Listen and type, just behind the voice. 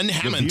in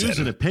Hamilton. The views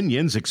and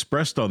opinions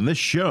expressed on this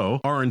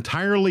show are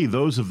entirely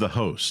those of the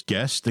host,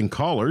 guests, and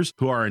callers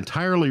who are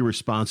entirely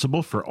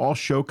responsible for all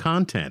show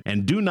content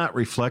and do not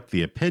reflect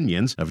the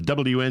opinions of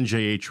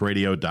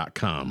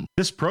WNJHradio.com.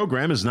 This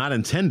program is not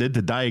intended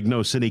to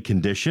diagnose any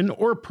condition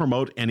or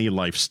promote any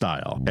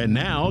lifestyle. And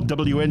now,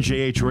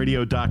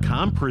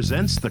 WNJHradio.com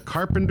presents The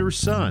Carpenter's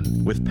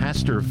Son with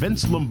Pastor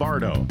Vince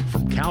Lombardo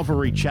from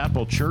Calvary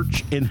Chapel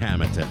Church in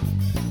Hamilton.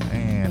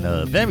 And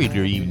a very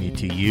good evening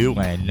to you.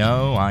 And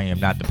no, I am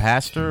not the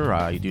pastor.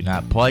 I do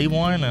not play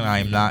one, and I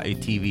am not a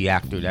TV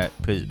actor that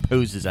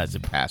poses as a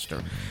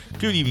pastor.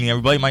 Good evening,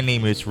 everybody. My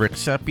name is Rick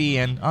Seppi,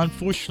 and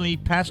unfortunately,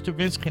 Pastor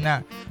Vince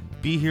cannot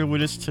be here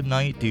with us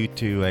tonight due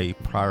to a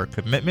prior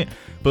commitment.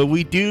 But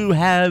we do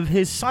have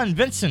his son,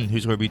 Vincent,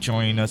 who's going to be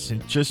joining us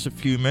in just a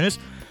few minutes.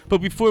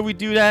 But before we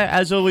do that,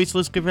 as always,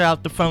 let's give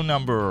out the phone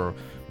number.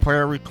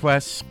 Prayer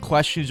requests,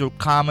 questions, or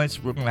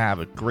comments. We're going to have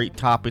a great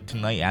topic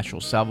tonight,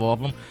 actual several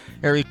of them.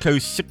 Area code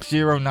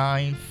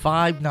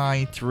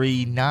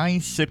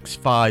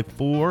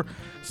 609-593-9654.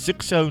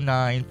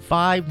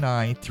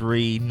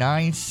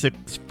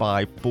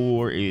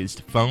 609-593-9654 is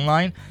the phone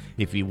line.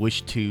 If you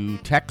wish to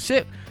text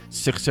it,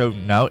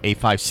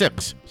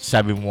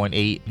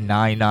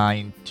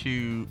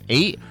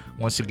 856-718-9928.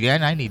 Once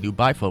again, I need new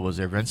bifocals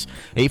there, Vince.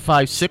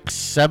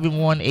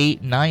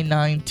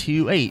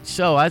 856-718-9928.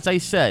 So, as I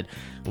said,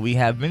 we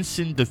have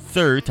Vincent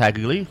III,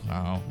 technically.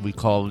 We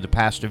call him the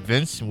Pastor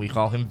Vince, and we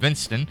call him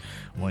Vincent.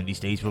 One of these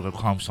days, we're going to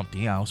call him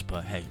something else,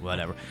 but hey,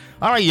 whatever.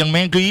 All right, young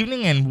man, good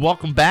evening, and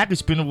welcome back.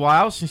 It's been a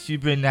while since you've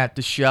been at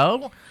the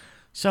show.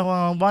 So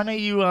why don't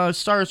you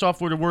start us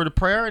off with a word of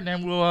prayer, and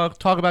then we'll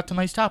talk about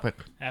tonight's topic.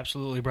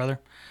 Absolutely,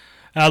 brother.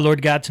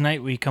 Lord God,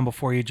 tonight we come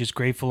before you just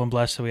grateful and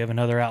blessed that we have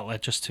another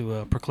outlet just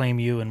to proclaim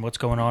you and what's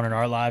going on in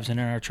our lives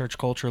and in our church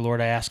culture. Lord,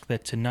 I ask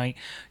that tonight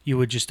you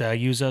would just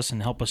use us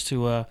and help us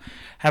to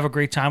have a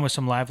great time with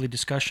some lively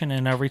discussion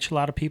and reach a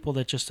lot of people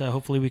that just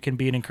hopefully we can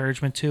be an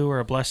encouragement to or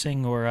a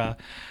blessing or, a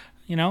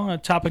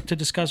topic to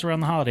discuss around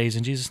the holidays.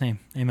 In Jesus' name,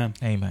 amen.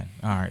 Amen.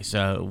 All right,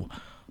 so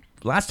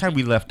last time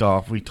we left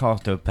off, we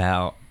talked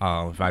about,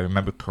 if I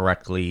remember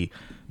correctly,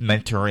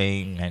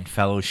 mentoring and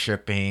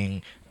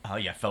fellowshipping.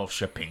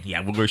 Fellowshipping. Yeah,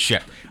 we're going to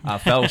ship.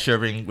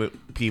 Fellowshipping with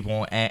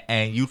people,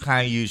 and you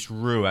kind of used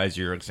Rue as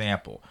your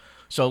example.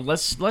 So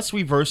let's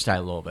reverse that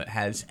a little bit.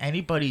 Has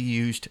anybody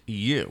used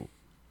you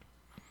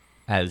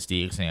as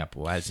the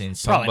example? As in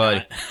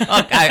somebody?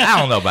 I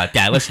don't know about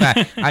that. Let's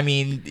not. I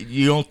mean,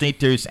 you don't think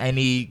there's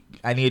any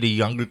of the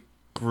younger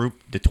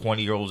group, the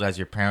 20-year-olds, as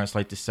your parents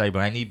like to say, but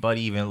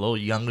anybody even a little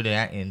younger than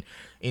that in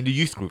the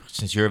youth group,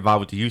 since you're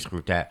involved with the youth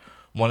group, that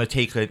want to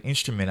take an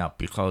instrument up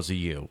because of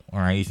you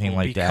or anything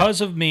like that? Because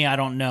of me, I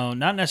don't know.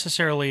 Not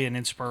necessarily an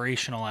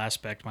inspirational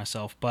aspect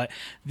myself, but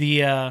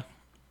the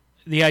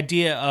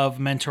idea of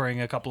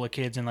mentoring a couple of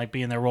kids and like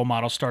being their role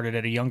model started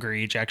at a younger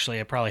age. Actually,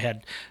 I probably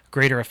had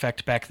greater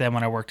effect back then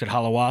when I worked at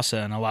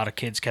Halawasa, and a lot of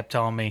kids kept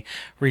telling me,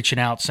 reaching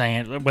out,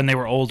 saying when they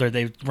were older,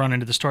 they'd run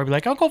into the store, be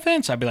like, Uncle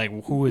Vince. I'd be like,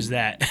 well, who is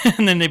that?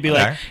 And then they'd be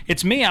like,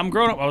 it's me, I'm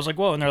grown up. I was like,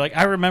 whoa. And they're like,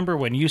 I remember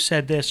when you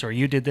said this or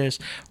you did this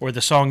or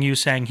the song you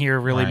sang here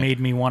really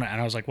made me want it.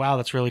 And I was like, wow,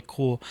 that's really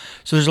cool.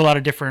 So there's a lot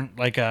of different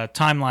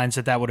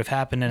timelines that would have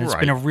happened, and it's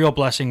been a real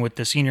blessing with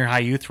the senior high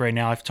youth right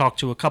now. I've talked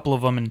to a couple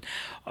of them, and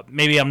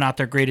maybe I'm not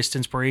their greatest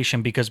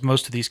inspiration because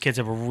most of these kids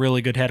have a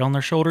really good head on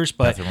their shoulders,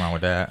 but nothing wrong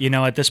with that.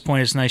 At this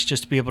point it's nice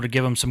just to be able to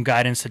give them some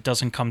guidance that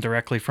doesn't come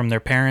directly from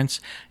their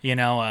parents,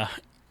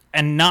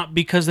 and not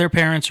because their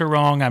parents are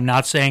wrong. I'm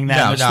not saying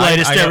that in the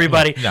slightest to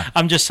everybody. No.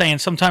 I'm just saying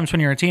sometimes when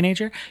you're a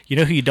teenager, you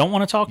know who you don't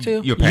want to talk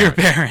to? Your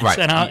parents. Right.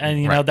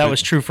 And that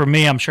was true for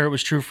me. I'm sure it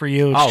was true for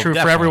you. It's true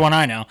definitely. For everyone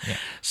I know. Yeah.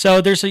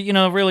 So there's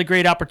a really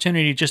great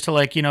opportunity just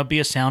to be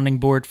a sounding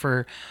board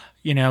for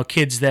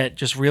kids that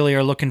just really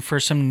are looking for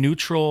some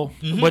neutral,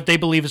 what they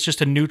believe is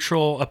just a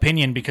neutral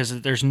opinion,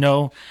 because there's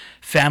no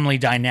family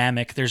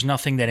dynamic. There's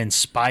nothing that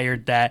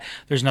inspired that.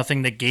 There's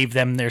nothing that gave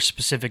them their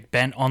specific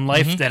bent on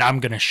life that I'm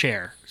going to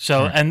share.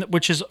 So, and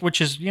which is,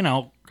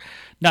 not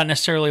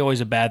necessarily always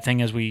a bad thing,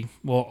 as we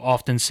will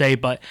often say,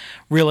 but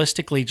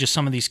realistically, just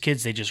some of these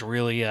kids, they just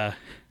really,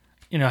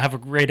 have a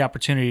great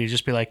opportunity to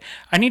just be like,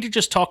 I need to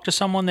just talk to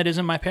someone that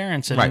isn't my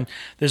parents, and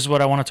this is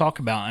what I want to talk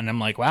about. And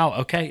I'm like, wow,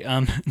 okay,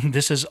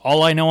 this is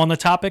all I know on the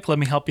topic. Let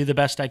me help you the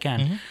best I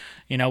can.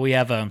 We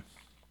have a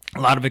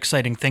lot of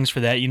exciting things for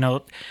that.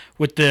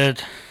 With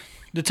the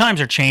times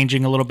are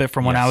changing a little bit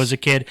from when I was a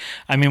kid.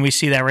 I mean, we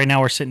see that right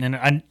now. We're sitting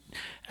in.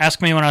 Ask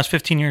me when I was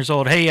 15 years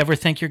old, hey, ever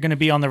think you're going to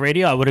be on the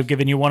radio? I would have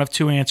given you one of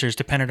two answers,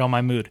 depending on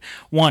my mood.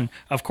 One,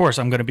 of course,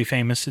 I'm going to be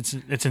famous.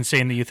 It's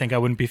insane that you think I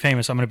wouldn't be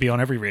famous. I'm going to be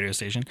on every radio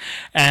station.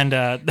 And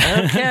then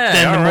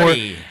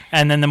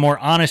the more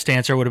honest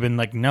answer would have been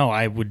like, no,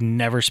 I would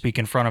never speak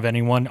in front of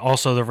anyone.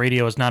 Also, the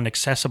radio is not an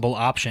accessible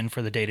option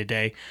for the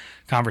day-to-day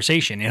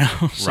conversation,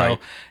 So,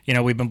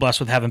 we've been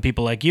blessed with having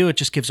people like you. It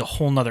just gives a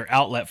whole nother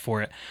outlet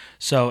for it.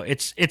 So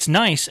it's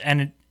nice.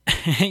 And,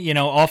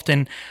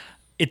 often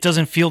it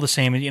doesn't feel the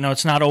same. You know,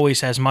 it's not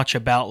always as much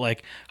about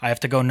like I have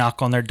to go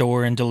knock on their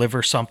door and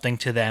deliver something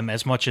to them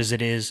as much as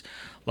it is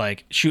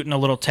like shooting a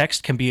little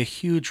text can be a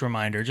huge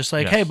reminder. Just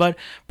like, hey, bud,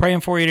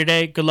 praying for you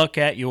today. Good luck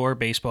at your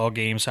baseball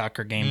game,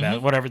 soccer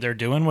game, whatever they're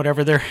doing,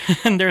 whatever their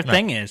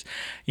thing is,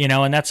 you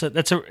know. And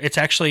it's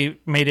actually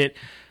made it.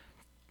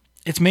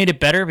 It's made it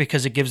better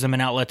because it gives them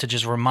an outlet to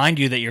just remind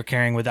you that you're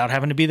caring without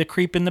having to be the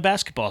creep in the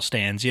basketball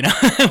stands, you know,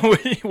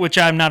 which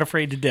I'm not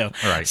afraid to do.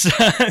 Right. So,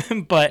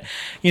 but,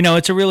 you know,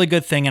 it's a really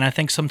good thing. And I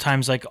think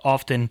sometimes, like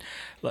often,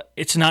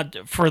 it's not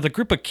for the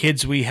group of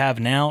kids we have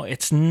now.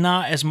 It's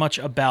not as much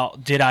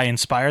about did I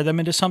inspire them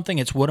into something.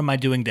 It's what am I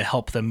doing to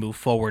help them move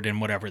forward in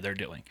whatever they're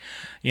doing.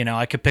 You know,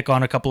 I could pick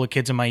on a couple of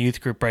kids in my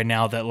youth group right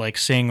now that like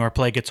sing or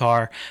play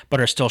guitar,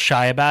 but are still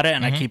shy about it.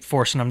 And I keep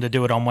forcing them to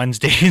do it on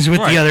Wednesdays with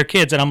the other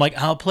kids. And I'm like,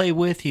 I'll play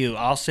with you.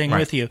 I'll sing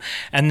with you.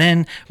 And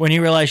then when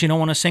you realize you don't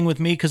want to sing with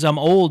me because I'm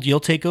old,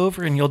 you'll take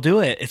over and you'll do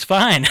it. It's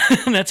fine.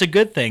 That's a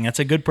good thing. That's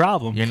a good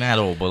problem. You're not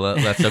old, but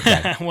that's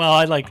okay.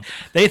 Well,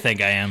 they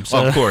think I am. So.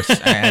 Well, of course.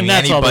 And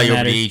that's anybody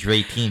over the age of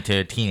 18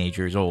 to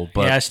teenagers old.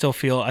 But yeah, I still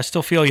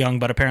feel young,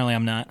 but apparently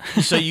I'm not.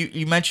 So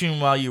you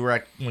mentioned when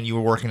you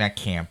were working at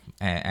camp,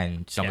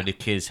 and some of the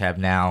kids have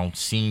now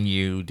seen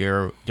you.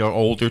 They're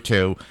older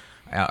too.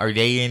 Are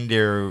they in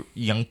their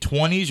young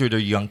 20s or their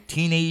young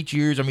teenage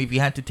years? I mean, if you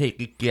had to take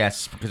a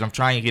guess, because I'm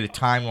trying to get a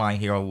timeline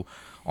here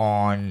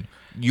on.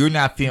 You're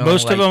not feeling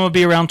most of them will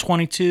be around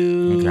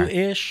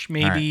 22-ish,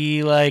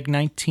 maybe like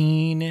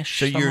 19-ish.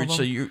 So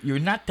you're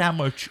not that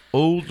much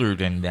older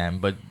than them,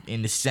 but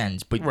in a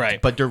sense,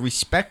 but they're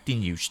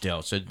respecting you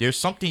still. So there's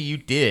something you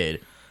did,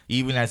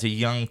 even as a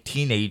young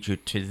teenager,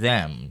 to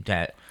them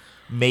that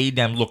made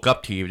them look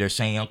up to you. They're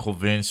saying Uncle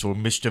Vince or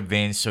Mr.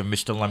 Vince or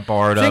Mr.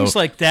 Lombardo. Things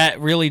like that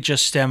really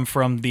just stem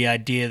from the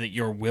idea that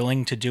you're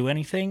willing to do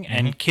anything,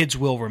 and kids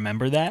will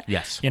remember that.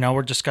 Yes. You know,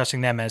 we're discussing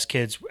them as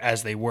kids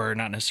as they were,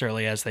 not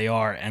necessarily as they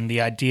are. And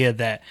the idea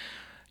that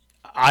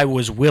I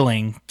was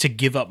willing to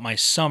give up my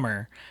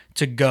summer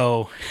to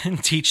go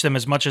and teach them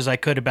as much as I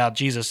could about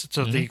Jesus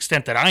to the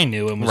extent that I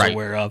knew and was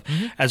aware of,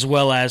 as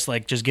well as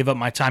like just give up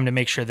my time to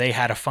make sure they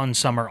had a fun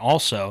summer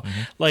also.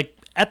 Like,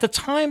 at the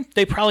time,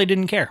 they probably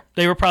didn't care.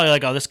 They were probably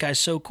like, "Oh, this guy's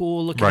so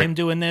cool. Look at him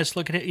doing this.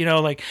 Look at it. You know,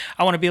 like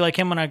I want to be like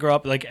him when I grow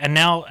up." Like, and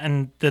now,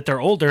 and that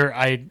they're older,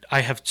 I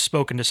have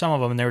spoken to some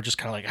of them, and they were just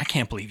kind of like, "I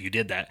can't believe you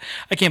did that.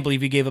 I can't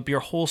believe you gave up your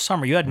whole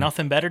summer. You had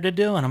nothing better to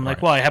do." And I'm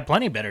like, "Well, I had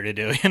plenty better to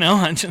do. You know,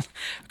 I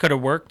could have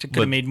worked. Could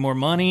have made more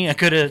money. I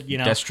could have, you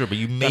know, that's true. But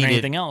you made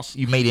anything else.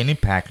 You made an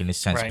impact in a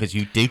sense because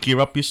you did give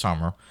up your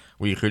summer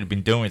where you could have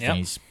been doing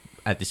things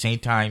at the same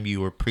time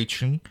you were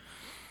preaching.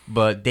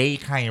 But they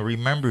kind of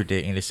remembered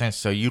it in a sense,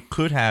 so you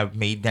could have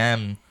made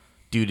them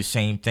do the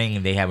same thing,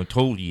 and they haven't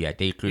told you yet.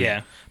 They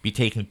could be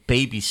taking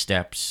baby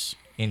steps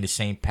in the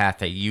same path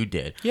that you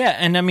did. Yeah,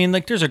 and I mean,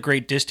 like, there's a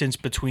great distance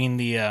between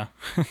the,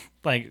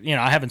 like, you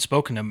know, I haven't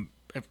spoken to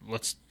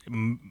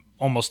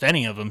almost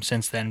any of them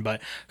since then,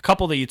 but a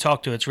couple that you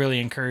talk to, it's really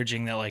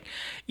encouraging that, like,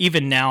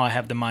 even now I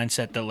have the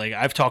mindset that, like,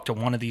 I've talked to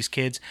one of these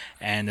kids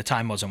and the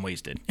time wasn't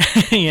wasted,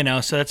 you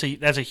know, so that's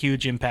a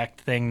huge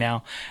impact thing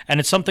now, and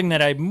it's something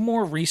that I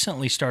more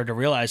recently started to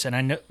realize, and I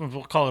know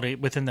we'll call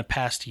it within the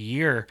past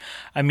year.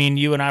 I mean,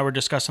 you and I were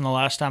discussing the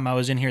last time I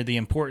was in here the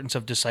importance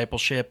of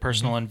discipleship,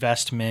 personal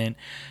investment,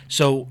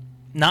 so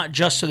not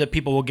just so that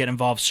people will get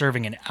involved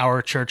serving in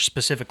our church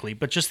specifically,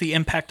 but just the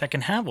impact I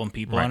can have on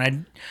people. And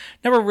I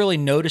never really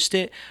noticed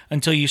it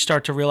until you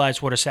start to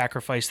realize what a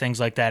sacrifice things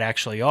like that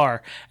actually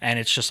are. And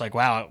it's just like,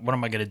 wow, what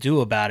am I going to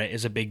do about it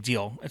is a big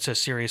deal. It's a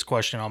serious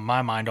question on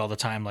my mind all the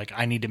time. Like,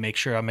 I need to make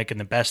sure I'm making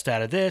the best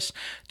out of this,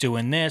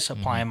 doing this,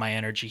 applying my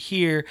energy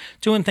here,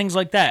 doing things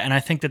like that. And I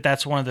think that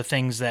that's one of the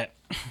things that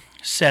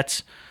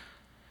sets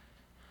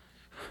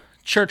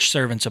church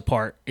servants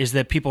apart, is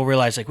that people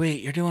realize, like,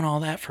 wait, you're doing all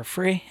that for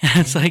free?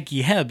 It's like,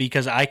 yeah,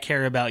 because I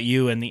care about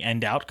you and the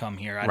end outcome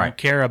here. I don't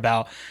care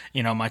about,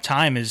 you know, my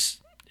time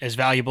is as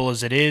valuable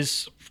as it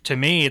is. To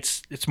me,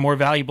 it's more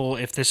valuable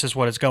if this is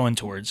what it's going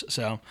towards.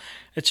 So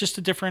it's just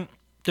a different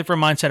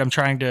mindset I'm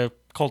trying to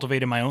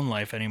cultivate in my own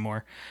life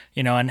anymore,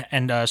 you know,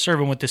 and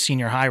serving with the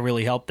senior high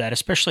really helped that,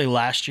 especially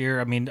last year.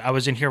 I mean, I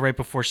was in here right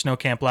before snow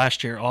camp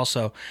last year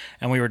also,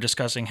 and we were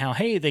discussing how,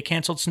 hey, they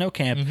canceled snow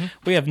camp.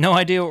 We have no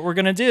idea what we're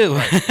going to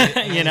do.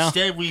 You know,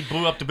 instead we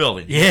blew up the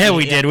building. Yeah,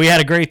 we did. We had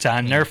a great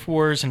time. Nerf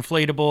wars,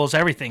 inflatables,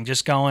 everything,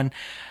 just going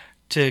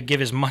to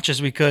give as much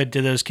as we could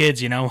to those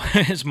kids, you know,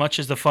 as much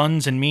as the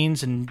funds and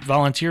means and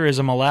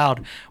volunteerism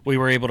allowed, we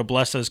were able to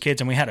bless those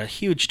kids. And we had a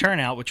huge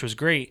turnout, which was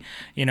great,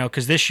 you know,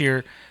 because this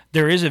year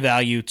there is a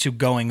value to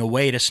going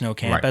away to snow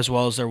camp as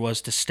well as there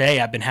was to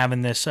stay. I've been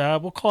having this,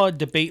 we'll call it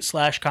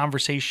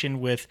debate/conversation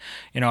with,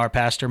 you know, our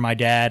pastor, my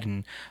dad,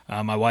 and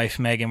my wife,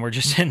 Megan. We're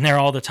just sitting there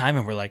all the time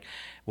and we're like,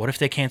 what if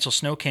they cancel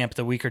snow camp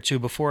the week or two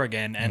before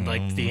again? And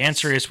like the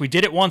answer is, we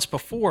did it once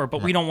before,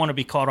 but we don't want to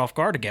be caught off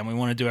guard again. We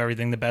want to do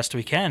everything the best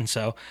we can.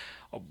 So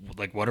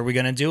like, what are we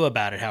going to do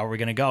about it? How are we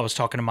going to go? I was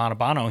talking to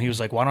Montalbano. He was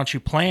like, why don't you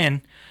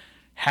plan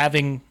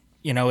having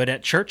it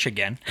at church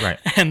again. Right.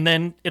 And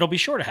then it'll be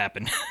sure to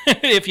happen.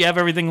 If you have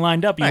everything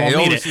lined up, you won't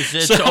need it.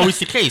 It's always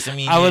the case. I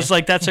mean, I was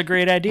like, that's a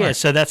great idea. Right.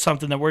 So that's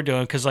something that we're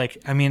doing. Cause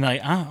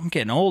I'm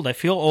getting old. I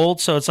feel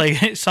old. So it's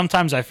like,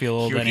 sometimes I feel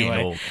old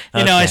anyway. Old.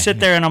 Okay. I sit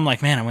there and I'm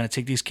like, man, I'm going to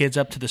take these kids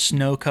up to the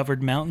snow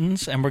covered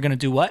mountains and we're going to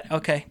do what?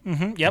 Okay.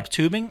 Mm-hmm. Yep.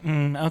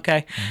 Tubing.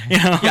 Okay.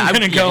 I'm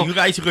going to go you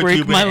guys are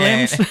break my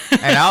limbs.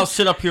 And I'll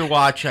sit up here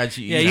watch as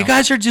you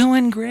guys are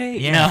doing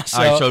great. Yeah. All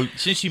right. So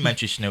since you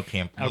mentioned snow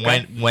camp,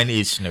 okay. When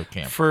is snow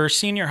camp? For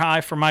senior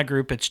high, for my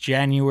group, it's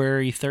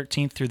January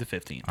 13th through the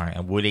 15th. All right.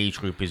 And what age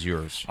group is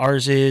yours?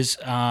 Ours is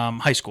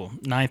high school,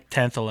 9th,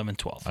 10th, 11th,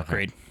 12th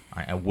grade. All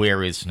right. And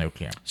where is snow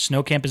camp?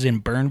 Snow camp is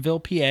in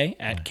Burnville, PA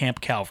at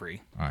Camp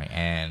Calvary. All right.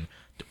 And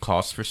the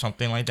cost for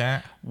something like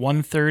that?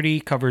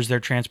 $130 covers their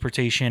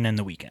transportation and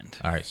the weekend.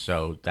 All right.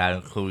 So that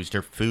includes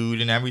their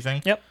food and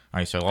everything? Yep. All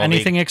right, so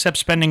anything except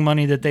spending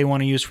money that they want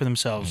to use for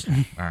themselves.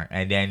 Okay. All right,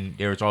 and then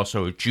there's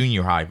also a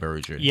junior high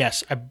version.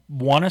 Yes, I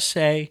want to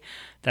say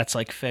that's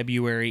like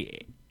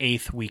February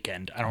 8th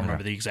weekend. I don't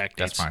remember the exact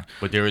dates. That's fine,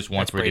 but there is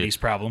one for Brady's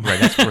problem.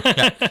 Right,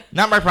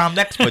 not my problem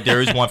next, but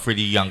there is one for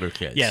the younger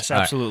kids. Yes,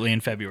 absolutely,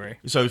 in February.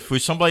 So for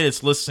somebody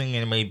that's listening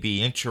and it may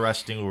be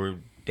interesting, or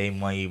they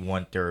might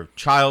want their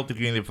child to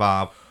get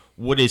involved.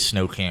 What is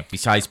snow camp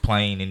besides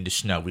playing in the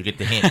snow? We get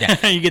the hint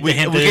that you get the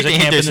hint that there's a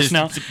camp in the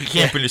snow.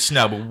 Camp in the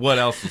snow, but what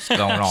else is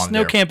going on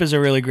Snow camp is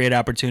a really great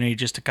opportunity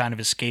just to kind of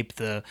escape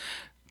the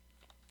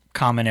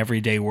common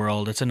everyday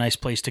world. It's a nice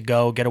place to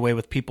go, get away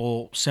with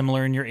people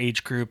similar in your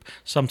age group,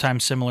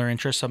 sometimes similar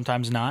interests,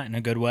 sometimes not, in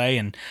a good way,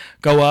 and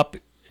go up,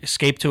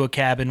 escape to a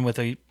cabin with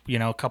a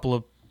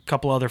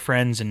couple other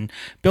friends and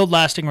build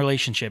lasting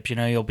relationships.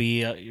 You'll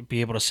be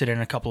able to sit in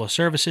a couple of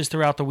services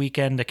throughout the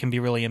weekend that can be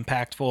really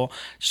impactful.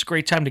 Just a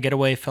great time to get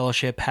away,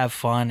 fellowship, have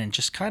fun, and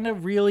just kind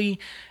of really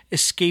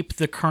escape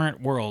the current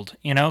world,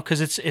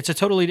 because it's a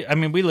totally,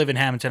 we live in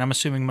Hamilton. I'm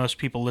assuming most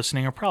people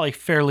listening are probably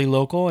fairly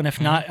local, and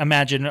if not,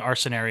 imagine our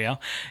scenario,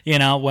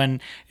 when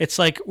it's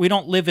like we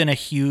don't live in a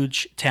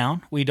huge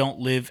town, we don't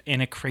live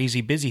in a crazy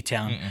busy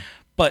town,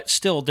 but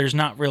still there's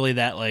not really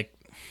that like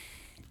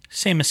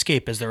same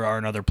escape as there are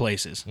in other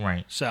places.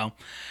 Right. So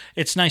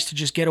it's nice to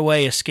just get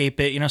away, escape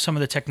it. Some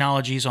of the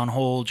technology's on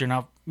hold. You're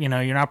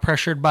not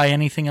pressured by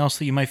anything else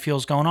that you might feel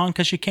is going on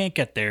because you can't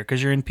get there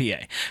because you're in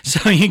PA.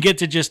 So you get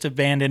to just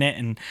abandon it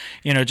and,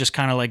 just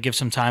kind of like give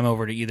some time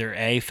over to either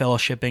A,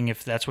 fellowshipping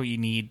if that's what you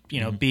need,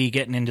 B,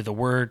 getting into the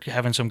word,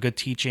 having some good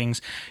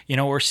teachings,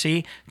 or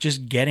C,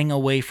 just getting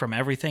away from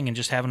everything and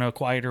just having a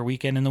quieter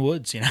weekend in the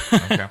woods,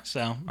 Okay.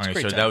 So, all right.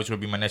 So that was going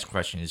to be my next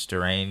question. Is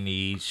there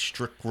any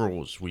strict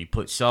rules? We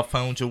put cell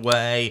phones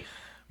away.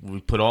 We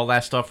put all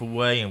that stuff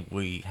away, and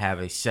we have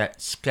a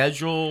set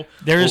schedule.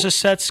 There is a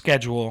set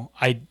schedule.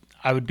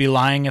 I would be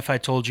lying if I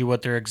told you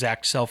what their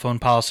exact cell phone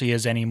policy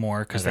is anymore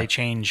because they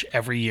change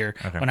every year.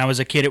 Okay. When I was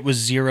a kid, it was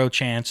zero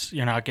chance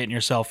you're not getting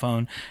your cell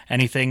phone.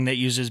 Anything that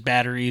uses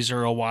batteries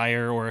or a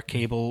wire or a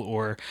cable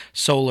or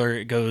solar,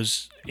 it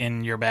goes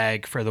in your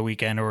bag for the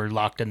weekend or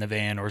locked in the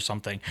van or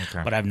something.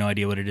 Okay. But I have no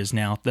idea what it is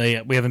now.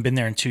 We haven't been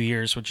there in 2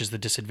 years, which is the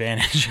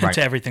disadvantage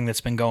to everything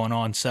that's been going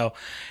on. So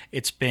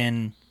it's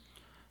been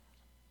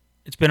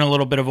a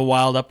little bit of a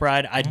wild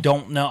upride. I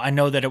don't know. I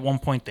know that at one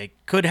point they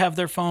could have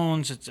their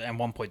phones. At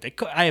one point they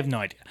could. I have no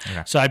idea.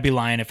 Okay. So I'd be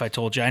lying if I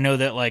told you. I know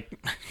that like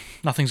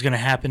nothing's going to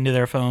happen to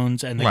their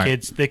phones, and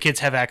the kids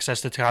have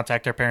access to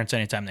contact their parents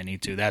anytime they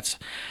need to.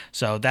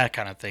 So that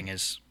kind of thing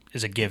is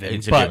a given.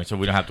 It's a given, so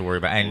we don't have to worry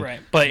about it. Right.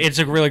 But it's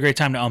a really great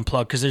time to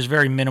unplug because there's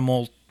very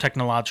minimal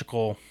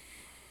technological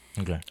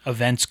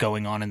events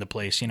going on in the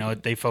place.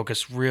 They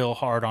focus real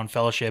hard on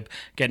fellowship,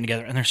 getting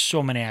together, and there's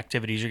so many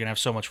activities. You're gonna have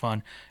so much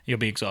fun. You'll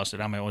be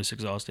exhausted. I'm always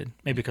exhausted,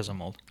 maybe because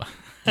I'm old.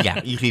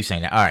 Yeah, you keep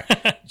saying that. All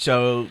right,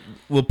 so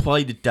we'll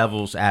play the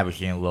devil's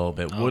advocate a little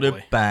bit. What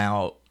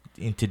about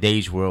in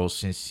today's world,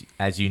 since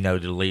as you know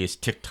the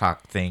latest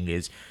TikTok thing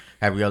is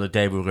every other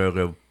day we're going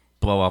to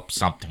blow up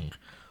something?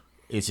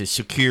 Is it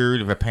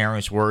secured? If a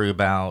parents worry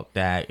about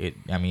that,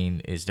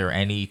 is there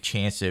any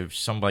chance of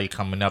somebody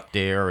coming up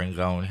there and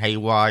going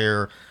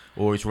haywire,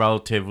 or is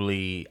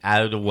relatively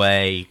out of the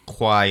way,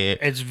 quiet?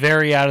 It's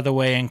very out of the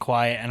way and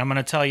quiet. And I'm going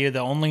to tell you,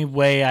 the only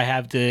way I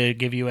have to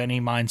give you any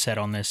mindset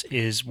on this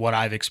is what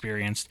I've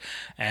experienced.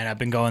 And I've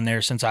been going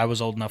there since I was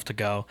old enough to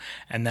go.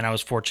 And then I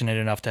was fortunate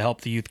enough to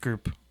help the youth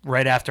group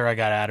right after I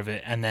got out of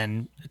it, and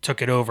then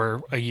took it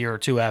over a year or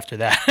two after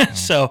that.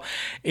 So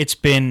it's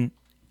been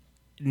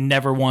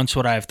never once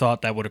would I have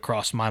thought that would have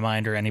crossed my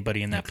mind or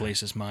anybody in that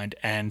place's mind.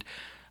 And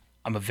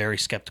I'm a very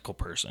skeptical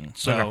person.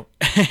 So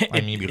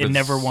it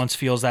never once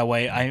feels that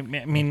way. I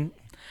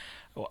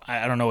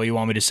don't know what you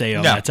want me to say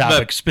on that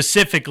topic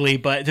specifically,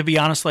 but to be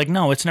honest,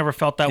 no, it's never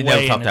felt that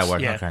way. Never felt that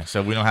way. Yeah. Okay,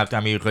 so we don't have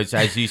to. Because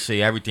as you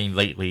say, everything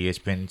lately has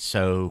been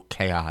so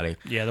chaotic.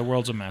 Yeah, the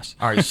world's a mess.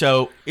 All right,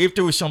 so if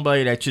there was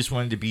somebody that just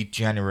wanted to be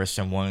generous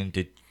and wanted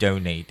to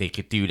donate, they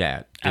could do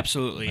that.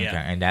 Absolutely, yeah.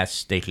 And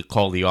they could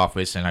call the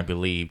office, and I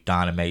believe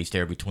Donna May's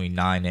there between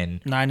 9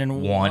 and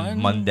 1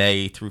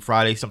 Monday through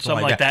Friday, something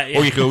like that. Yeah.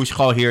 Or you could always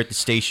call here at the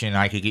station, and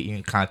I could get you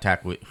in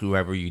contact with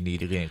whoever you need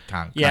to get in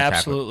contact with. Yeah,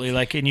 absolutely.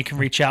 Like, and you can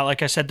reach out.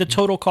 Like I said, the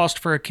total cost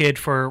for a kid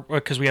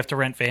because we have to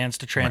rent vans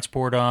to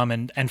transport them,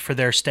 and for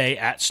their stay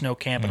at snow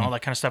camp and all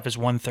that kind of stuff is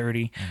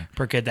 $130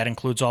 per kid. That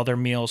includes all their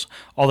meals,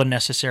 all the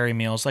necessary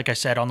meals. Like I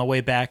said, on the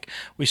way back,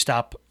 we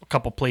stop a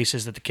couple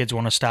places that the kids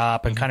want to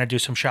stop and kind of do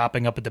some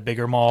shopping up at the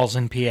bigger malls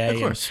in PA. Of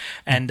course.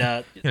 And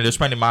they're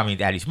spending mommy and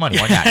daddy's money.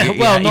 Why not?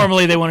 Well,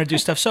 normally they want to do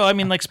stuff. So I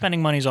mean, like,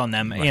 spending money's on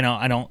them. Right.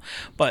 I don't.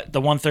 But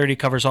the $130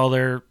 covers all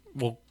their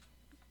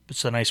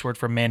it's a nice word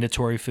for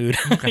mandatory food.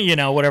 Okay.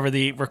 Whatever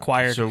the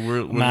required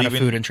amount of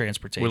food and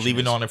transportation. We're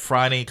leaving on a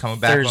Friday, coming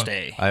back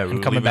Thursday,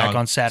 and coming back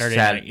on Saturday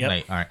night.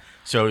 Yep. All right.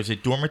 So is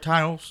it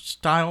dormitory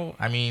style?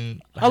 I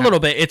mean, a little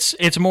bit.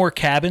 It's more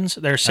cabins.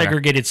 There are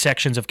segregated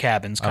sections of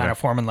cabins, kind of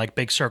forming like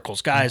big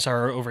circles. Guys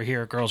are over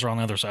here, girls are on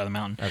the other side of the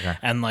mountain. Okay.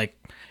 And like,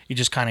 you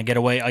just kind of get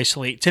away,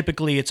 isolate.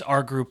 Typically, it's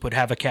our group would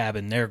have a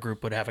cabin, their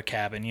group would have a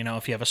cabin.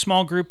 If you have a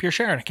small group, you're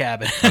sharing a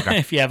cabin. Okay.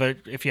 if you have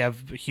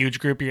a huge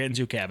group, you're getting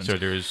 2 cabins. So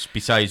there's,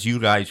 besides you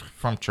guys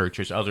from church,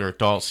 there's other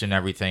adults and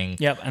everything.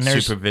 Yep, and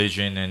there's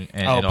supervision and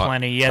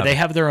plenty. Yeah, they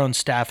have their own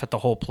staff at the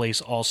whole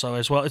place also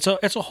as well.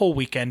 It's a whole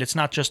weekend. It's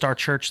not just our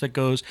church that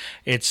goes.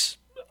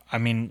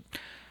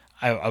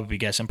 I would be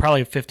guessing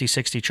probably 50,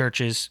 60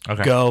 churches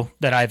go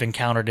that I've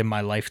encountered in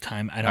my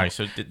lifetime. All right,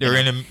 so they're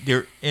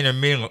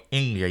intermingling.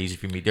 Easy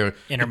for me. They're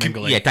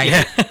intermingling. Yeah, thank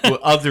you.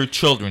 With other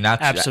children,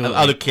 not absolutely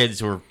other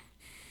kids or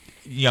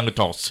young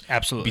adults.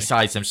 Absolutely.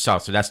 Besides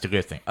themselves, so that's the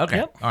good thing. Okay.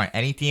 Yep. All right.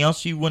 Anything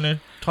else you want to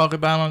talk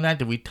about on that?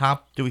 Did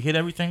we hit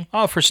everything?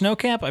 Oh, for snow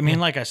camp? I mean,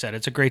 like I said,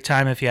 it's a great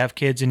time if you have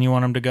kids and you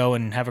want them to go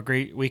and have a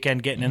great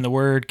weekend, getting in the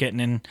Word, getting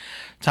in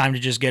time to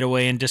just get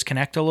away and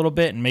disconnect a little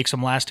bit and make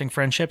some lasting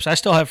friendships. I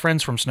still have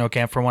friends from snow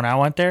camp from when I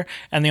went there,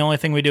 and the only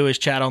thing we do is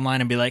chat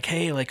online and be like,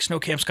 hey, like, snow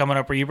camp's coming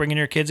up. Are you bringing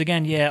your kids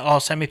again? Yeah. Oh,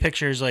 send me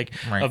pictures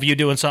of you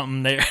doing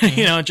something there,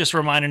 just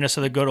reminding us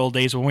of the good old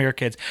days when we were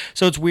kids.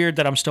 So it's weird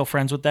that I'm still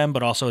friends with them,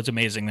 but also it's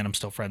amazing that I'm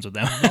still friends with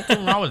them.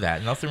 Nothing wrong with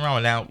that. Nothing wrong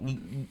with that.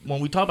 When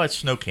we talk about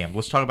snow camp,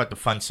 let's talk about the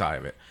fun side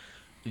of it.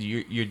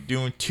 You're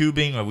doing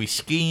tubing. Are we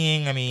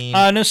skiing? I mean,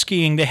 no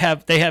skiing. They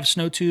have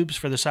snow tubes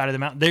for the side of the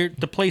mountain.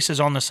 The place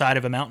is on the side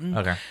of a mountain.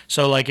 Okay.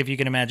 So like, if you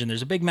can imagine,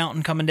 there's a big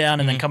mountain coming down,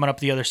 and then coming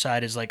up the other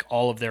side is like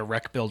all of their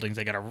rec buildings.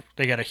 They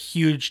got a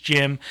huge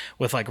gym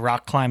with like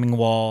rock climbing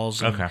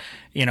walls. And,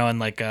 and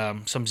like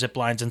some zip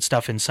lines and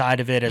stuff inside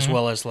of it, as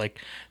well as like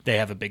they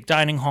have a big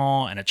dining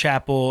hall and a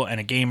chapel and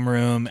a game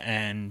room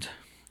and.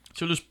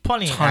 So there's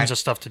plenty tons of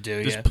stuff to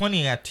do. There's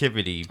plenty of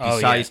activity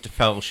besides the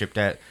fellowship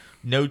that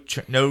no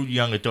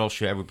young adult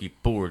should ever be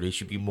bored. They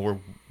should be more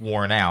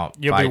worn out.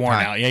 You'll be worn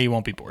out. Yeah, you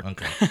won't be bored.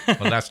 Okay.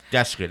 Well,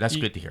 that's good. That's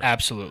good to hear.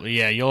 Absolutely.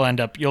 Yeah,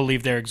 you'll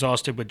leave there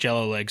exhausted with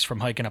jello legs from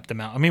hiking up the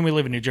mountain. I mean, we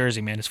live in New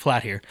Jersey, man. It's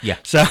flat here. Yeah.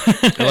 So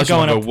unless you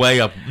go way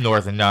up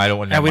north, and no, I don't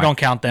want to. And we don't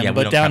count them.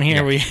 But down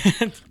here,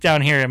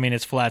 down here, I mean,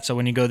 it's flat. So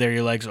when you go there,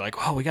 your legs are like,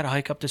 oh, we got to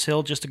hike up this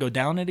hill just to go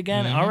down it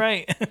again. All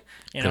right.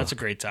 It's a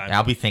great time.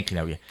 I'll be thinking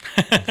of you.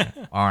 Okay.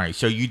 All right.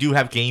 So you do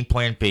have game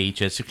plan B,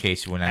 just in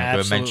case when I'm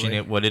going to mention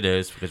it, what it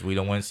is, because we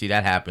don't want to see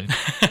that happen.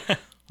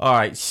 All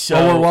right, so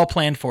we're well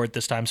planned for it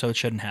this time, so it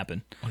shouldn't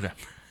happen. Okay,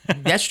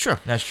 that's true.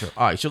 That's true.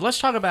 All right, so let's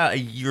talk about a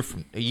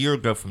year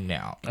ago from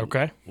now.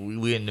 Okay,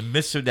 we're in the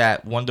midst of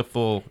that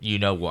wonderful, you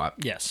know what?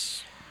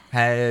 Yes.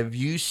 Have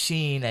you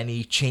seen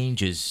any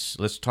changes?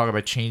 Let's talk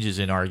about changes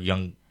in our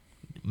young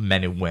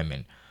men and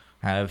women.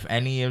 Have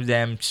any of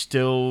them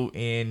still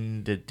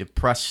in the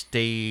depressed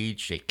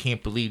stage? They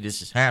can't believe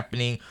this is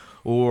happening,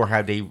 or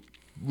have they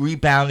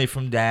rebounded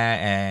from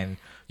that and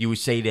you would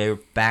say they're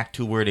back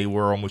to where they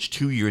were almost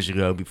 2 years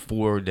ago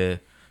before the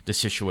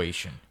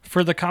situation?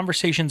 For the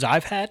conversations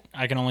I've had,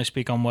 I can only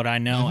speak on what I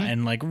know.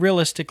 And like,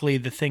 realistically,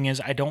 the thing is,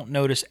 I don't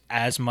notice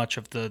as much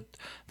of the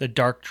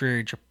dark,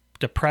 dreary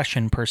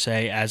depression per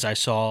se as I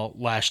saw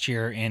last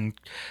year in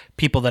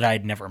people that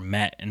I'd never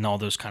met and all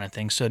those kind of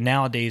things. So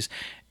nowadays,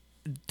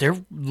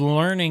 they're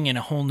learning in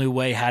a whole new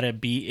way how to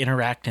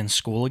interact in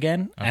school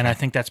again. Okay. And I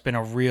think that's been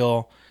a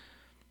real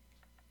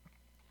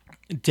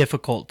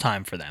difficult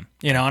time for them,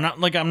 and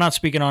I'm not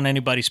speaking on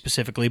anybody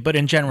specifically, but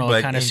in general,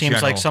 it kind of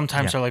seems like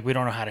sometimes they're like, we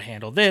don't know how to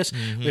handle this.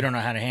 We don't know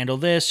how to handle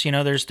this.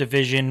 There's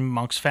division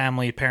amongst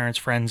family, parents,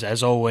 friends,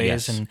 as always.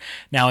 Yes. And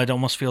now it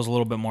almost feels a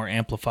little bit more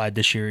amplified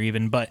this year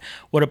even. But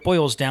what it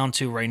boils down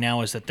to right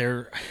now is that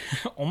they're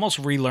almost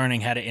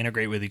relearning how to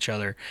integrate with each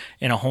other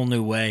in a whole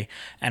new way.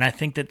 And I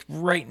think that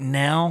right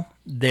now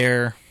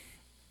they're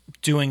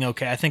doing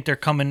okay. I think they're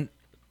coming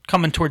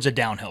towards a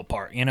downhill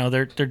part.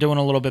 They're doing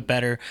a little bit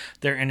better.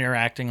 They're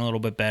interacting a little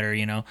bit better.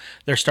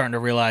 They're starting to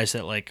realize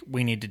that, like,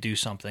 we need to do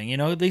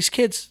something. These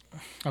kids,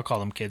 I'll call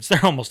them kids.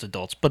 They're almost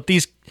adults, but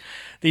these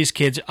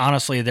kids,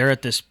 honestly, they're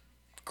at this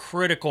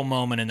critical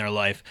moment in their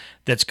life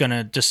that's going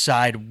to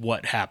decide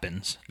what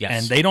happens. Yes.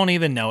 And they don't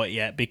even know it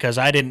yet because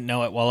I didn't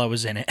know it while I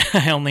was in it.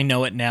 I only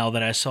know it now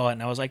that I saw it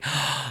and I was like,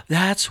 oh,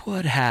 that's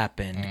what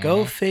happened.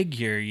 Go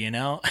figure, you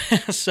know?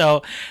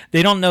 So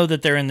they don't know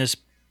that they're in this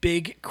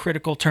big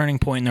critical turning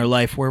point in their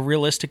life where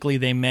realistically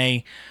they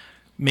may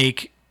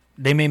make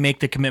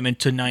the commitment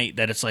tonight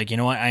that it's like, you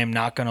know what, I am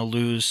not going to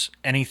lose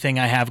anything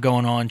I have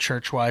going on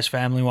church-wise,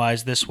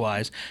 family-wise,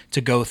 this-wise,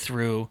 to go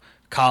through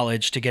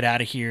college, to get out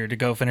of here, to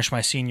go finish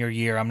my senior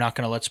year. I'm not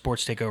going to let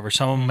sports take over.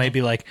 Some of them may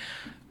be like,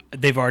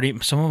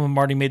 some of them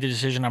already made the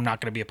decision, I'm not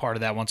going to be a part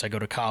of that once I go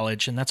to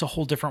college. And that's a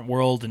whole different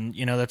world. And,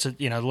 you know, that's a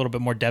little bit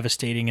more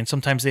devastating. And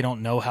sometimes they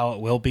don't know how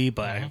it will be,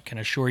 but I can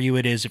assure you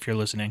it is if you're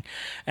listening.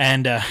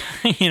 And,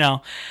 you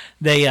know,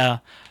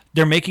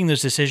 they're making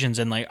those decisions,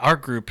 and like our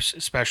group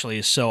especially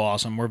is so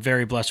awesome. We're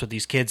very blessed with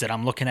these kids that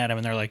I'm looking at them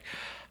and they're like,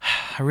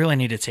 I really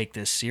need to take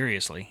this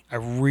seriously. I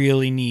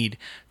really need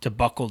to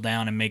buckle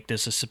down and make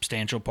this a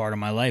substantial part of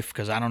my life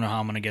because I don't know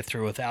how I'm going to get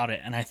through without it.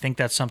 And I think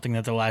that's something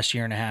that the last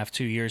year and a half,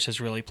 2 years has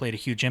really played a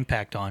huge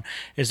impact on.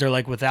 Is they're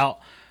like,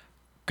 without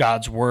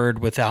God's word,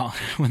 without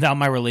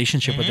my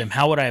relationship with Him,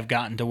 how would I have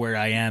gotten to where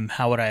I am?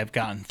 How would I have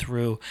gotten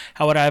through?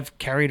 How would I have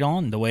carried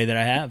on the way that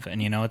I have?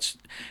 And you know, it's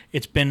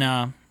been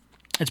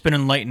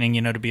enlightening,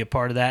 you know, to be a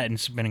part of that, and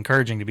it's been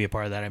encouraging to be a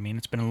part of that. I mean,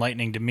 it's been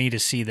enlightening to me to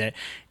see that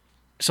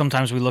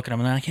sometimes we look at them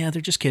and they're like, yeah,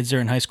 they're just kids, they're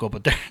in high school,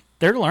 but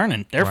they're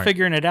learning, they're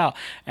figuring it out,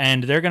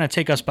 and they're going to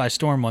take us by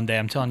storm one day.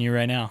 I'm telling you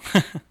right now.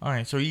 All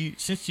right, so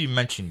since you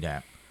mentioned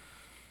that,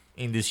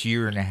 in this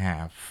year and a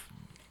half,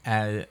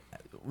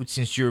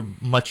 since you're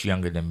much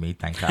younger than me,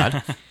 thank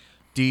God,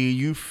 do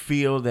you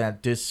feel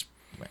that this,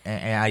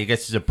 and I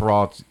guess it's a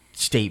broad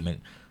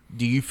statement,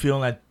 do you feel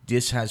that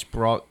this has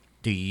brought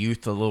the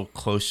youth a little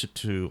closer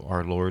to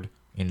our Lord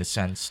in the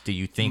sense? Do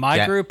you think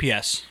my group,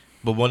 yes.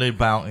 But what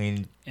about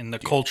in the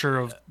culture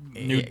of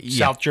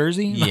South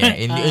Jersey? Yeah,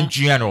 in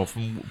general,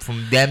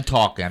 from them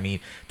talking. I mean,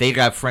 they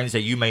got friends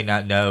that you may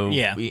not know.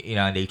 Yeah, you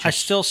know, they just... I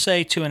still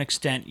say to an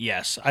extent,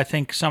 yes. I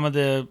think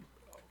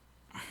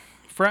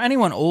for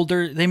anyone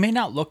older, they may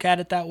not look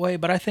at it that way,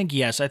 but I think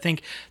yes. I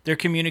think their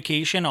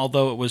communication,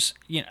 although it was,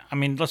 you know, I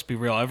mean, let's be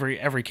real.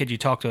 Every kid you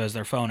talk to has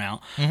their phone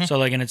out, so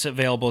like, and it's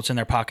available. It's in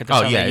their pocket.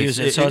 That's how they use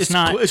it. So it's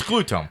not. It's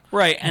glued to them,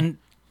 right? And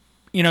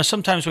you know,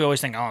 sometimes we always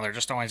think, oh, they're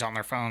just always on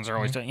their phones. They're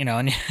always, you know,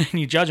 and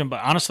you judge them.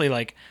 But honestly,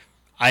 like,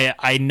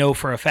 I know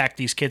for a fact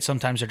these kids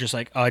sometimes are just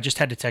like, oh, I just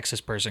had to text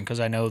this person because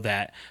I know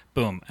that,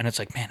 boom. And it's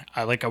like, man,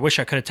 I wish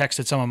I could have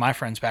texted some of my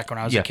friends back when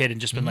I was a kid and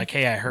just been like,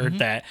 hey, I heard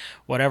that,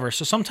 whatever.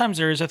 So sometimes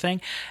there is a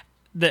thing,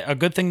 a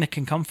good thing that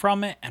can come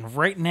from it. And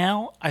right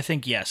now, I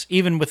think, yes,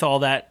 even with all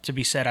that to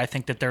be said, I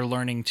think that they're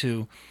learning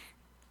to,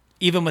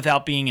 even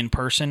without being in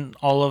person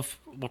all of,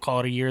 we'll call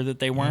it a year that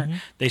they weren't,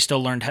 they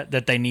still learned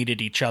that they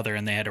needed each other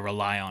and they had to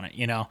rely on it,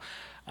 you know?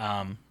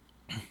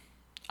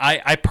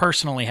 I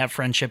personally have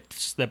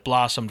friendships that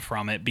blossomed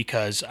from it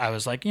because I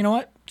was like, you know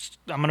what?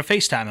 I'm going to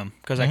FaceTime him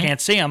because I can't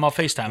see him. I'll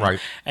FaceTime him. Right.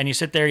 And you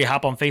sit there, you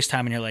hop on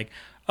FaceTime and you're like,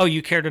 oh,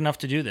 you cared enough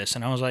to do this.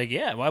 And I was like,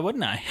 yeah, why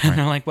wouldn't I? And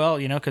they're like, well,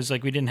 you know, because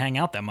like we didn't hang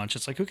out that much.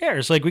 It's like, who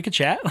cares? Like we could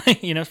chat,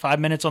 you know, 5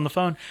 minutes on the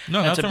phone.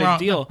 No, that's a big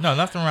deal. No,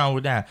 nothing wrong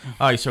with that.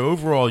 All right, so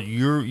overall,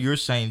 you're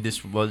saying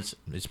this was,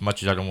 as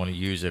much as I don't want to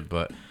use it,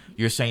 but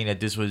you're saying that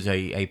this was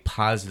a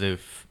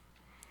positive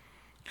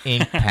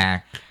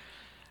impact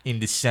in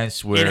the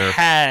sense where it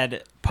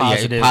had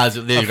positive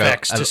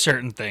effects to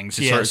certain things.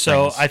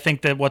 So I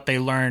think that what they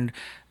learned,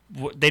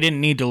 they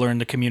didn't need to learn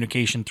the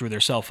communication through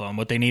their cell phone.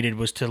 What they needed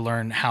was to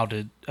learn how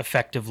to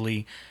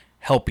effectively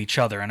help each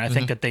other. And I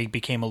think that they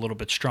became a little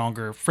bit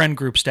stronger. Friend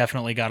groups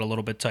definitely got a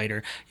little bit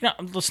tighter. You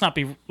know, let's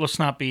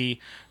not be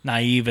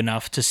naive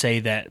enough to say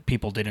that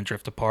people didn't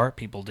drift apart.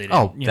 People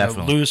didn't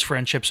lose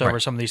friendships over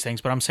some of these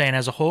things. But I'm saying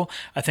as a whole,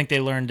 I think they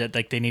learned that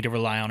like they need to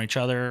rely on each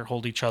other,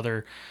 hold each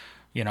other,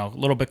 you know, a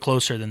little bit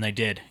closer than they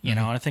did. You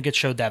know, and I think it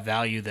showed that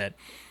value that,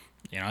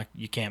 you know,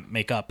 you can't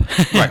make up.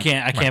 I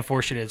can't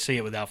force you to see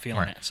it without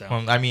feeling it. So,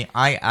 well, I mean,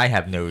 I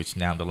have noticed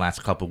now the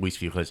last couple of weeks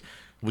because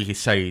we could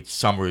say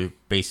summer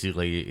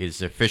basically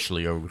is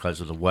officially over because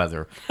of the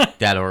weather.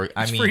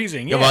 It's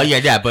freezing. Yeah. Well,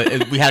 yeah,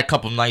 but we had a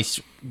couple nice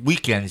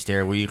weekends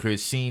there where you could have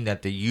seen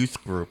that the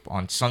youth group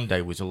on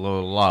Sunday was a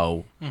little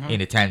low in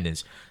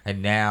attendance,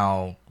 and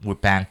now we're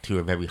back to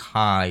a very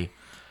high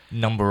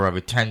number of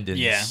attendance.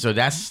 Yeah. So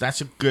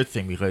that's a good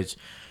thing because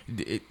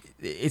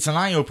it's an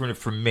eye opener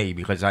for me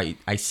because I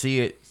see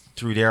it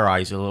through their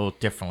eyes a little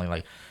differently.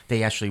 Like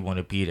they actually want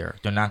to be there.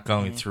 They're not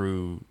going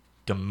through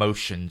the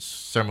motions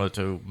similar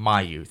to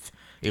my youth.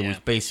 It was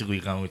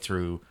basically going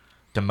through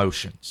the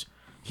motions.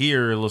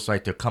 Here it looks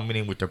like they're coming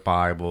in with their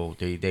Bible.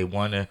 They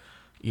want to,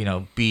 you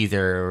know, be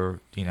there.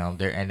 You know,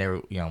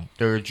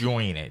 they're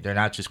enjoying it. They're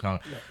not just going.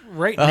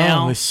 Right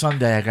now, it's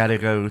Sunday. I gotta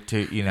go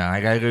to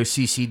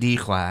CCD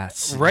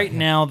class. Right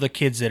now, the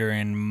kids that are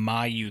in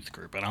my youth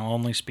group, and I'll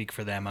only speak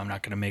for them. I'm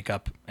not going to make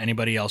up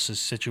anybody else's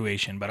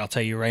situation, but I'll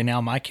tell you right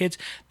now, my kids,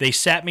 they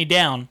sat me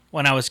down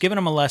when I was giving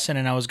them a lesson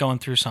and I was going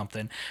through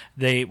something.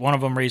 One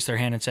of them raised their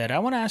hand and said, "I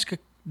want to ask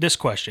this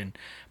question,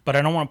 but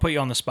I don't want to put you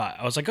on the spot.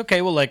 I was like,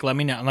 okay, well, like, let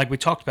me know. And like, we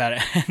talked about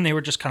it, and they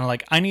were just kind of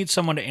like, I need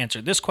someone to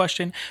answer this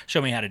question.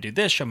 Show me how to do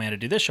this. Show me how to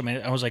do this. Show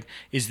me. I was like,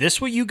 is this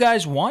what you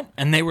guys want?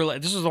 And they were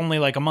like, this was only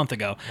like a month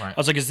ago. Right. I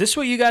was like, is this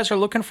what you guys are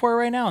looking for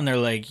right now? And they're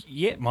like,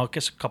 yeah, well, I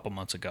guess a couple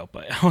months ago,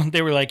 but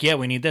they were like, yeah,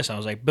 we need this. I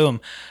was like,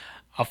 boom,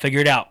 I'll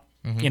figure it out.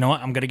 Mm-hmm. You know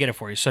what? I'm going to get it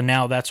for you. So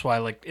now that's why,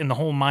 like, in the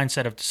whole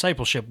mindset of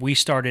discipleship, we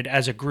started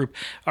as a group.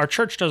 Our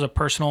church does a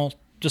personal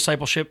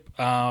discipleship,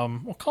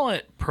 we'll call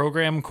it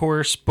program,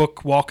 course,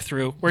 book,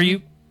 walkthrough, where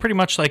you pretty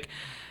much like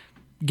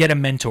get a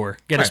mentor,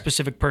 get a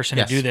specific person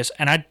to do this.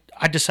 And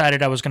I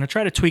decided I was going to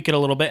try to tweak it a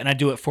little bit, and I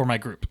do it for my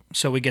group.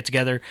 So we get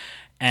together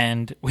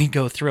and we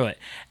go through it.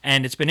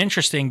 And it's been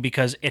interesting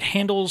because it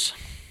handles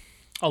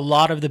a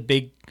lot of the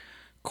big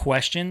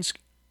questions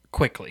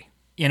quickly,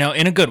 you know,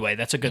 in a good way.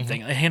 That's a good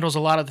thing. It handles a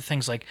lot of the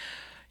things like,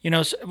 you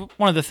know,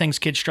 one of the things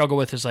kids struggle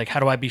with is like, how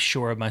do I be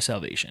sure of my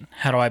salvation?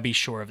 How do I be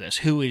sure of this?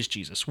 Who is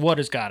Jesus? What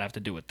does God have to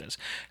do with this?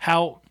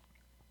 How,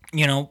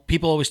 you know,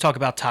 people always talk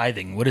about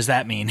tithing. What does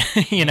that mean?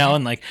 You know,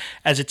 and like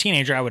as a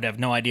teenager, I would have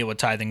no idea what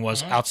tithing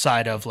was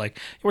outside of like,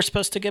 we're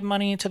supposed to give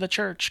money to the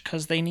church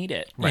because they need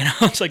it. Right. You know,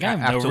 it's like, I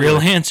have no real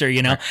answer,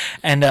 you know,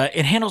 and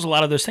it handles a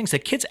lot of those things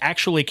that kids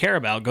actually care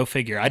about. Go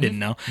figure. I didn't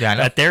know. Yeah, I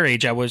know. At their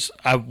age, I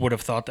would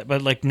have thought that.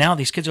 But like now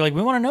these kids are like,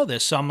 we want to know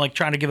this. So I'm like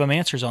trying to give them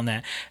answers on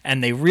that.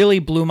 And they really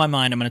blew my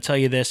mind. I'm going to tell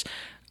you this.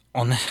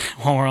 While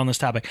we're on this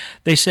topic,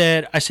 I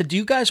said, do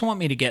you guys want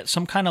me to get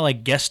some kind of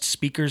like guest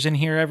speakers in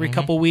here every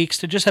couple weeks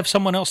to just have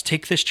someone else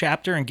take this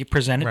chapter and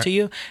present it to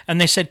you?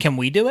 And they said, can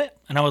we do it?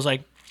 And I was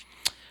like,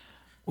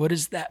 what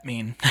does that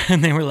mean?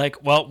 And they were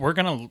like, well, we're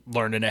going to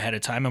learn it ahead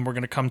of time, and we're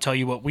going to come tell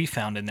you what we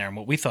found in there and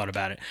what we thought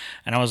about it.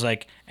 And I was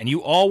like, and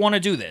you all want to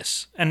do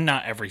this? And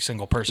not every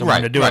single person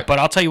wanted to do it, but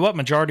I'll tell you what,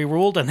 majority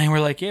ruled, and they were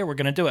like, yeah, we're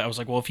going to do it. I was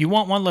like, well, if you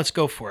want one, let's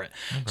go for it.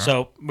 Okay.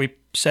 So we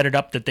set it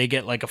up that they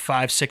get like a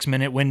 5-6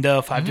 minute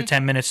window, 5 to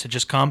 10 minutes to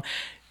just come,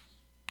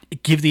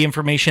 give the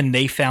information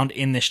they found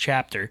in this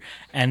chapter.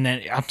 And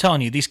then I'm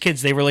telling you, these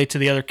kids, they relate to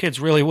the other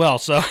kids really well.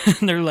 So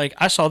they're like,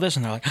 I saw this,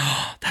 and they're like,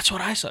 oh, that's what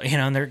I saw, you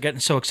know, and they're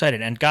getting so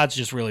excited. And God's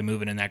just really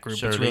moving in that group.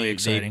 So it's really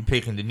exciting.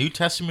 Picking the New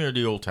Testament or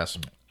the Old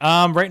Testament?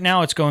 Right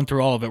now it's going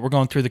through all of it. We're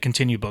going through the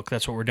Continue book.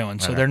 That's what we're doing.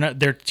 So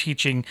they're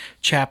teaching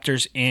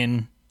chapters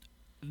in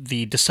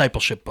the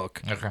discipleship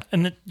book. Okay.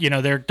 And you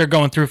know, they're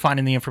going through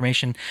finding the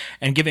information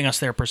and giving us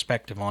their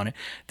perspective on it.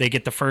 They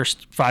get the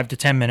first 5 to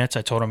 10 minutes.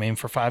 I told them aim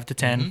for 5 to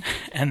 10,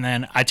 and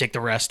then I take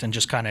the rest and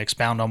just kind of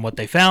expound on what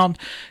they found,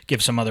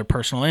 give some other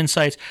personal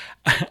insights.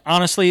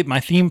 Honestly, my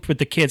theme with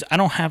the kids, I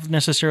don't have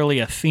necessarily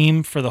a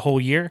theme for the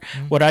whole year.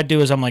 What I do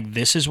is I'm like,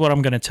 this is what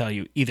I'm going to tell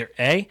you. Either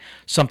A,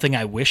 something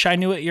I wish I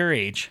knew at your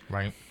age.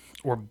 Right.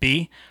 Or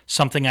B,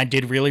 something I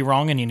did really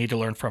wrong and you need to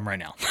learn from right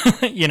now.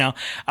 You know,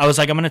 I was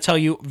like, I'm going to tell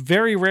you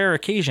very rare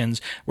occasions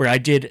where I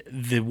did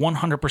the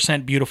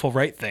 100% beautiful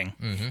right thing.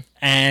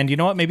 And you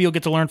know what? Maybe you'll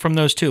get to learn from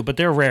those too, but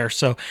they're rare.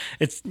 So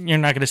you're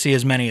not going to see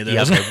as many of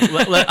those.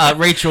 Yeah,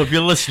 Rachel, if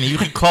you're listening, you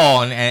can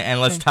call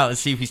and let's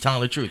see if he's telling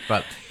the truth.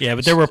 But yeah,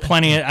 but there were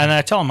plenty. And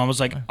I tell him, I was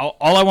like,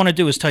 all I want to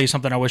do is tell you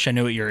something I wish I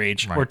knew at your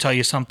age, or tell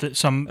you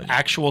some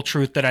actual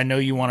truth that I know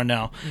you want to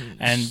know.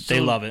 And so,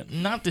 they love it.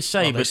 Not to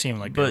say, they seem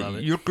like they love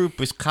it. Your group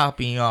was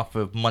copying off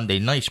of Monday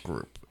Night's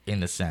group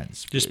in a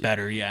sense. Just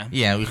better, yeah.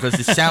 Yeah, because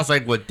it sounds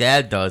like what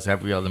Dad does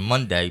every other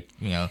Monday.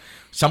 You know,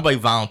 somebody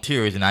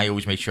volunteers, and I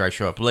always make sure I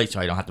show up late so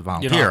I don't have to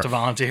volunteer. You don't have to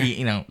volunteer.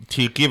 You know,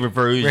 to give a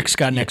version. Rick's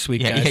got next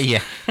week, guys.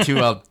 Yeah,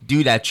 to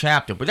do that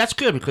chapter. But that's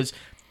good because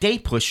they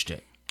pushed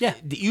it. Yeah,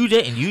 you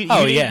didn't. You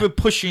didn't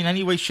push in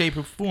any way, shape,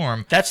 or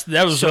form. That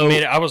was what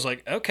made it. I was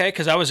like, okay,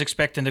 because I was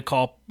expecting to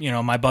call, you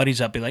know, my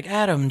buddies up, be like,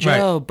 Adam,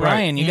 Joe,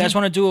 Brian, you guys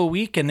want to do a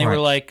week? And they were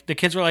like, the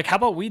kids were like, how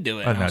about we do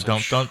it? Oh, no,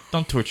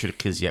 don't torture the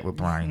kids yet with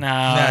Brian. No,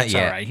 that's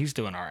all right. He's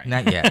doing all right.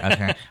 Not yet.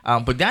 Okay,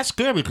 but that's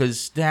good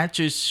because that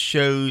just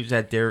shows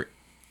that they're.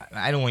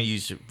 I don't want to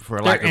use it for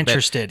a lack of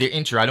interested. They're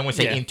interested. I don't want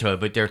to say into it,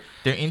 but they're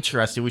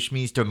interested, which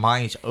means their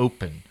mind's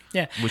open.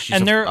 Yeah,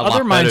 and their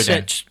other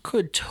mindset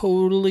could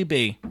totally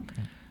be.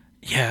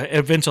 Yeah,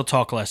 Vince will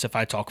talk less if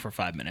I talk for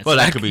 5 minutes. Well,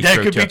 that could be true.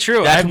 That could be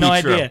true. I have no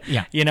idea.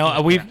 Yeah. You know,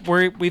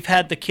 we've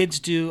had the kids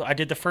do. I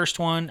did the first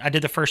one. I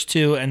did the first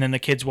two, and then the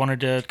kids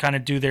wanted to kind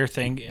of do their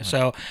thing.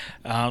 So,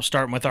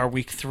 starting with our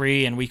week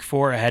 3 and week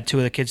 4, I had 2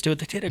 of the kids do it.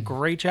 They did a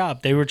great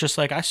job. They were just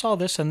like, I saw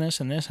this and this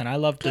and this, and I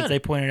loved that they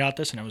pointed out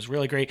this, and it was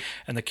really great.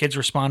 And the kids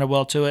responded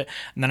well to it.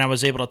 And then I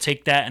was able to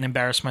take that and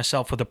embarrass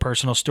myself with a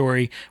personal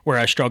story where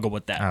I struggle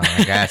with that. Oh,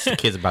 I asked the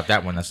kids about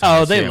that one.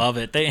 They love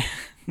it.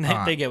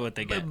 They get what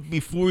they get.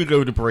 Before we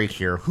go to break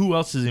here, who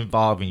else is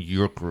involved in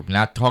your group?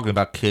 Not talking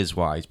about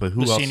kids-wise, but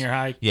who else? Senior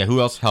high? Yeah,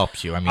 who else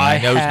helps you? I mean, I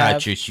know it's not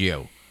just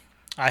you.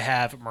 I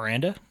have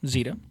Miranda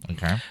Zeta.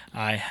 Okay.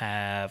 I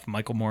have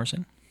Michael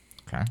Morrison.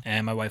 Okay.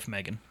 And my wife,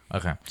 Megan.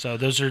 Okay. So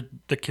those are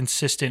the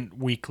consistent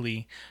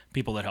weekly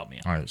people that help me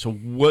out. All right. So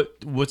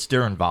what's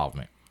their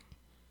involvement?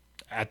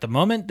 At the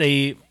moment,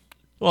 they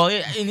Well,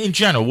 in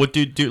general, what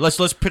do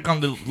let's pick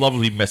on the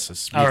lovely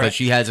missus because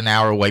she has an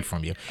hour away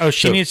from you. Oh,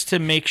 she needs to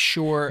make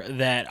sure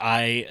that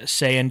I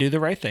say and do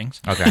the right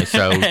things. Okay,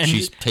 so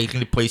she's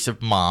taking the place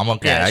of mom.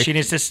 Okay, yeah, she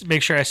needs to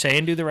make sure I say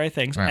and do the right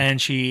things, and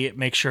she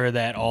makes sure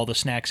that all the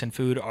snacks and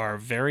food are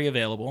very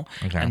available,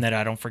 and that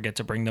I don't forget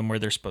to bring them where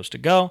they're supposed to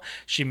go.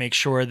 She makes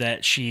sure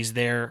that she's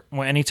there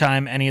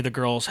anytime any of the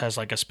girls has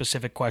like a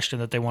specific question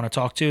that they want to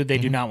talk to. They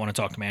do not want to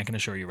talk to me. I can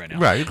assure you right now.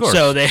 Right, of course.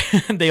 So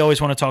they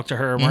always want to talk to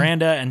her or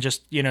Miranda, and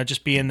just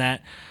being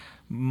that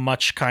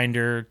much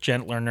kinder,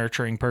 gentler,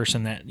 nurturing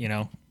person that,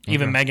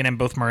 even Megan and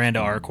both Miranda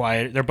are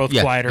quiet. They're both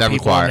quieter people,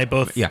 quiet. And they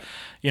both,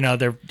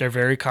 they're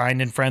very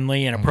kind and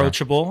friendly and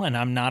approachable, and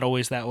I'm not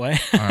always that way.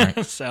 All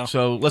right.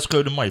 So let's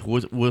go to Mike.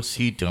 What's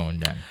he doing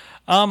then?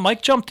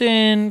 Mike jumped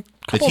in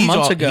a couple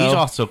months ago. He's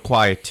also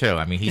quiet too.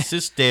 I mean, he's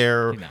just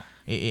there.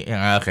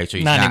 Okay, so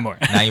he's not anymore.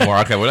 Not anymore.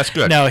 Okay, well that's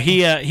good. No,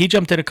 he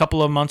jumped in a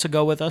couple of months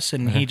ago with us,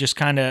 and he just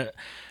kind of.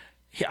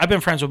 I've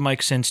been friends with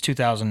Mike since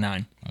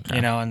 2009,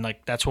 and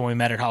like that's when we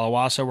met at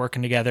Halawasa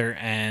working together,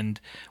 and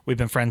we've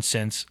been friends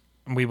since.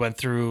 We went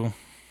through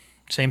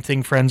same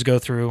thing friends go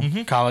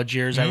through, college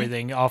years,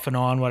 everything off and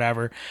on,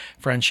 whatever,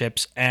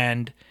 friendships,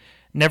 and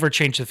never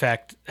changed the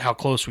fact how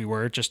close we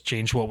were. Just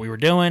changed what we were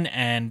doing,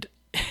 and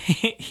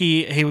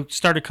he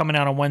started coming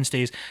out on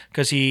Wednesdays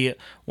because he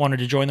wanted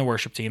to join the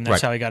worship team.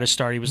 That's how he got his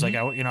start. He was like,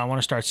 I want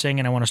to start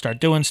singing. I want to start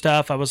doing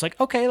stuff. I was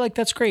like, okay, like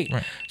that's great.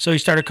 Right. So he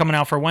started coming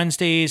out for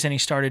Wednesdays, and he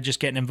started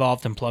just getting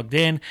involved and plugged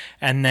in.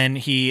 And then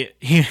he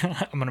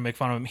I'm going to make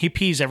fun of him. He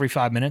pees every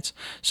 5 minutes.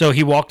 So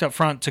he walked up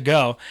front to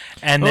go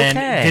and then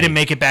didn't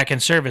make it back in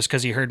service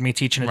because he heard me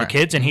teaching to the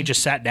kids, and he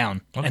just sat down.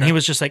 Okay. And he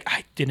was just like,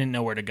 I didn't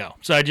know where to go.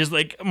 So I just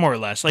like, more or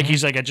less, like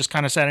he's like, I just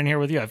kind of sat in here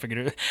with you. I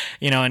figured,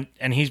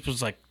 and he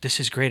was like,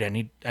 this is great. I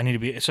need to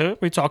be. So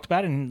we talked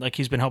about it, and like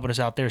he's been helping us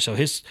out there. So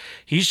he's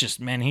just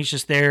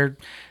there,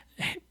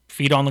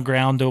 feet on the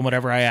ground, doing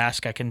whatever I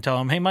ask. I can tell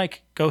him, hey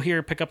Mike, go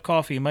here, pick up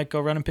coffee. Mike, go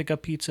run and pick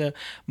up pizza.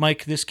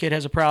 Mike, this kid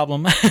has a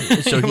problem.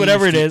 So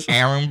whatever it is.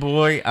 Errand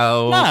boy.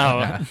 Oh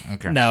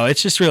no,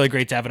 it's just really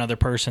great to have another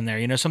person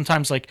there.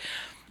 Sometimes like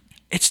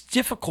it's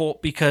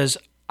difficult because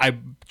I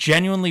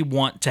genuinely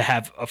want to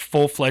have a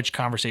full-fledged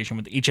conversation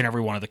with each and every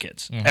one of the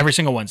kids every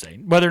single Wednesday.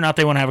 Whether or not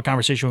they want to have a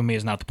conversation with me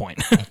is not the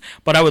point.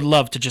 But I would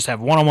love to just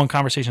have one-on-one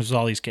conversations with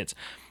all these kids.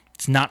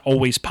 It's not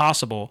always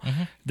possible.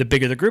 The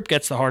bigger the group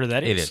gets, the harder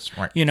that is. It is,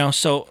 right.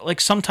 So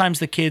like sometimes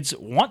the kids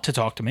want to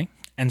talk to me,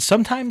 and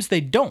sometimes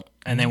they don't,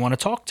 and they want to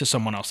talk to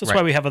someone else. That's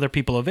why we have other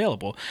people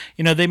available.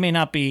 They may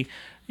not be,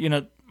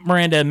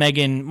 Miranda,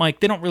 Megan, Mike,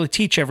 they don't really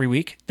teach every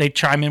week. They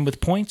chime in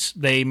with points.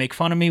 They make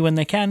fun of me when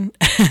they can.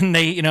 And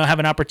they, have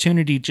an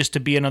opportunity just to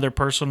be another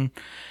person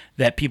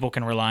that people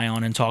can rely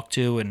on and talk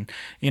to. And,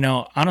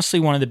 honestly,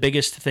 one of the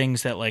biggest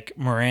things that like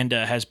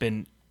Miranda has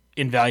been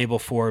invaluable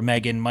for,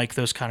 Megan, Mike,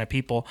 those kind of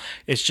people,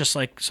 it's just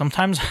like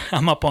sometimes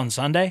I'm up on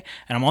Sunday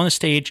and I'm on the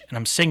stage and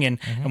I'm singing,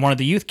 and one of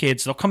the youth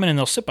kids, they'll come in and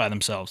they'll sit by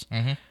themselves.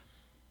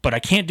 But I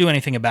can't do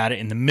anything about it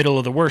in the middle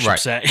of the worship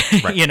set,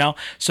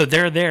 So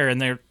they're there and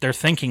they're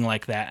thinking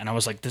like that. And I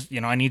was like,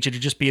 I need you to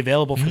just be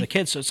available for the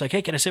kids. So it's like,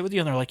 hey, can I sit with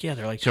you? And they're like, yeah.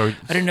 They're like, I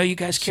didn't know you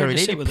guys cared to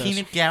sit with us. So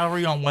Peanut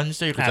Gallery on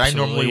Wednesday? Because I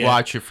normally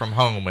watch it from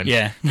home. And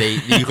you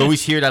can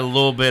always hear that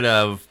little bit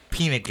of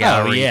Peanut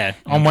Gallery. Oh, yeah.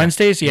 On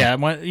Wednesdays, so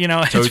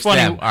it's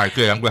funny. Them. All right,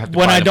 good. I'm going to have to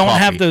when buy I don't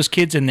coffee. have those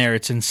kids in there,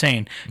 it's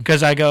insane.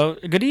 Because I go,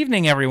 good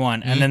evening,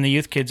 everyone. And then the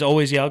youth kids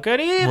always yell,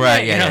 good evening.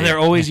 Right, they're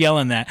always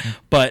yelling that.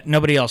 But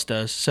nobody else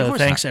does. So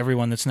thanks,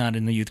 everyone that's not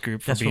in the youth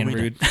group for being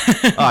rude.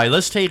 All right,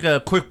 let's take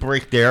a quick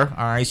break there.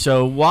 All right,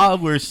 so while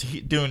we're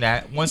doing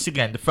that, once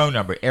again, the phone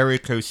number, area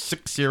code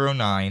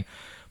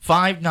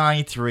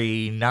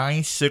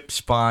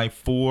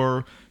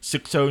 609-593-9654.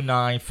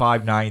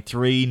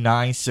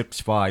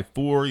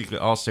 609-593-9654. You can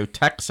also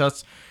text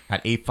us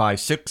at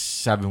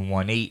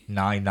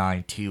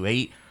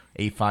 856-718-9928.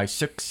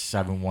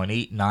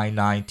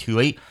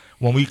 856-718-9928.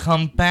 When we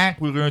come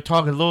back, we're going to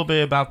talk a little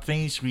bit about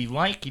things we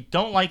like and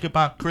don't like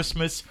about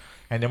Christmas.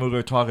 And then we're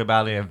going to talk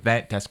about an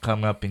event that's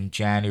coming up in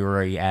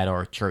January at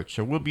our church.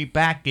 So we'll be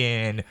back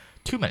in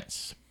 2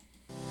 minutes.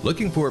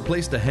 Looking for a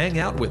place to hang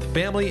out with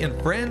family and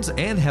friends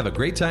and have a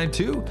great time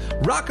too?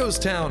 Rocco's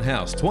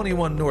Townhouse,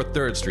 21 North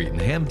 3rd Street in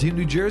Hamden,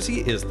 New Jersey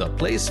is the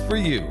place for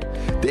you.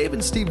 Dave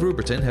and Steve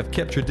Ruperton have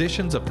kept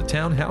traditions of the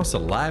townhouse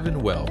alive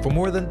and well for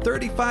more than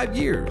 35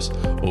 years.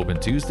 Open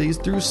Tuesdays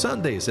through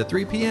Sundays at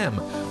 3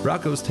 p.m.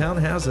 Rocco's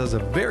Townhouse has a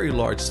very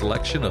large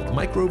selection of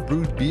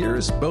micro-brewed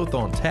beers, both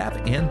on tap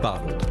and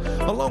bottled,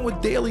 along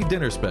with daily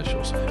dinner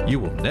specials. You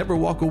will never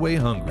walk away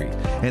hungry.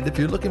 And if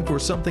you're looking for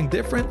something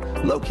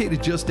different,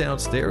 located just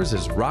downstairs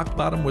is Rock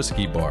Bottom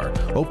Whiskey Bar,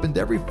 opened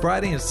every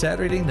Friday and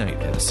Saturday night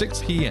at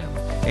 6 p.m.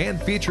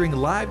 and featuring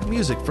live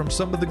music from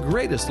some of the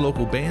greatest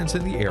local bands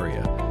in the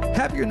area.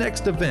 Have your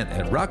next event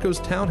at Rocco's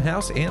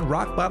Townhouse and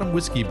Rock Bottom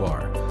Whiskey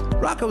Bar.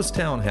 Rocco's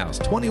Townhouse,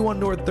 21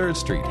 North 3rd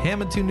Street,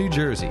 Hamilton, New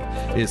Jersey,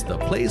 is the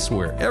place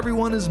where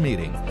everyone is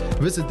meeting.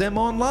 Visit them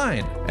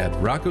online at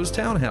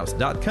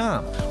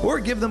roccostownhouse.com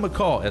or give them a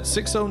call at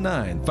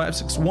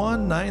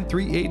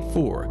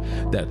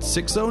 609-561-9384. That's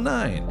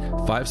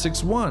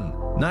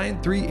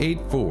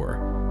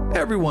 609-561-9384.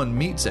 Everyone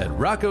meets at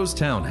Rocco's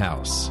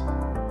Townhouse.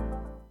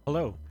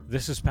 Hello,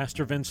 this is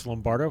Pastor Vince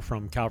Lombardo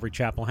from Calvary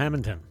Chapel,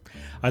 Hamilton.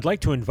 I'd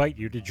like to invite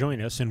you to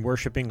join us in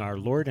worshiping our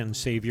Lord and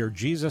Savior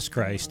Jesus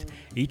Christ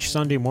each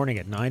Sunday morning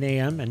at 9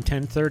 a.m. and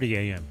 10:30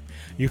 a.m.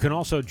 You can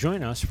also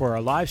join us for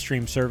our live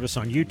stream service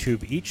on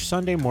YouTube each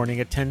Sunday morning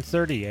at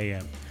 10:30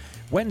 a.m.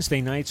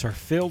 Wednesday nights are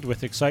filled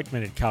with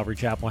excitement at Calvary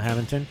Chapel,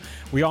 Hamilton.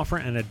 We offer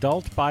an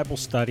adult Bible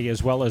study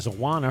as well as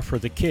Awana for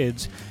the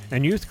kids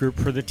and youth group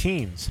for the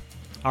teens.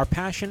 Our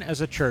passion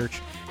as a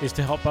church is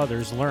to help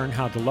others learn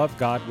how to love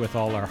God with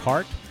all our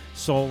heart,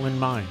 soul, and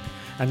mind,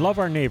 and love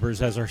our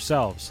neighbors as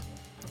ourselves.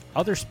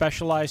 Other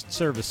specialized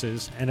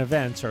services and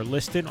events are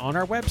listed on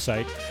our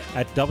website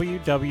at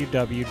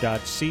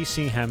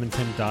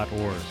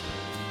www.cchamilton.org.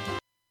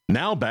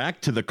 Now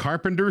back to The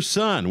Carpenter's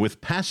Son with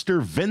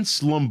Pastor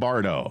Vince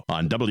Lombardo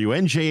on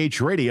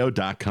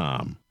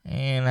WNJHradio.com.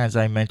 And as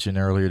I mentioned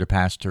earlier, the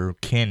pastor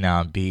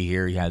cannot be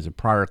here. He has a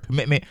prior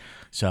commitment,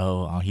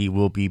 so he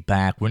will be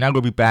back. We're not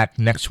going to be back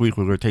next week.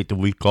 We're going to take the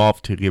week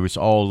off to give us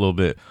all a little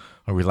bit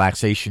of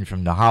relaxation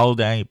from the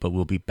holiday, but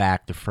we'll be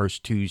back the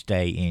first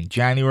Tuesday in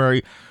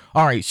January.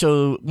 All right,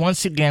 so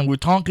once again, we're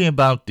talking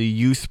about the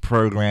youth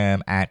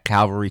program at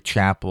Calvary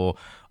Chapel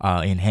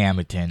in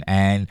Hamilton,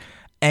 and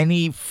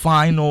any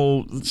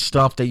final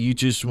stuff that you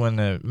just want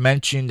to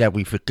mention that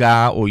we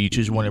forgot, or you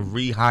just want to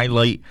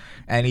re-highlight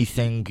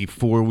anything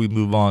before we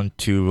move on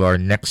to our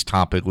next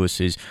topic,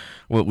 which is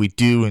what we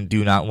do and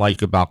do not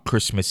like about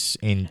Christmas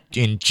in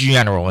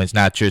general. It's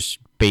not just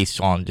based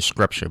on the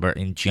scripture, but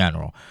in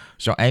general.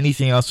 So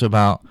anything else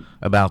about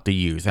the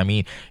youth? I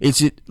mean,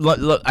 is it?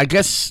 Look, I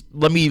guess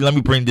let me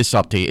bring this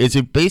up to you. Is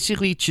it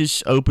basically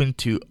just open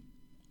to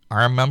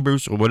our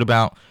members, or what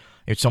about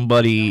if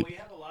somebody? No, we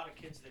have a lot of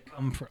kids that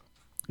come from.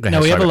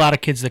 We have a lot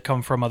of kids that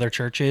come from other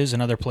churches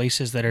and other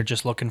places that are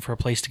just looking for a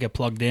place to get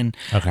plugged in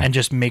and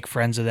just make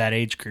friends of that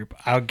age group.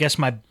 I guess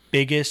my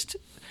biggest,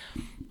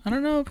 I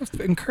don't know if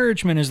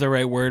encouragement is the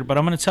right word, but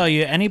I'm going to tell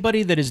you,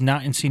 anybody that is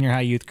not in senior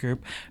high youth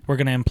group, we're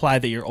going to imply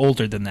that you're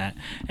older than that.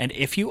 And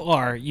if you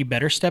are, you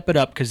better step it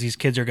up, because these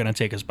kids are going to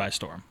take us by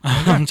storm.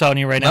 I'm telling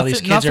you right now, these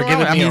kids are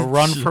giving me a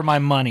run for my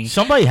money.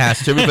 Somebody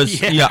has to,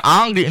 because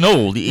I'm getting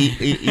old,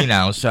 you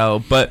know.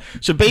 So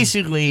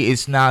basically,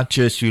 it's not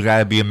just you got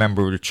to be a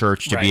member of the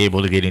church to be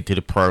able to get into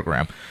the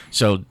program.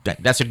 So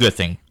that's a good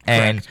thing.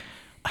 And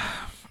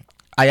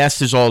I ask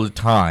this all the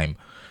time,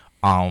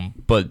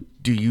 but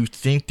do you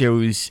think there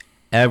was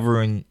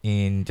ever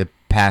in the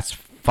past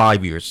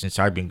 5 years since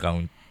I've been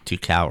going to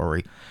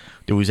Calvary,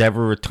 there was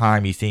ever a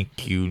time you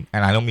think you,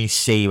 and I don't mean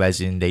save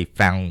as in they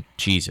found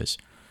Jesus,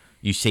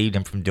 you saved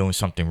them from doing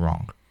something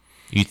wrong?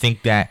 You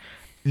think that,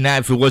 now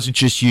if it wasn't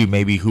just you,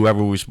 maybe who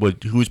was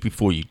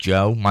before you?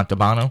 Joe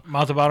Montalbano?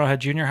 Montalbano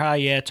had junior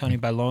high, Tony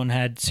Balone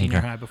had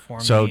senior high before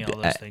me, all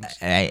those things.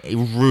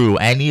 Rue,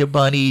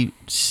 anybody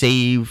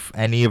save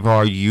any of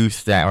our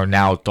youth that are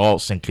now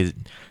adults and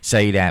could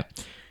say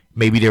that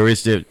maybe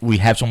we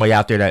have somebody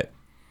out there that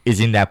is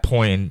in that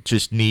point and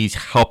just needs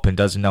help and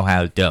doesn't know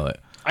how to do it?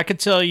 I could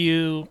tell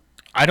you,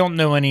 I don't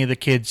know any of the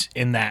kids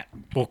in that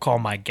we'll call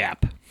my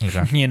gap.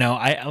 Okay. You know,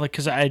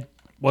 because I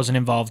wasn't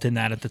involved in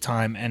that at the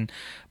time,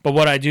 but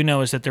what I do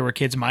know is that there were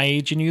kids my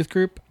age in youth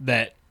group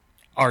that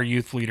our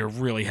youth leader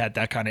really had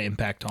that kind of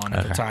impact on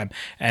at the time,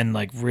 and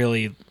like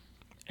really,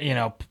 you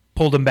know,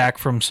 pulled them back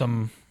from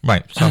some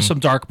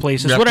dark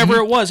places, whatever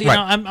it was. You know,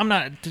 I'm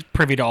not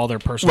privy to all their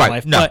personal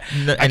life, but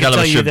I can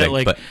tell you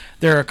that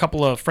there are a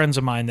couple of friends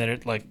of mine that are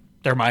like,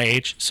 they're my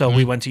age, so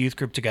we went to youth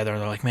group together,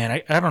 and they're like,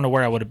 man, I don't know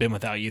where I would have been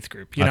without youth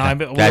group. You know,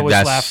 we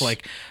always laugh,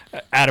 like,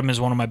 Adam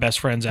is one of my best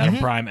friends, Adam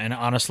Prime, and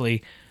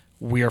honestly,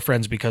 we are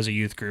friends because of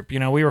youth group. You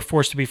know, we were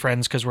forced to be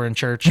friends because we're in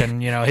church,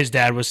 and, you know, his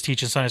dad was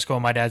teaching Sunday school,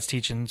 my dad's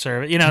teaching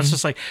service. You know, it's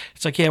just like,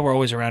 yeah, we're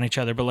always around each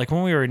other. But like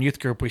when we were in youth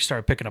group, we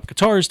started picking up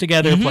guitars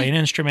together, playing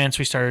instruments.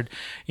 We started,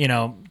 you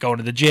know, going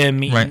to the gym,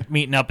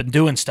 meeting up and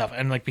doing stuff,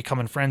 and like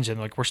becoming friends. And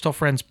like, we're still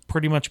friends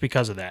pretty much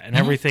because of that. And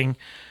everything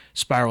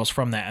spirals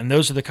from that. And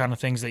those are the kind of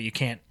things that you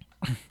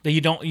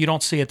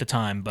don't see at the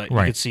time, but you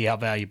can see how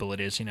valuable it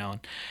is, you know,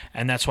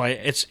 and that's why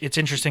it's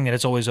interesting that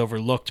it's always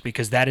overlooked,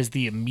 because that is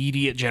the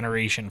immediate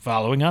generation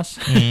following us.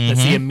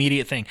 That's the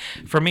immediate thing.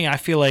 For me, I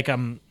feel like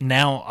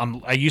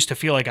I used to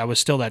feel like I was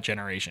still that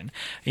generation.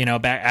 You know,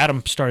 back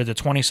Adam started the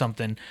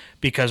 20-something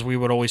because we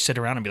would always sit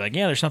around and be like,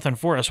 yeah, there's nothing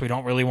for us. We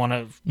don't really want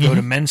to go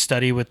to men's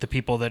study with the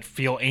people that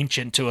feel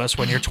ancient to us.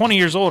 When you're 20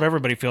 years old,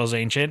 everybody feels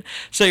ancient.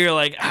 So you're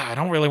like, I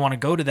don't really want to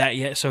go to that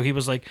yet. So he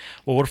was like,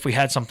 well, what if we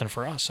had something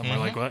for us? And we're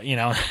like, well,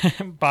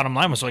 bottom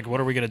line was like, what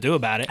are we going to do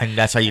about it? And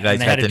that's how you guys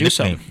got the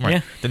nickname. Right.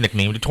 Yeah. The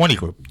nickname, the 20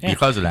 group,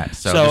 because of that.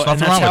 So and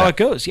that's how it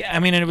goes. Yeah, I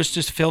mean, and it was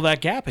just fill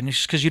that gap, and it's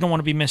just because you don't want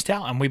to be missed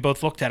out. And we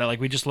both looked at it like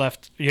we just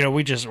left,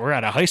 we're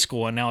out of high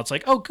school, and now it's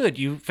like, oh, good,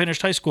 you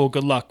finished high school.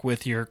 Good luck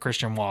with your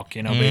Christian walk,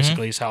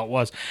 basically is how it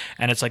was.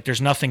 And it's like,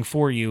 there's nothing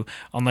for you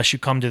unless you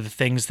come to the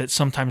things that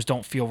sometimes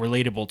don't feel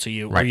relatable to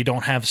you, or you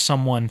don't have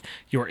someone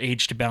your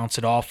age to bounce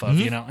it off of,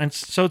 And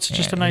so it's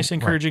just a nice,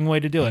 encouraging way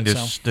to do it.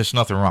 There's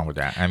nothing wrong with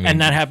that. I mean,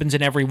 and that happens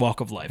in every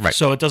walk of life. Right.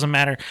 So it doesn't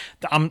matter.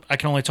 I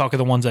can only talk of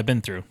the ones I've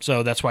been through.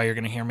 So that's why you're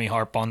going to hear me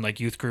harp on like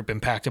youth group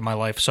impacted my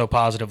life so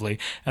positively,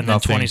 and then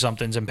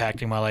 20-somethings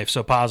impacting my life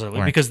so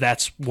positively, because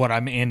that's what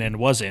I'm in and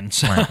was in.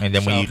 So, and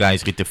then when you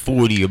guys get to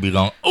 40, you'll be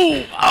going,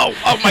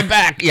 oh, my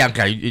back. Yeah,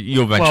 okay.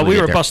 You'll eventually Well, we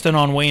were busting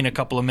on Wayne a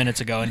couple of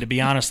minutes ago, and to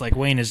be honest, like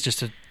Wayne is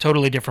just a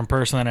totally different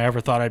person than I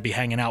ever thought I'd be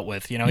hanging out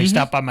with. He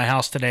stopped by my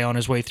house today on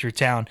his way through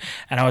town,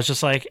 and I was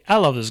just like, I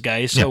love this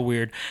guy. He's so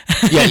weird.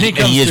 Yeah,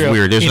 he is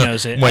weird. He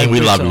knows it. Wayne, we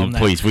love you,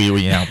 please.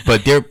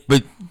 But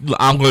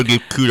I'm going to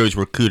give kudos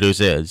where kudos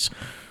is.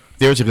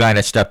 There's a guy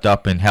that stepped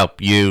up and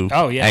helped you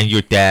and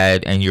your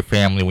dad and your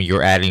family when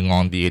you're adding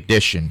on the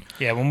addition.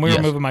 Yeah, when we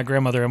were moving my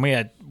grandmother, and we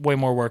had way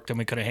more work than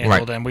we could have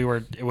handled, and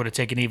it would have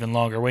taken even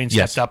longer. Wayne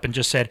stepped up and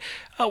just said,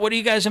 "Oh, what are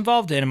you guys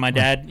involved in?" And my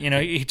dad,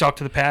 he talked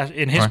to the pastor.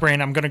 In his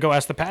brain, I'm going to go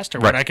ask the pastor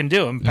what I can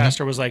do. And the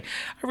pastor was like,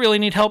 "I really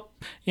need help,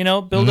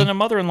 building a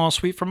mother-in-law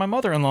suite for my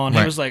mother-in-law." And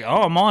he was like,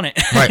 "Oh, I'm on it."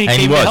 Right. He and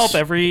came to help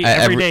every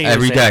day.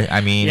 Every day.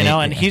 I mean,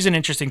 and he's an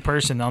interesting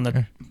person on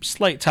the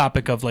slight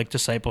topic of like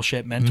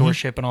discipleship,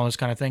 mentorship, and all those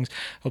kind of things.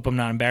 Hope I'm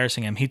not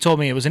embarrassing him. He told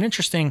me it was an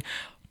interesting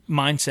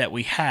mindset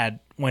we had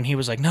when he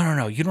was like,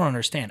 no, you don't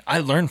understand. I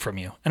learned from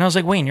you. And I was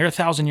like, Wayne, you're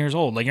 1,000 years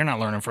old. Like, you're not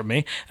learning from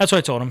me. That's what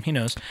I told him. He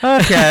knows.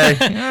 Okay.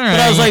 But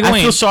I was like, Wayne.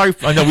 I feel sorry.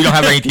 No, we don't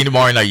have anything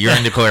tomorrow night. You're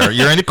in the clear.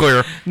 You're in the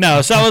clear.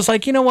 No, so I was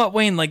like, you know what,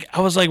 Wayne? Like,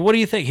 I was like, what do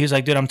you think? He was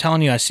like, dude, I'm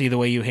telling you, I see the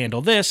way you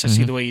handle this. I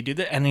see the way you do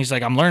that. And he's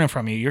like, I'm learning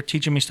from you. You're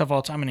teaching me stuff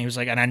all the time. And he was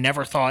like, and I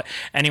never thought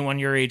anyone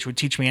your age would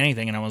teach me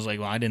anything. And I was like,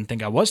 well, I didn't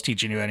think I was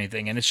teaching you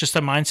anything. And it's just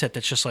a mindset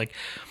that's just like,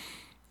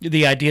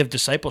 the idea of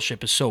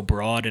discipleship is so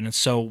broad and it's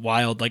so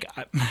wild. Like,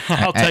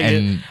 I'll tell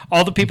you,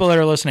 all the people that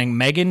are listening,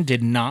 Megan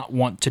did not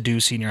want to do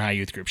senior high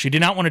youth group. She did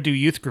not want to do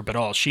youth group at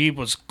all. She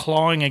was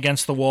clawing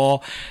against the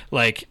wall.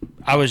 Like,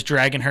 I was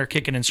dragging her,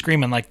 kicking and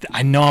screaming, like,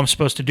 I know I'm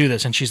supposed to do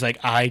this. And she's like,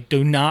 I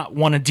do not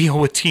want to deal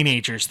with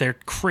teenagers. They're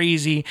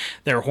crazy.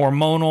 They're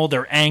hormonal.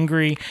 They're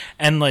angry.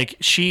 And,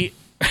 like,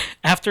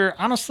 after,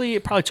 honestly,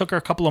 it probably took her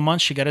a couple of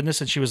months. She got in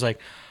this and she was like,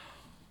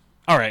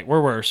 all right,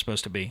 where we're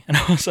supposed to be. And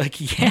I was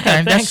like, yeah,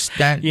 and thanks.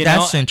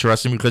 That's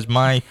interesting because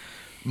my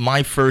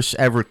first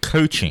ever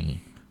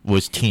coaching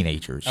was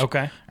teenagers.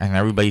 Okay. And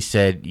everybody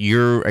said,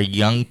 you're a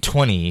young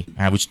 20.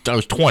 I was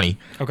 20,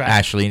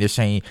 actually, and they're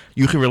saying,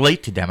 you can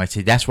relate to them. I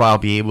said, that's why I'll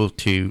be able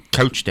to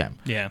coach them.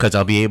 Yeah. Because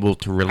I'll be able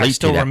to relate to them. I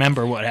still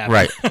remember what happened.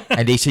 Right.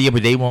 And they said, yeah,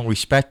 but they won't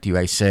respect you.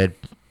 I said,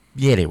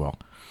 yeah, they will.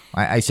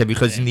 I said,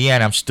 because in the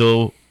end, I'm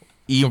still...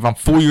 Even if I'm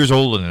 4 years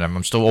older than them,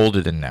 I'm still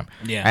older than them.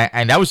 Yeah.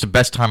 And that was the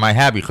best time I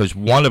had because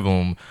one of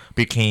them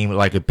became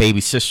like a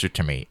baby sister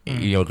to me,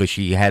 because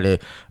she had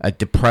a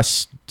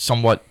depressed,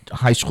 somewhat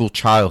high school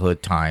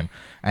childhood time.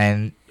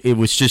 And it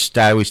was just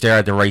that I was there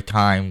at the right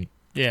time,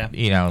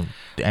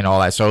 and all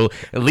that. So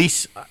at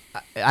least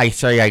I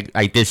say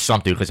I did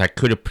something because I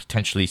could have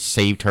potentially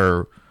saved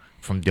her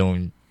from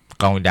going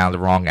down the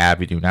wrong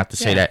avenue. Not to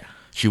say that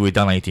she would have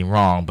done anything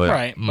wrong,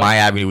 but my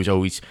avenue was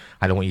always,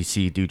 I don't want you to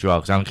see you do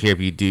drugs. I don't care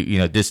if you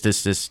do,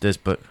 this,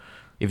 but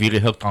if you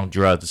get hooked on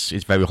drugs,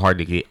 it's very hard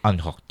to get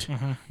unhooked,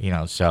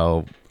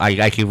 so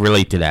I can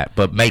relate to that.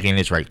 But Megan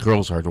is right.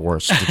 Girls are the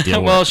worst to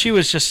deal well, with. she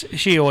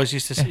always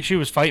used to say, she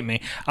was fighting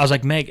me. I was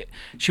like, Meg,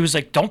 she was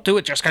like, don't do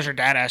it just because your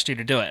dad asked you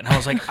to do it. And I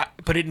was like,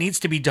 but it needs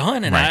to be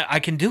done, and I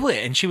can do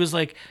it. And she was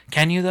like,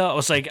 can you though? I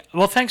was like,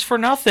 well, thanks for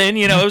nothing.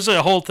 It was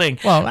a whole thing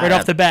right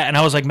off the bat. And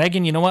I was like,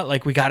 Megan, you know what?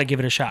 Like, we got to give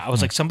it a shot. I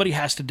was like, somebody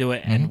has to do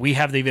it, and we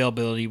have the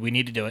availability. We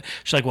need to do it.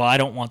 She's like, well, I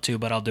don't want to,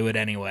 but I'll do it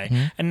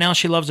anyway. And now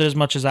she loves it as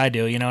much as I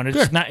do, and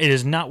it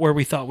is not where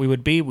we thought we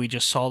would be. We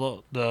just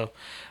saw the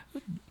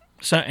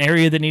some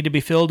area that needed to be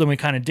filled, and we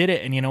kind of did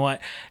it. And you know what?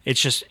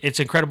 It's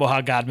incredible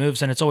how God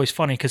moves, and it's always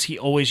funny because he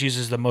always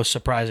uses the most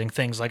surprising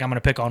things. Like, I'm going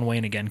to pick on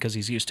Wayne again because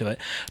he's used to it.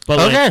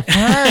 But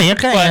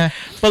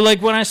but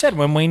like when I said,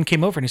 when Wayne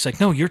came over and he's like,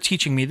 no, you're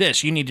teaching me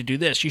this. You need to do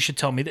this. You should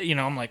tell me that.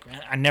 I'm like,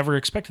 I never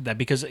expected that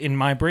because in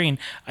my brain,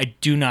 I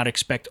do not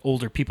expect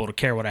older people to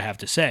care what I have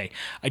to say.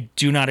 I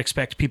do not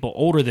expect people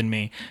older than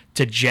me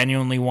to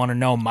genuinely want to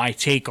know my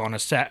take on a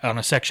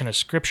section of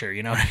scripture.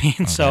 You know what I mean?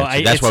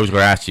 Okay. That's what I was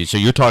going to ask you. So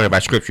you're talking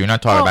about scripture. You're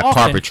not talking about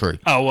carpentry.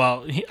 Oh,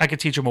 well, I could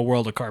teach him a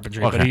world of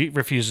carpentry, but he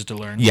refuses to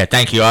learn. Yeah,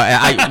 thank you.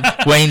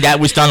 Wayne, that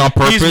was done on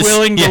purpose. He's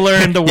willing to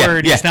learn the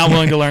word. He's not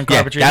willing to learn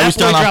carpentry. That was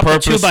done on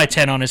purpose. A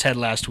 2x10 on his head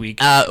last last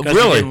week. Really?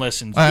 He didn't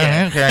listen.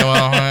 Yeah. Okay,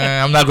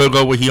 well, I'm not going to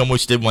go what he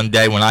almost did one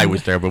day when I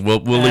was there, but we'll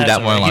leave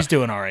that one alone. He's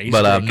doing all right.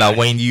 But no,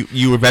 Wayne,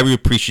 you were very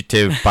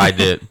appreciative by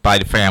the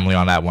family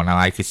on that one. I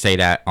like to say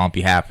that on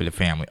behalf of the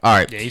family. All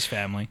right. Yeah, he's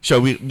family.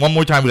 So one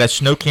more time, we got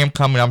snow camp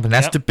coming up, and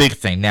that's the big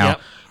thing. Now,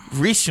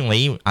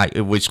 recently,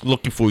 I was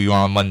looking for you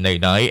on Monday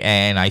night,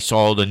 and I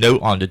saw the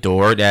note on the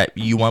door that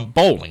you went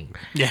bowling.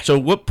 Yeah. So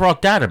what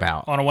brought that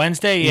about? On a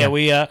Wednesday,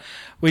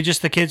 we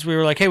just, the kids, we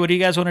were like, hey, what do you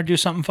guys want to do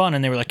something fun?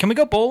 And they were like, can we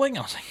go bowling?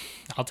 I was like,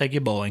 I'll take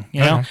you bowling,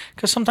 you know?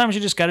 Because sometimes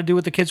you just got to do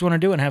what the kids want to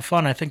do and have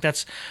fun. I think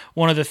that's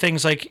one of the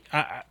things, like,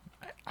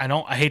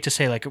 I hate to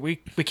say, like, we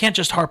can't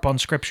just harp on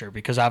scripture,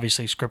 because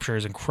obviously scripture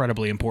is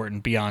incredibly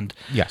important beyond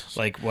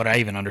like what I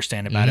even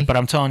understand about it. But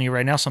I'm telling you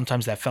right now,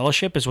 sometimes that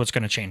fellowship is what's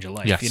going to change your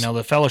life. Yes. You know,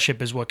 the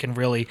fellowship is what can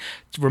really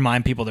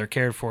remind people they're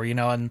cared for, you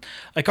know. And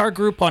like our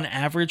group on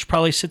average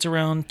probably sits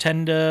around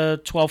 10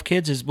 to 12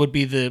 kids would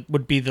be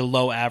the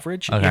low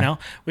average. Okay. You know,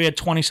 we had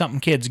 20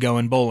 something kids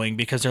going bowling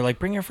because they're like,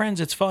 bring your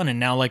friends, it's fun. And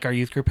now like our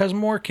youth group has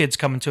more kids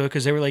coming to it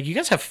because they were like, you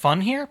guys have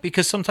fun here?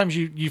 Because sometimes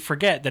you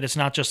forget that it's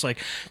not just like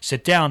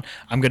sit down,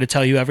 I'm going to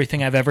tell you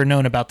everything I've ever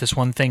known about this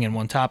one thing and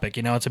one topic.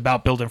 You know, it's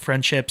about building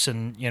friendships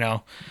and, you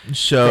know,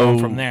 going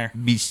from there.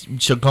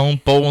 So going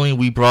bowling,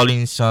 we brought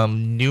in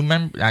some new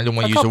members. I don't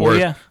want to use the word.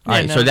 Yeah. All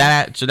right, so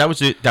that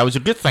was a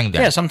good thing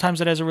then. Yeah, sometimes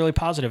it has a really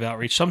positive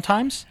outreach.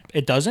 Sometimes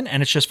it doesn't,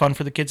 and it's just fun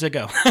for the kids that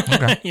go.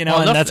 Okay. You know,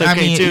 well, and that's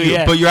okay too.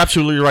 Yeah. But you're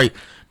absolutely right.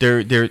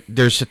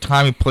 There's a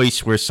time and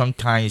place where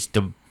sometimes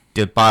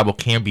the Bible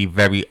can be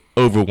very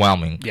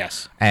overwhelming.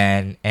 Yes.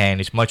 And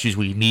as much as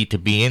we need to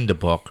be in the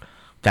book,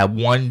 that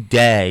one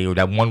day or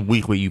that 1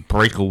 week where you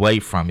break away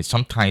from it,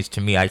 sometimes to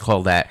me I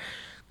call that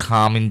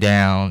calming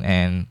down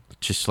and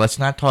just let's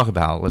not talk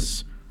about it.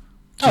 Let's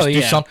just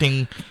do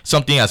something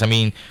else. I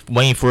mean,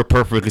 Wayne, for a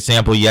perfect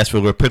example, yes,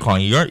 we're pick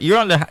on you. You're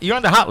on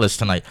the hot list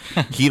tonight.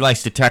 He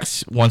likes to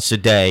text once a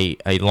day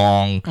a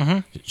long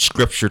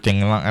scripture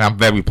thing, and I'm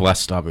very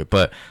blessed of it.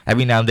 But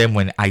every now and then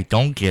when I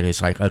don't get it,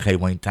 it's like, okay,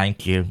 Wayne,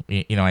 thank you.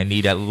 You know, I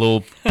need that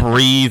little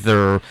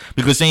breather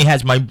because then he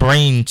has my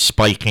brain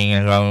spiking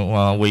and going,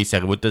 well, wait a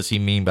second, what does he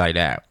mean by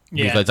that?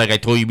 Yeah. Because like I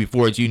told you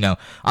before, as you know,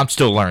 I'm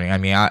still learning. I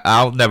mean,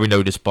 I'll never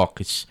know this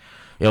book.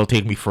 It'll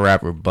take me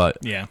forever, but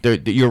yeah,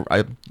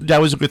 that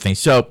was a good thing.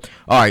 So,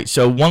 all right.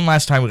 So one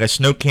last time, we got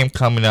snow camp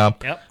coming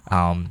up. Yep.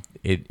 I'll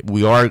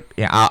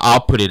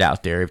put it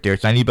out there. If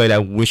there's anybody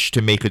that wish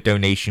to make a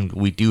donation,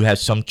 we do have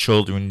some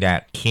children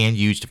that can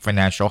use the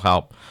financial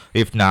help.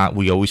 If not,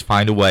 we always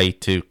find a way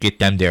to get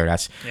them there.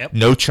 That's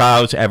no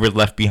child's ever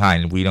left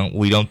behind. We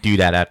don't do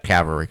that at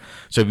Calvary.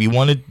 So if you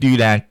want to do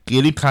that,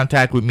 get in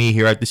contact with me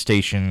here at the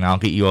station, and I'll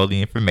get you all the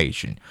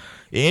information.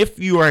 If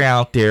you are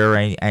out there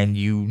and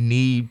you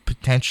need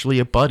potentially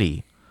a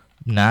buddy,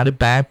 not a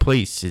bad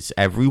place. It's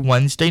every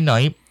Wednesday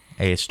night.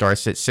 It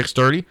starts at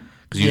 6:30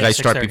 because you guys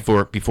start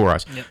before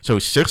us. Yep. So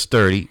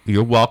 6:30.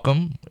 You're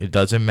welcome. It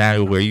doesn't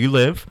matter where you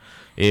live.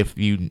 If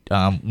you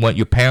want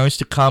your parents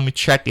to come and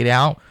check it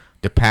out,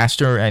 the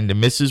pastor and the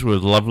missus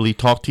would lovely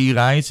talk to you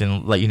guys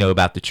and let you know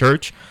about the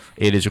church.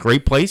 It is a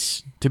great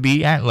place to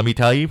be at. Let me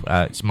tell you,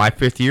 it's my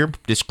 5th year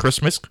this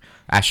Christmas.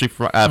 Actually,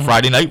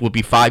 Friday night will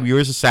be 5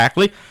 years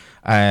exactly.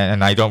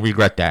 And I don't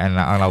regret that, and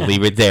I'll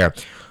leave it there.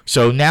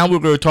 So now we're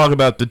going to talk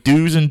about the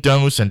do's and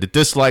don'ts and the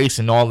dislikes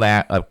and all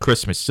that of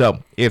Christmas.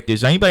 So if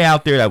there's anybody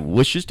out there that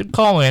wishes to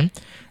call in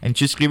and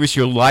just give us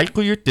your like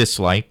or your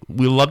dislike,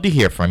 we'd love to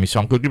hear from you.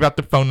 So I'm going to give out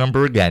the phone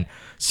number again,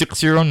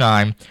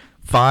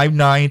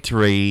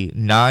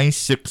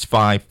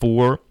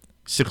 609-593-9654.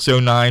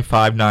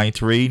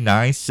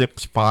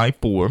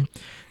 609-593-9654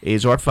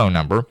 is our phone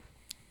number.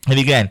 And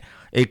again,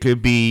 it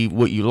could be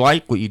what you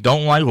like, what you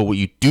don't like, or what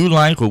you do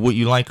like, or what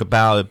you like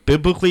about it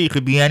biblically. It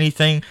could be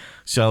anything,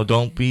 so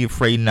don't be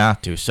afraid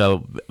not to.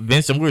 So,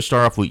 Vince, I'm going to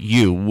start off with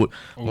you.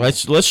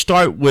 Let's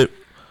start with...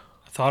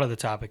 I thought of the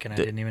topic, and I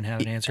didn't even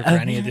have an answer for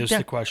any of those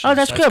questions. Oh,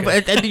 that's good.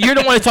 But you're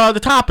the one to talk about the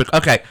topic.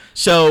 Okay,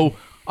 so...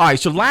 All right,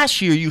 so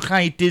last year you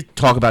kind of did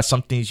talk about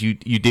some things you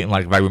didn't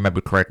like, if I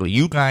remember correctly.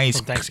 You guys...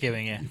 From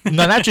Thanksgiving, yeah.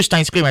 No, not just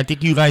Thanksgiving. I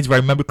think you guys, if I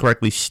remember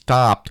correctly,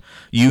 stopped,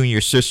 you and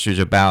your sisters,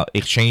 about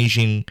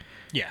exchanging...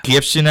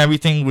 gifts and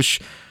everything, which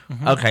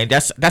okay,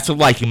 that's a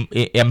like in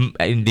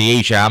the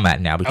age I'm at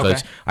now,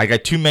 because I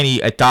got too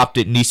many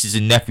adopted nieces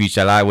and nephews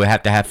that I would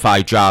have to have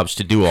 5 jobs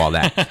to do all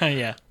that.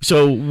 Yeah.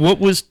 So what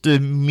was the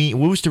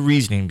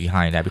reasoning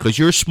behind that? Because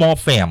you're a small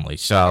family,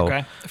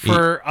 so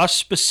for us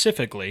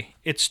specifically,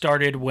 it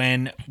started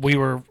when we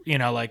were, you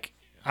know, like,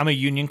 I'm a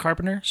union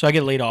carpenter, so I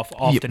get laid off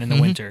often in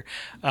the winter.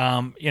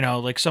 You know,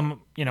 like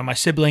some, you know, my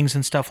siblings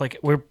and stuff, like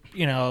we're,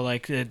 you know,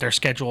 like their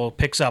schedule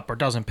picks up or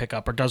doesn't pick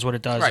up or does what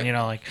it does. Right. And, you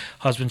know, like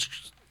husband's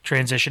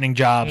transitioning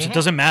jobs. It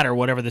doesn't matter,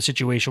 whatever the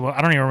situation was.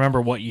 I don't even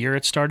remember what year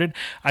it started.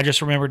 I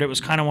just remembered it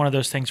was kind of one of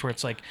those things where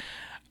it's like,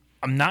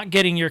 I'm not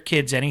getting your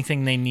kids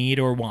anything they need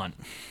or want.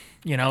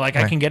 You know, like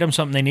I can get them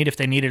something they need. If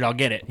they need it, I'll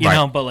get it. You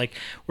know, but like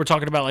we're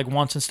talking about like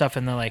wants and stuff,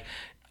 and then like,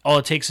 all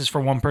it takes is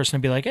for one person to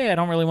be like, hey, I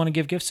don't really want to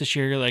give gifts this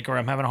year. You're like, or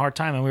I'm having a hard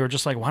time. And we were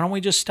just like, why don't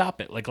we just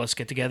stop it? Like, let's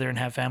get together and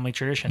have family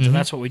traditions. And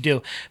that's what we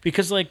do.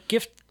 Because, like,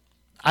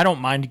 I don't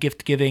mind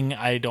gift giving.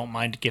 I don't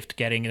mind gift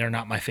getting. They're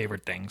not my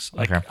favorite things.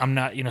 Like I'm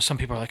not, some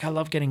people are like, I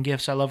love getting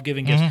gifts. I love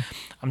giving gifts.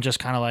 I'm just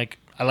kind of like,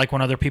 I like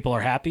when other people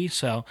are happy.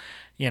 So,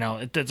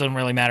 it doesn't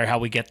really matter how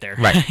we get there.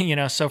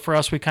 Right. So for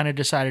us, we kind of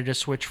decided to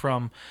switch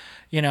from,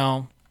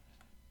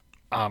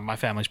 my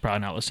family's probably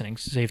not listening,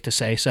 safe to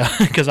say, so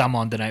because I'm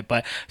on tonight,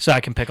 but so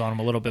I can pick on them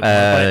a little bit more.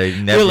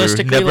 But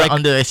realistically, never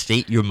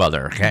underestimate your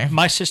mother. Okay,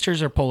 my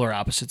sisters are polar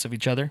opposites of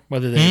each other,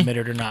 whether they admit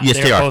it or not. Yes,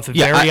 they're both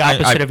very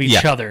opposite of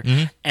each other,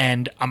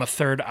 and I'm a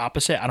third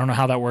opposite. I don't know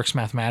how that works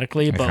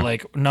mathematically, but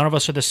like none of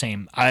us are the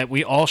same.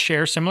 We all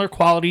share similar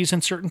qualities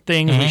in certain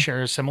things. We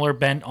share a similar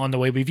bent on the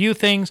way we view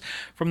things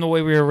from the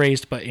way we were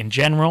raised, but in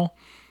general,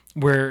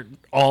 we're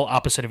all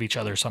opposite of each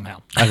other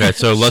somehow. Okay,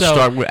 so let's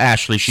start with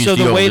Ashley. She's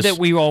the way oldest. that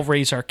we all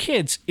raise our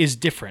kids is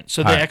different.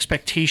 So the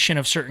expectation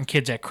of certain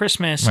kids at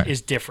Christmas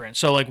is different.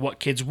 So like what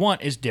kids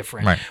want is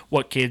different. Right.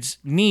 What kids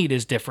need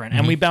is different.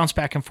 And we bounce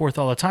back and forth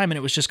all the time. And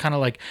it was just kind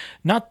of like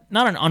not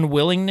an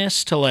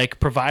unwillingness to like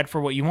provide for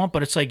what you want,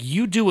 but it's like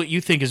you do what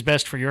you think is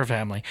best for your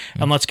family,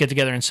 and let's get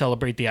together and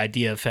celebrate the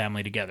idea of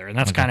family together. And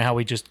that's kind of how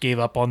we just gave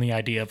up on the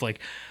idea of like.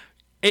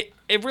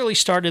 It really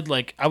started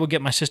like I would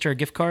get my sister a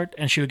gift card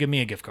and she would give me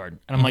a gift card.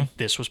 And I'm like,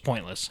 this was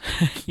pointless.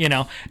 They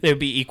would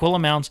be equal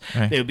amounts.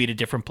 They would be to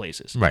different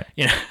places. Right.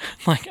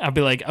 Like I'd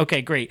be like,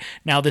 okay, great.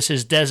 Now this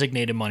is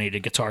designated money to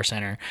Guitar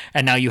Center.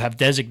 And now you have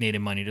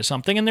designated money to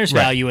something. And there's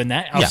value in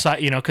that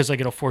outside, because like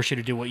it'll force you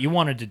to do what you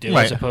wanted to do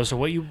as opposed to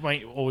what you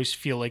might always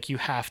feel like you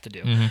have to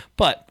do.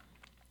 But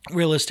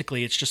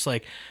realistically, it's just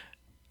like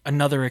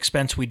another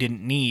expense we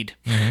didn't need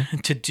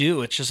to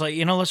do. It's just like,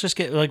 let's just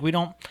get like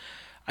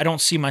I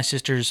don't see my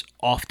sisters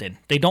often.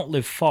 They don't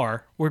live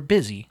far. We're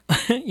busy, Well,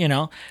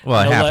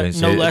 it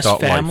happens. No less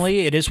family.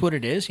 Life. It is what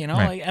it is, Right.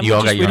 Like, and we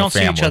don't see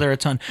family. each other a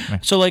ton.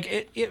 Right. So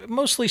like it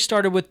mostly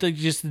started with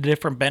just the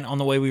different bent on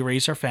the way we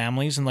raise our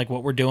families and like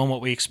what we're doing, what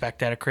we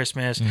expect out of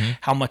Christmas,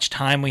 how much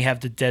time we have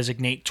to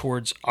designate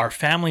towards our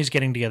families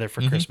getting together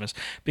for Christmas.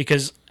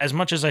 Because as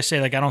much as I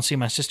say like I don't see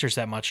my sisters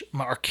that much,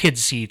 our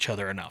kids see each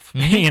other enough.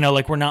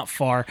 Like we're not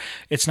far.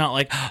 It's not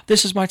like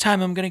this is my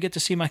time. I'm gonna get to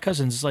see my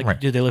cousins. It's like,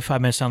 dude, they live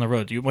 5 minutes down the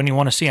road. When you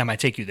want to see them, I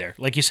take you there.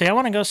 Like you say, I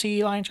want to go see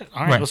Eli and Chuck.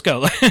 All right, let's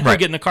go. We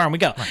get in the car and we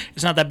go.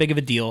 It's not that big of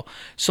a deal.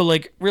 So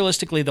like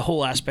realistically, the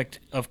whole aspect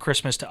of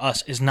Christmas to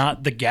us is not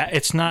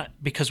it's not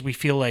because we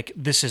feel like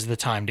this is the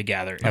time to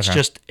gather. It's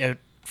just a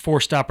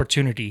forced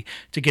opportunity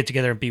to get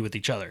together and be with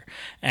each other.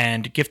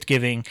 And gift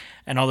giving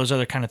and all those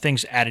other kind of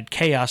things added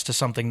chaos to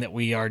something that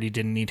we already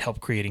didn't need help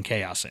creating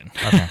chaos in.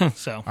 Okay.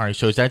 So all right.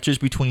 So is that just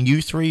between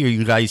you three, or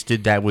you guys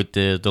did that with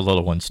the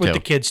little ones too? With the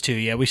kids too.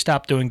 Yeah, we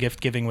stopped doing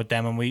gift giving with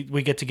them, and we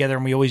get together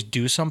and we always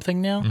do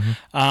something now.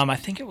 I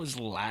think it was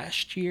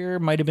last year,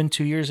 might have been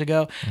 2 years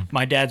ago.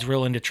 My dad's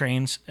real into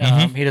trains.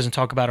 He doesn't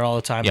talk about it all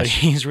the time, but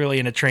he's really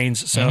into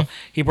trains. So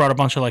he brought a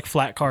bunch of like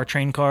flat car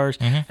train cars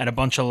and a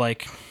bunch of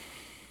like.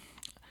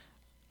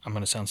 I'm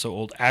going to sound so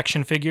old,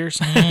 action figures,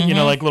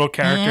 like little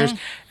characters.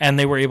 And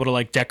they were able to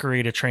like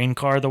decorate a train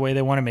car the way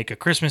they want to, make a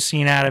Christmas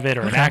scene out of it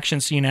or an action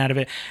scene out of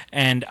it.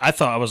 And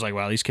I was like,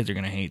 wow, these kids are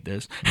going to hate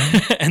this.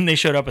 And they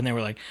showed up and they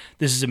were like,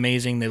 this is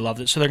amazing. They loved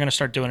it. So they're going to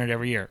start doing it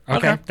every year.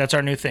 Okay. That's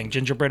our new thing.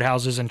 Gingerbread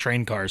houses and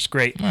train cars.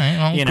 Great. All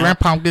right,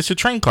 Grandpa gets a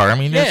train car. I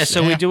mean,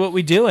 so we do what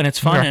we do and it's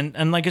fun.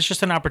 And like, it's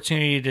just an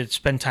opportunity to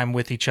spend time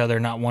with each other,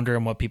 not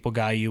wondering what people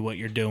got you, what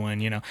you're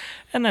doing,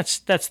 and that's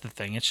the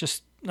thing. It's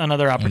just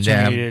another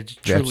opportunity to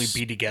truly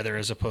be together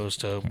as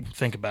opposed to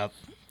think about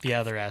the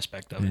other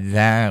aspect of it.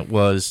 That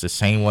was the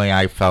same way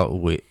I felt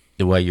with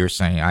the way you're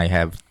saying. I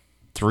have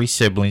 3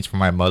 siblings from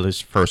my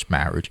mother's first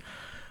marriage,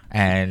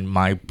 and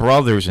my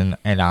brothers and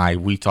I,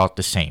 we thought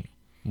the same.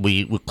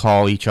 We would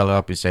call each other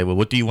up and say, well,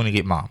 what do you want to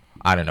get Mom?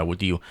 I don't know. What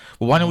do you?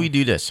 Well, why don't we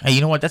do this? Hey,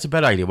 you know what? That's a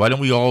better idea. Why don't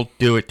we all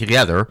do it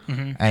together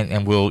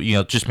and we'll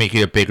just make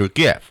it a bigger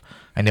gift?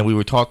 And then we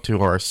would talk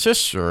to our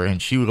sister,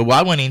 and she would go, well,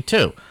 I went in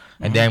too.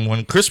 And then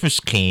when Christmas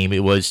came,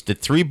 it was the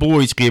 3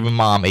 boys giving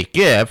Mom a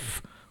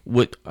gift.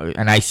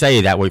 And I say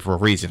it that way for a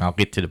reason. I'll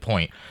get to the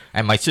point.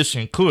 And my sister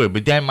included.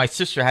 But then my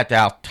sister had to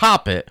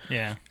out-top it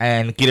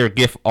and get her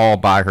gift all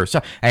by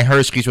herself. And her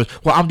excuse was,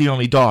 well, I'm the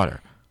only daughter.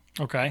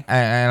 Okay.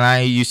 And I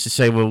used to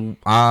say, well,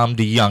 I'm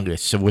the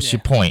youngest. So what's your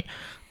point?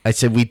 I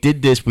said, we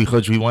did this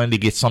because we wanted to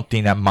get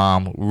something that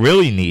Mom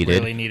really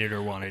needed.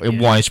 Or wanted.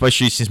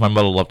 Especially since my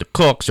mother loved to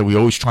cook. So we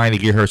were always trying to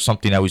get her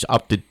something that was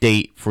up to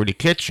date for the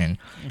kitchen.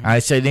 And I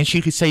said, then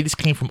she could say this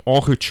came from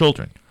all her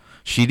children.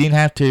 She didn't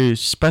have to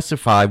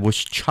specify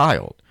which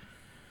child.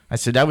 I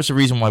said, that was the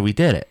reason why we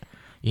did it.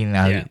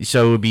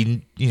 So it would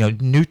be,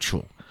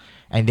 neutral.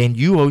 And then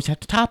you always have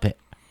to top it.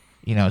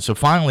 So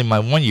finally, my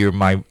one year,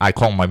 I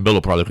call him my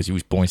middle brother because he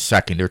was born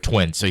second. They're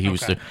twins. So he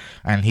was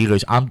and he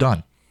goes, I'm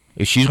done.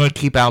 If she's going to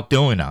keep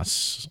outdoing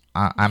us,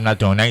 I'm not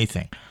doing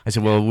anything. I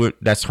said, well,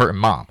 that's hurting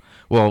Mom.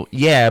 Well,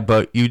 yeah,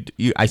 but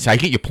I said, I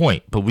get your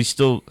point, but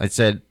I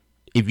said,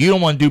 if you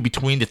don't want to do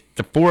between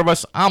the four of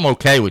us, I'm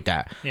okay with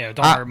that. Yeah,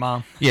 don't hurt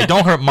mom. Yeah,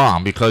 don't hurt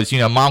mom, because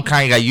mom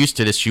kind of got used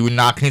to this. She would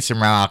knock hints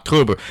around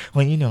October.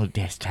 Well,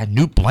 there's that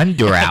new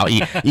blender out.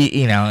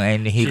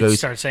 And he goes,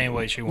 start saying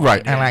what she wanted.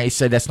 Right, and I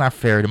said that's not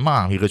fair to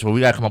mom. He goes, well, we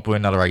got to come up with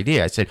another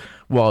idea. I said,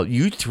 well,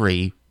 you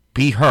three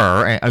be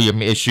her,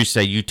 and it should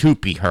say you two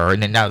be her,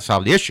 and then that'll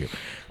solve the issue.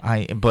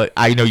 But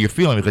I know you're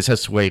feeling because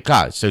that's the way it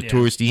got. So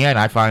towards the end,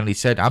 I finally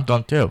said, I'm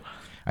done too.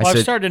 I've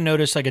started to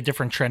notice like a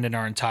different trend in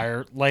our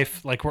entire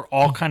life. Like we're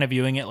all kind of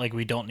viewing it like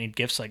we don't need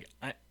gifts. Like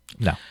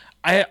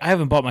I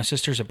haven't bought my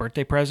sisters a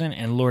birthday present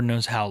in Lord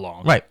knows how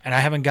long. Right. And I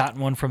haven't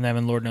gotten one from them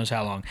in Lord knows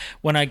how long.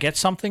 When I get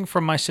something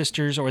from my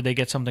sisters or they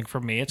get something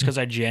from me, it's because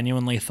I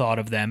genuinely thought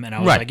of them and I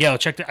was like, yo,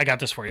 check I got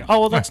this for you. Oh,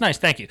 well, that's nice.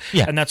 Thank you.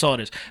 Yeah. And that's all it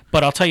is.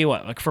 But I'll tell you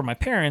what, like for my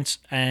parents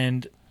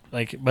and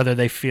like whether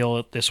they feel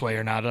it this way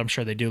or not, I'm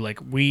sure they do. Like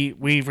we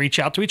reach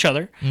out to each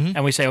other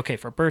and we say, okay,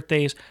 for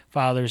birthdays,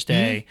 Father's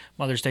Day,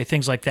 Mother's Day,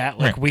 things like that.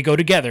 Like we go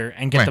together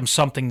and get them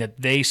something that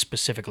they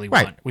specifically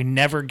want. We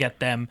never get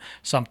them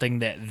something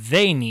that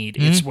they need.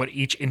 It's what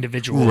each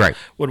individual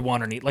would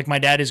want or need. Like my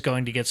dad is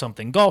going to get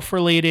something golf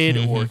related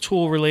or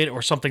tool related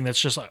or something that's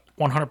just like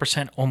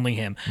 100% only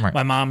him.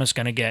 My mom is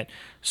going to get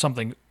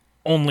something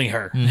only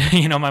her.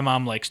 My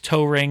mom likes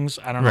toe rings.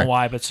 I don't know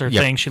why, but it's her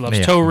thing. She loves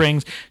toe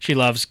rings. She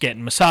loves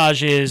getting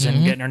massages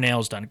and getting her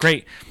nails done.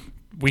 Great.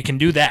 We can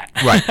do that.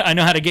 Right. I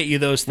know how to get you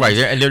those things.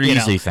 Right. And they're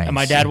easy things. And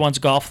my dad wants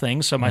golf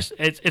things. So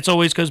it's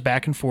always goes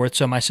back and forth.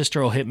 So my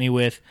sister will hit me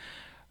with,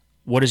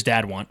 what does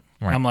dad want?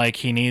 Right. I'm like,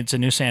 he needs a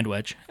new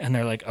sandwich. And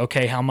they're like,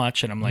 okay, how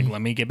much? And I'm like,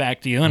 let me get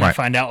back to you. And I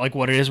find out like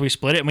what it is. We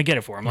split it and we get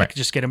it for him. Like,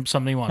 just get him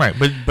something he wants.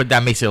 Right. But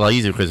that makes it a lot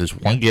easier because it's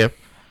one gift.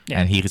 Yeah.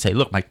 And he could say,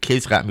 look, my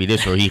kids got me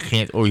this, or he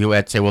can't, or he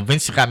would say, well,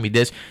 Vincent got me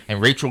this, and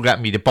Rachel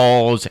got me the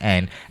balls,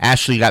 and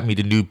Ashley got me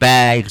the new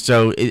bag.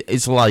 So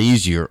it's a lot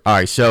easier. All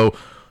right, so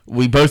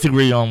we both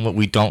agree on what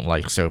we don't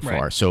like so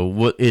far. So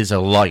what is a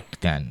like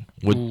then?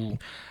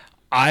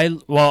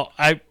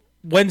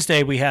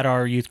 Wednesday we had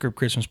our youth group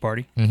Christmas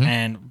party,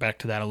 and back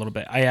to that a little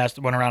bit. I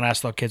went around and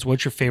asked the kids,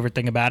 what's your favorite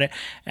thing about it?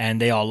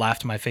 And they all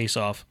laughed my face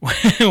off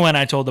when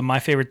I told them my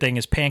favorite thing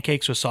is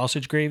pancakes with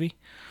sausage gravy.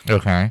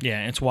 Okay.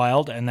 Yeah, it's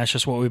wild, and that's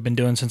just what we've been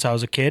doing since I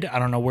was a kid. I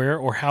don't know where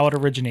or how it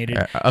originated.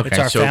 It's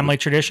our family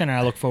tradition, and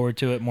I look forward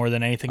to it more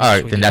than anything else.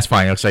 All right, then that's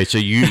fine. Okay, so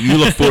you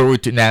look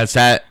forward to now. Is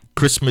that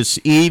Christmas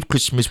Eve,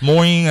 Christmas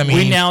morning? I mean,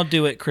 we now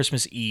do it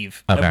Christmas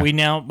Eve. Okay. We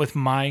now with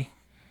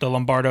the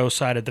Lombardo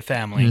side of the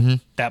family,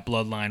 that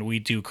bloodline, we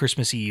do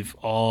Christmas Eve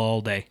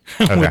all day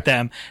with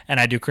them, and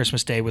I do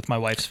Christmas Day with my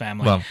wife's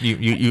family. Well,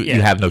 you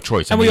have no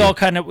choice. And we all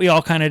kind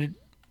of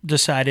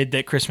decided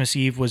that Christmas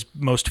Eve was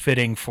most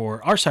fitting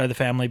for our side of the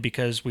family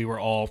because we were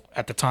all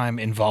at the time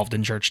involved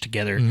in church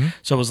together.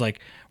 So it was like,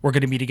 we're going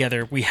to be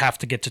together. We have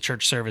to get to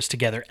church service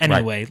together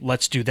anyway.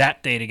 Let's do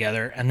that day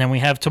together. And then we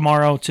have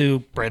tomorrow to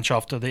branch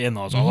off to the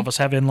in-laws. All of us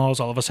have in-laws.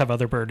 All of us have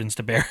other burdens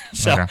to bear.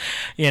 So,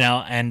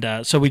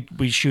 so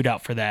we shoot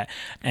out for that.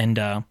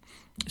 And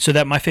so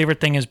that my favorite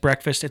thing is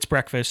breakfast. It's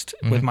breakfast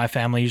with my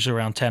family, usually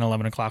around 10,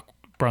 11 o'clock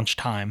brunch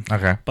time.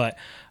 Okay. But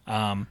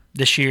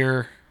this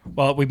year...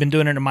 Well, we've been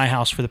doing it in my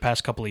house for the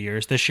past couple of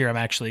years. This year, I'm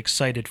actually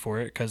excited for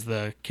it because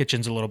the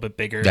kitchen's a little bit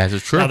bigger. That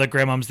is true. Now that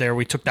Grandmom's there,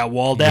 we took that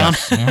wall down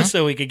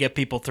so we could get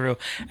people through.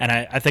 And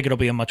I think it'll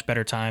be a much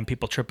better time.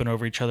 People tripping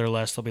over each other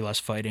less. There'll be less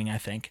fighting, I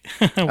think.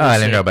 I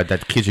don't know about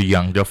that. The kids are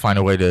young. They'll find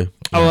a way to...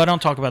 I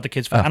don't talk about the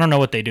kids. I don't know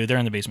what they do. They're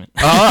in the basement.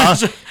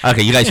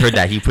 Okay, you guys heard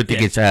that. He put the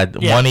kids at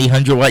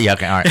 1-800 what? Yeah,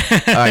 okay, all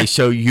right. All right,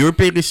 so your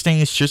biggest thing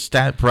is just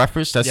that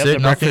breakfast? That's it?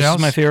 Nothing breakfast else?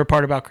 Is my favorite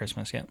part about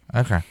Christmas,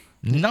 Okay.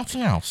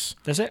 Nothing else.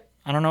 That's it.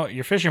 I don't know.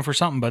 You're fishing for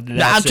something, but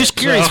I'm just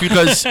curious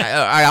because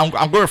I'm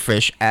going to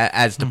fish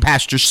as the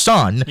pastor's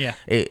son. Yeah.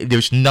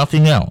 There's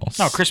nothing else.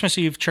 No, Christmas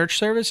Eve church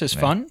service is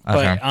fun,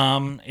 but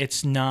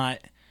it's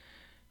not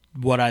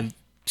what I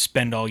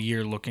spend all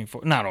year looking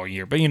for. Not all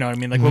year, but you know what I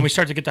mean? Like when we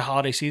start to get to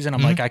holiday season,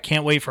 I'm like, I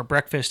can't wait for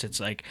breakfast. It's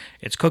like,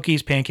 it's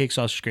cookies, pancakes,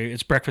 sausage gravy.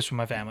 It's breakfast with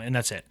my family, and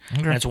that's it.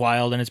 And it's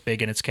wild, and it's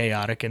big, and it's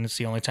chaotic, and it's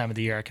the only time of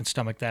the year I can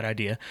stomach that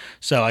idea.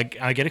 So I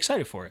get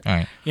excited for it. All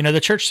right.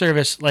 The church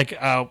service, like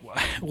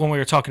when we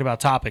were talking about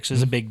topics,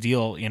 is a big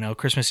deal.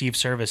 Christmas Eve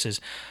service is...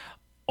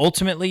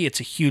 Ultimately,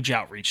 it's a huge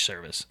outreach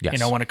service,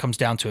 when it comes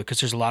down to it, because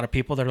there's a lot of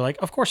people that are like,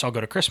 of course, I'll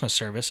go to Christmas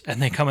service,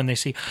 and they come and they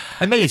see,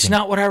 it's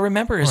not what I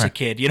remember as a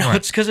kid.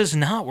 It's because it's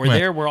not. We're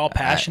there. We're all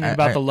passionate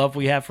about the love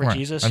we have for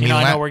Jesus. I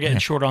know we're getting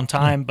short on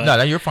time, but...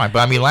 No, you're fine.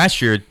 But,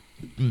 last year...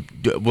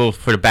 Well,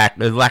 for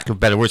the lack of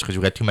better words, because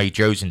we got too many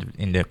Joes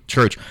in the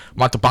church,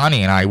 Montalbani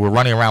and I were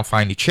running around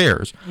finding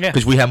chairs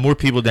because we had more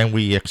people than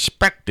we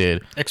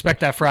expected.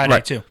 Expect that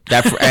Friday too.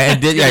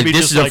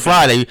 This is a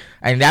Friday,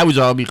 and that was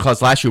all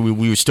because last year we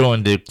were still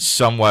in the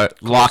somewhat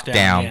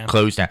lockdown,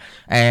 closed down,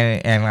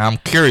 and I'm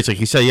curious, like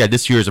you said,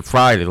 this year is a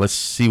Friday. Let's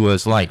see what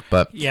it's like,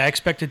 but I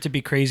expect it to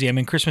be crazy.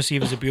 Christmas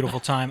Eve is a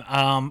beautiful time.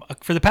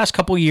 For the past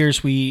couple of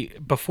years,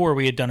 before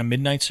we had done a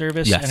midnight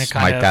service, and it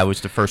that was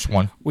the first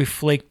one. We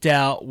flaked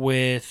out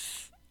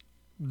with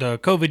the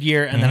COVID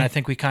year, and then I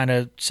think we kind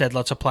of said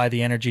let's apply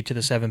the energy to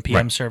the 7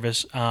 p.m.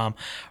 service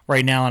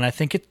right now, and I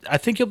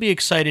think you'll be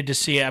excited to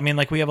see it. I mean,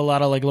 like we have a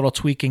lot of like little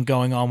tweaking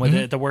going on with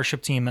it. The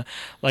worship team.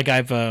 Like I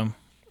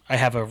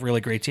have a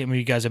really great team.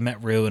 You guys have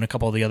met Rue and a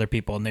couple of the other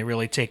people, and they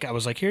really take. I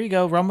was like, here you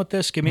go, run with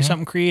this. Give me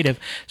something creative.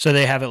 So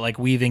they have it like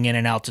weaving in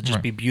and out to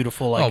just be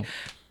beautiful, like.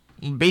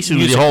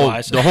 Basically,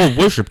 the whole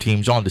worship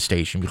team's on the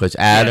station because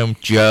Adam,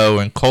 Joe,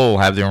 and Cole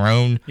have their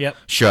own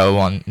show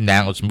on.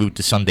 Now it's moved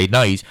to Sunday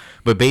nights,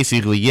 but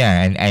basically,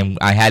 and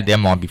I had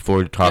them on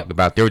before to talk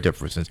about their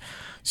differences.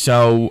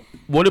 So,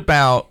 what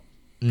about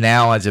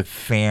now as a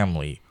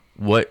family?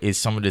 What is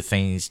some of the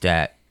things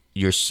that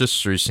your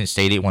sisters, since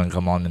they didn't want to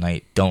come on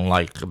tonight, don't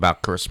like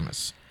about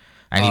Christmas?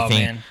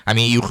 Anything? Man. I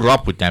mean, you grew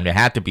up with them. There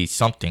had to be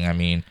something. I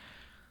mean.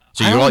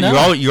 So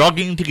you're all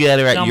getting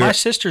together at my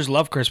sisters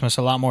love Christmas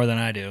a lot more than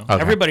I do. Okay.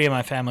 Everybody in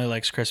my family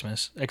likes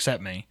Christmas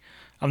except me.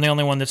 I'm the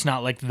only one that's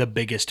not like the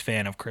biggest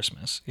fan of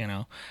Christmas, you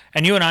know.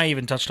 And you and I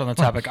even touched on the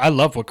topic. I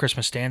love what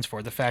Christmas stands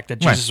for. The fact that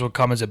Jesus would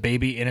come as a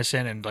baby,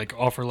 innocent, and like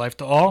offer life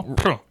to all.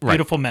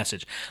 Beautiful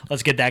message.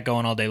 Let's get that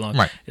going all day long.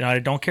 Right. You know, I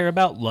don't care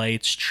about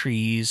lights,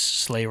 trees,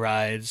 sleigh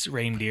rides,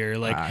 reindeer.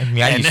 Like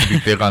I used to be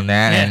big on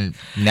that, and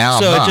now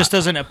I'm not. It just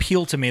doesn't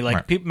appeal to me.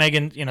 Like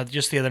Megan, you know,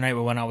 just the other night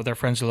we went out with our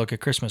friends to look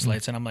at Christmas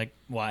lights, and I'm like,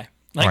 why?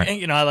 Like,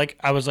 you know,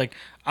 I was like,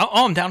 oh,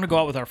 I'm down to go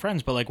out with our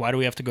friends, but like, why do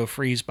we have to go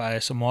freeze by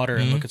some water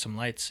and look at some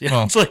lights? You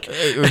know, it's like,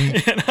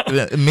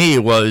 me,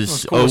 it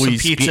was cool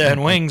always some pizza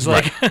and wings.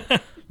 Like,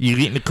 you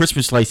getting the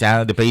Christmas lights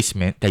out of the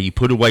basement that you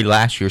put away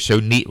last year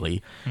so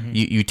neatly.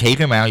 You take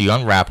them out, you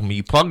unwrap them,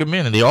 you plug them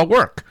in, and they all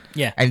work.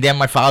 Yeah. And then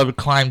my father would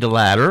climb the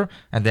ladder,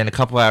 and then a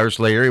couple hours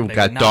later, it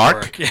got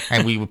dark,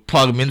 and we would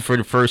plug them in for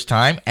the first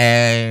time,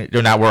 and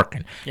they're not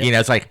working. Yep. You know,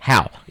 it's like,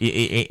 how?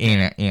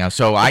 You know,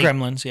 so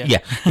Gremlins, Yeah.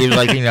 It was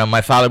like, you know, my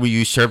father would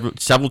use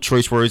several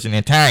choice words in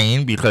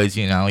Italian because,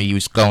 you know, he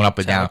was going up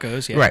and down. How it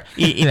goes, Right.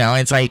 You know,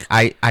 it's like,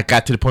 I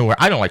got to the point where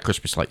I don't like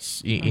Christmas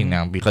lights, you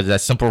know, because of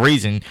that simple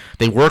reason.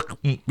 They work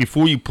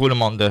before you put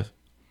them on the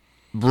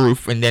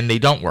roof, and then they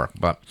don't work.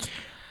 But,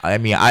 I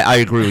mean, I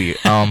agree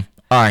with you.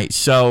 All right,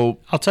 so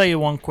I'll tell you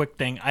one quick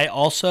thing. I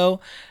also,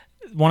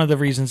 one of the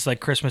reasons like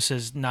Christmas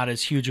is not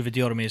as huge of a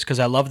deal to me is because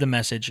I love the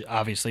message.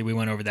 Obviously, we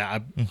went over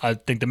that. I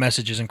think the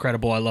message is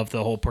incredible. I love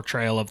the whole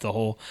portrayal of the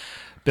whole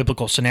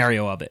biblical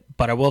scenario of it.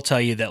 But I will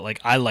tell you that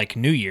like I like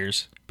New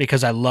Year's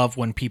because I love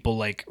when people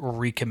like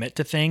recommit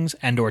to things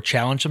and or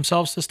challenge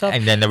themselves to stuff.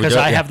 And then because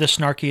I have the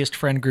snarkiest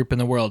friend group in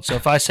the world. So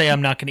if I say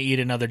I'm not going to eat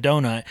another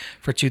donut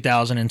for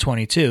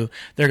 2022,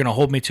 they're going to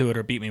hold me to it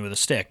or beat me with a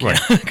stick. Right.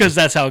 Because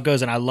that's how it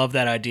goes. And I love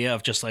that idea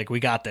of just like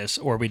we got this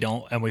or we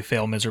don't and we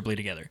fail miserably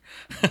together.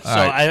 So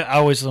I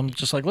always am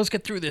just like, let's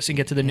get through this and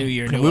get to the new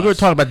year. We're going to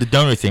talk about the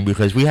donut thing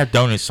because we have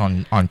donuts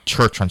on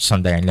church on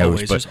Sunday. I know.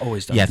 There's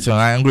always donuts. Yeah, so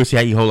I'm going to see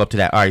how you hold up to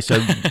that. All right,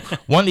 so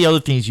one of the other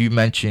things you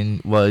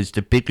mentioned was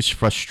the biggest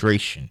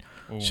frustration.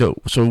 So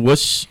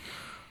what's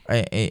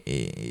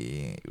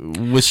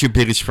your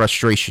biggest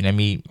frustration? I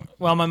mean,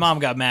 well, my mom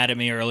got mad at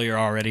me earlier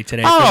already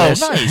today for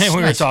this. Nice, and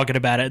we were talking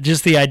about it.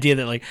 Just the idea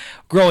that like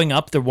growing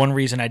up, the one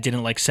reason I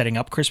didn't like setting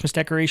up Christmas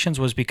decorations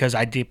was because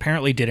I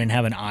apparently didn't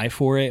have an eye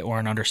for it or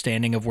an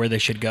understanding of where they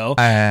should go.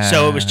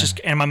 So it was just,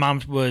 and my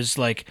mom was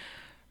like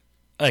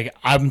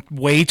I'm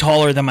way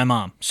taller than my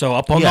mom. So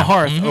up on the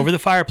hearth, over the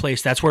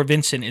fireplace, that's where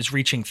Vincent is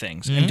reaching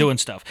things and doing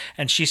stuff.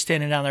 And she's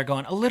standing down there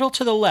going, a little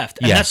to the left.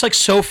 And that's like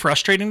so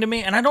frustrating to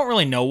me. And I don't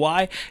really know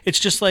why. It's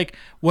just like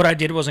what I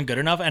did wasn't good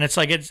enough. And it's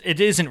like, it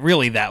isn't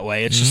really that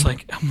way. It's just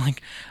like, I'm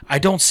like, I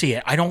don't see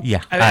it. I don't.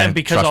 Yeah. And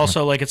because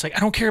also like, it's like, I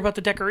don't care about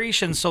the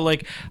decorations. So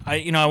like,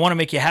 I want to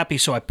make you happy.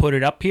 So I put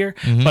it up here,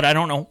 but I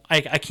don't know.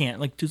 I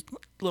can't like just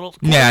little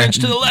inch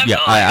to the left. Yeah,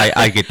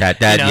 I get that.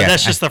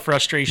 That's just the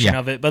frustration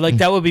of it. But like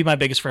that would be my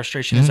biggest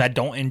frustration is I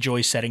don't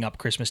enjoy setting up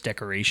Christmas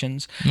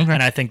decorations.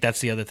 And I think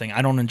that's the other thing.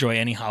 I don't enjoy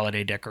any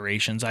holiday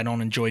decorations. I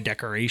don't enjoy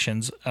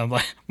decorations.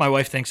 My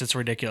wife thinks it's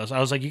ridiculous. I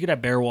was like, you could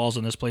have bare walls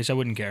in this place. I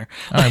wouldn't care.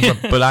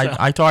 But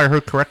I thought I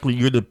heard correctly.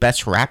 You're the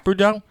best rapper,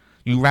 though.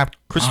 You wrap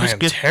Christmas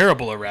gifts.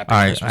 Terrible at wrapping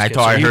Christmas gifts.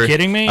 Are you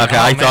kidding me? Okay,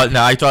 I thought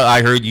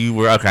I heard you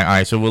were okay. All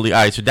right, so all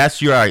right, so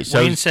that's your all right. So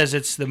Wayne says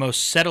it's the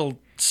most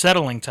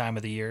settling time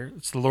of the year.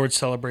 It's the Lord's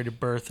celebrated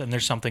birth, and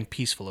there's something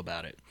peaceful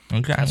about it.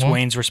 Okay, that's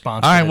Wayne's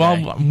response. All right,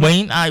 well,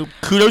 Wayne,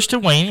 kudos to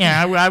Wayne.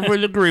 Yeah, I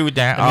would agree with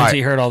that. That means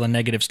he heard all the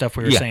negative stuff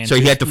we were saying. So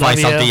he had to find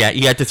something. Yeah,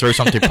 he had to throw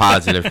something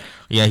positive.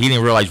 Yeah, he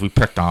didn't realize we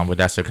picked on, but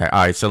that's okay.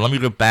 All right, so let me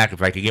go back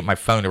if I could get my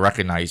phone to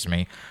recognize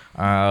me.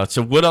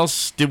 So what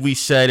else did we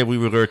say that we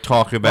were going to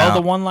talk about?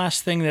 Well, the one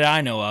last thing that I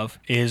know of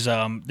is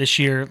this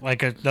year,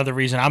 like another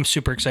reason I'm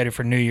super excited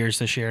for New Year's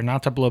this year,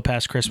 not to blow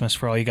past Christmas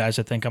for all you guys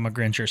that think I'm a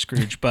Grinch or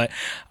Scrooge, but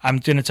I'm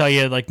going to tell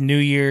you, like New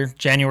Year,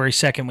 January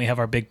 2nd, we have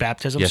our big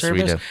baptism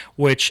service,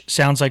 which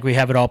sounds like we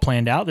have it all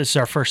planned out. This is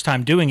our first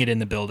time doing it in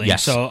the building.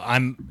 Yes. So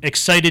I'm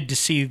excited to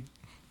see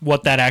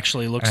what that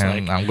actually looks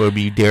like. I'm going to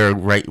be there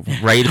ready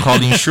to call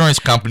the insurance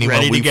company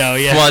ready when we to go,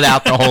 yeah. flood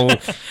out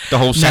the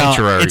whole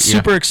sanctuary. No, it's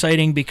super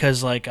exciting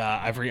because like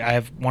I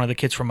have one of the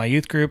kids from my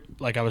youth group.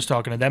 Like I was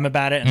talking to them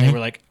about it, and they were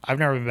like, "I've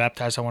never been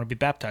baptized. I want to be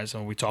baptized."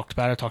 And we talked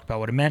about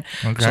what it meant.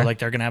 Okay. So like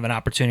they're gonna have an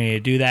opportunity to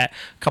do that.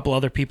 A couple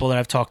other people that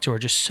I've talked to are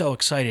just so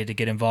excited to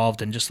get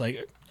involved and just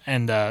like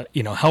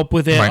help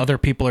with it. Right. Other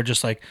people are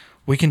just like,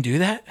 we can do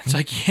that? It's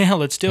like, yeah,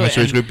 let's do it.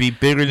 So it's going to be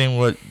bigger than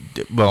what,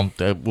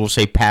 we'll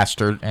say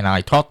Pastor and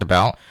I talked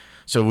about.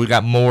 So we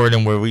got more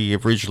than what we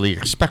originally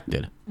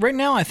expected. Right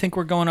now, I think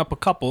we're going up a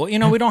couple. We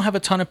don't have a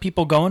ton of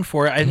people going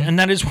for it. And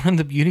that is one of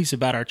the beauties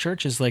about our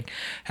church is like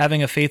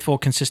having a faithful,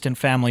 consistent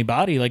family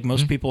body. Like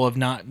most people have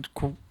not...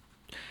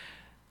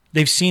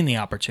 They've seen the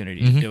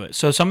opportunity to do it.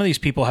 So some of these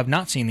people have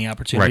not seen the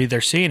opportunity. Right.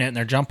 They're seeing it and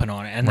they're jumping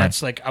on it. And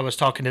that's like, I was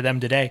talking to them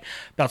today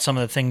about some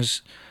of the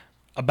things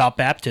about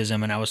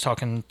baptism, and I was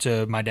talking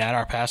to my dad,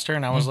 our pastor,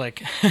 and I was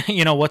like,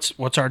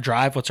 what's our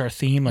drive? What's our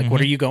theme? Like,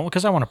 what are you going?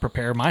 Because I want to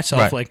prepare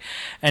myself. Like,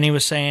 and he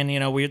was saying,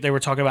 they were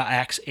talking about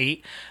Acts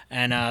 8,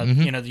 and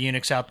the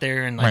eunuchs out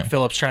there, and like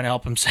Philip's trying to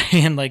help him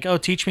saying like, oh,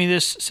 teach me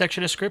this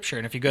section of scripture.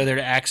 And if you go there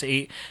to Acts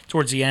 8,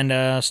 towards the end,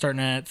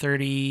 starting at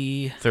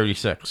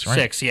 36, right?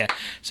 6, yeah, it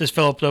says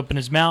Philip opened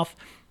his mouth.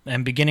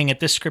 And beginning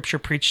at this scripture,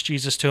 preached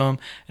Jesus to him.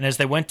 And as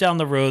they went down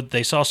the road,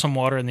 they saw some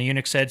water, and the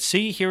eunuch said,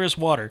 "See, here is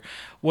water.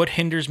 What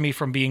hinders me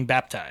from being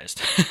baptized?"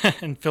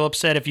 And Philip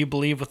said, "If you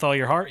believe with all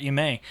your heart, you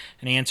may."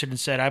 And he answered and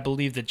said, "I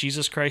believe that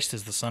Jesus Christ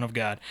is the Son of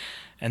God."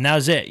 And that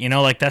was it.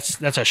 Like that's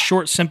a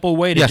short, simple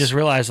way to just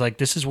realize like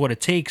this is what it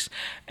takes.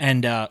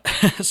 And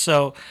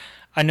so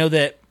I know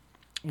that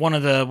one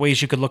of the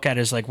ways you could look at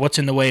it is like, what's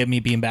in the way of me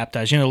being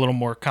baptized? A little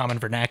more common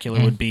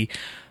vernacular would be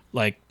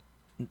like,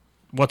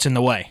 what's in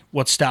the way?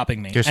 What's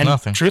stopping me? There's and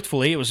nothing.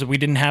 Truthfully, it was we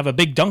didn't have a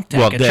big dunk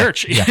tank at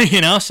church,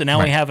 So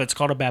now we have it's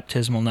called a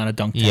baptismal, not a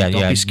dunk tank.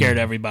 Don't be scared,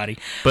 everybody.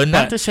 But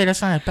not to say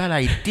that's not a bad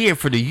idea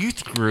for the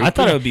youth group. I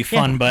thought it would be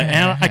fun, but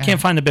I can't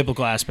find the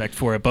biblical aspect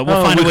for it. But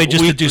we'll find a way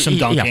to do some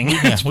dunking. We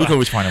can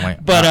always find a way.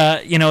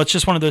 But it's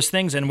just one of those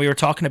things, and we were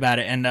talking about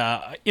it, and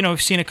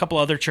we've seen a couple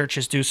other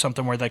churches do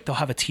something where like they'll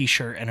have a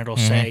T-shirt and it'll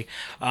say.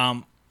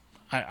 I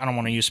don't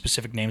want to use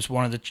specific names.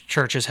 One of the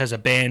churches has a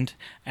band,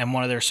 and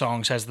one of their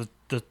songs has the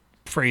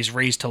phrase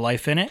 "raised to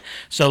life" in it.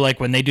 So like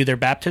when they do their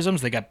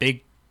baptisms, they got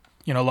big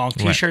long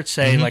T-shirts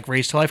say like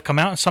 "raised to life," come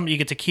out, and something you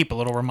get to keep, a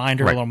little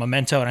reminder, a little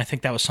memento. And I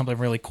think that was something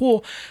really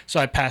I so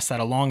I passed that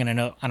along, and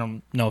I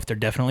don't know if they're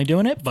definitely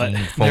doing it, but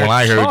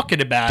they're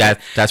talking about it.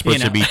 That's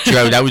supposed to be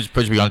Joe. That was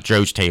supposed to be on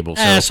Joe's table.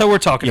 So we're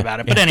talking about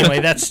it. But anyway,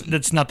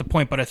 that's not the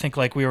point. But I think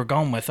like we were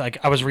going with, like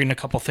I was reading a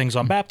couple things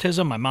on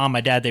baptism. My mom,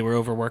 my dad, they were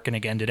overworking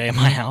again today at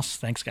my house.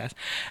 Thanks, guys.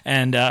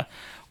 And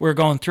we were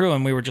going through,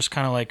 and we were just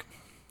kind of like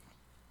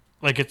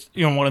it's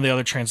one of the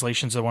other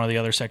translations of one of the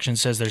other sections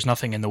says there's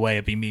nothing in the way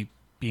of me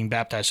being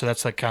baptized. So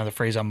that's like kind of the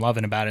phrase I'm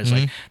loving about it is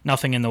like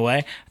nothing in the way.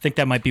 I think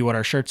that might be what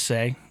our shirts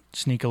say.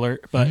 Sneak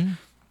alert, but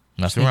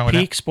nothing wrong with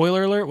that.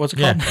 Spoiler alert. What's it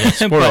called?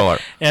 Spoiler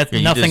alert.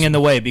 Nothing in the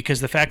way,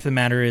 because the fact of the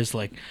matter is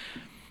like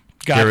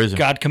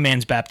God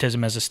commands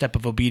baptism as a step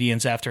of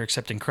obedience after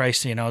accepting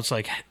Christ. It's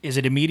like, is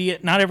it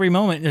immediate? Not every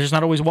moment. There's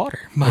not always water.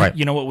 But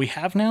you know what we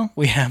have now?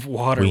 We have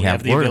water. We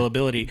have the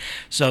availability.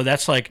 So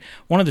that's like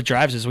one of the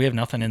drives is we have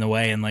nothing in the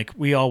way. And like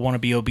we all want to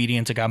be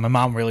obedient to God. My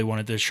mom really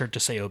wanted the shirt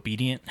to say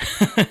obedient.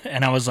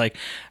 And I was like,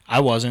 I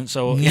wasn't.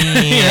 So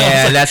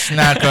that's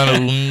not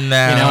going to,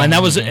 and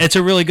it's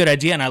a really good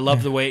idea. And I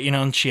love the way,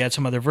 and she had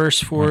some other verse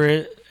for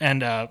it.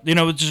 And,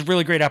 it's just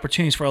really great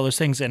opportunities for all those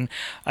things. And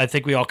I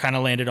think we all kind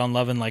of landed on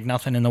loving like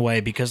nothing in the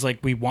way, because like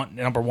we want,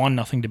 number one,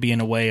 nothing to be in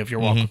the way of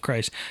your walk with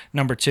Christ.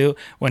 Number two,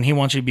 when he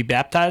wants you to be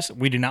baptized,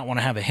 we do not want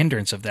to have a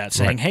hindrance of that,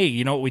 saying, hey,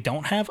 you know what we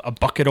don't have? A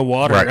bucket of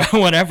water or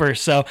whatever.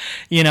 So,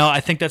 I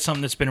think that's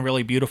something that's been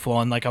really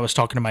beautiful. And like I was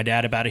talking to my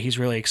dad about it, he's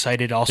really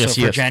excited also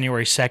for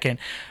January 2nd.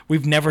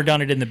 We've never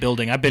done it in the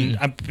building. I've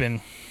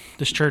been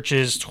this church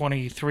is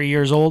 23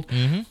 years old,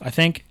 I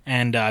think,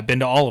 and I've been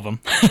to all of them,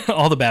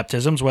 all the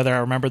baptisms. Whether I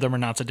remember them or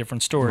not, it's a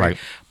different story. Right.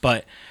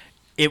 But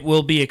it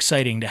will be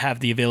exciting to have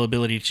the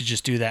availability to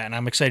just do that, and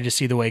I'm excited to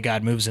see the way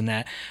God moves in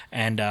that.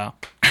 And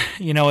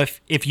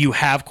if you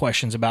have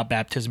questions about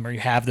baptism or you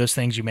have those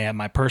things, you may have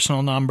my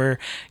personal number,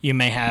 you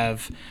may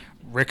have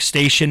Rick's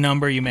station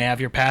number, you may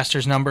have your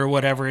pastor's number,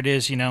 whatever it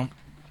is,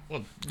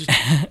 Well,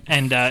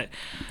 and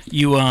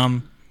you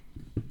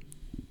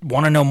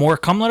want to know more,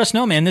 come let us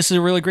know, man. This is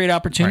a really great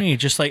opportunity.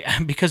 Just like,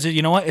 because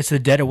you know what, it's the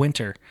dead of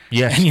winter.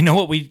 Yes. And you know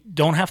what we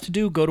don't have to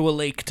do? Go to a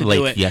lake to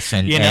do it. Yes,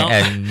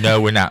 and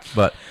no, we're not.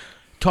 But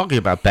talking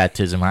about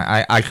baptism,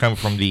 I come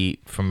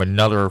from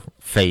another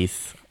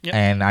faith,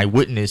 and I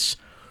witnessed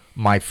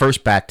my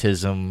first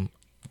baptism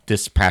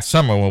this past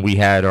summer when we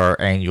had our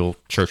annual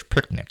church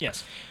picnic.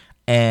 Yes.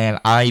 And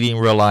I didn't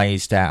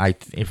realize that I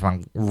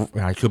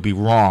could be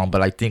wrong,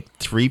 but I think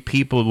 3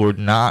 people were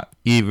not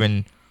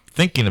even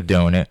thinking of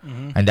doing it,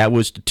 and that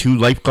was the 2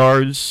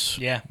 lifeguards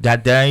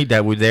that day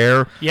that were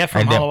there. Yeah,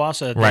 from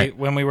Halawasa. Right.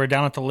 When we were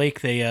down at the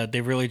lake,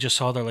 they really just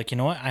saw, they're like, you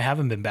know what, I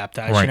haven't been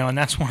baptized, you know, and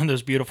that's one of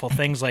those beautiful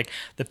things, like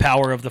the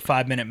power of the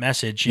 5-minute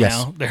message, you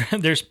know.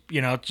 There's,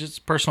 you know,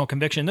 just personal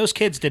conviction. Those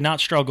kids did not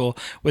struggle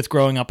with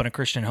growing up in a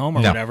Christian home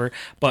or whatever,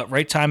 but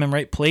right time and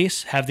right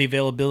place, have the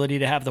availability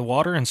to have the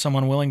water and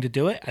someone willing to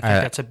do it. I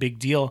think that's a big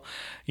deal,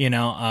 you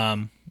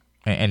know.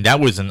 And that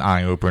was an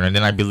eye-opener. And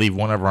then I believe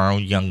one of our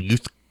own young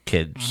youth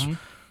kids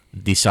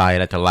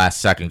decided at the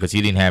last second, because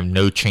he didn't have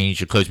no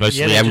change of clothes.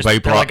 Mostly everybody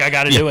brought, like, I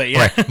got to do it.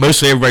 Yeah, right.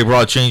 Mostly everybody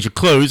brought a change of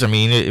clothes. I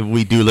mean,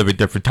 we do live at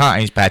different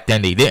times. Back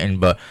then they didn't,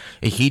 but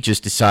he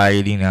just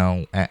decided, you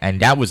know, and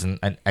that was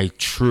a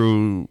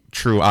true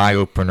eye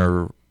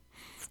opener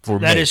for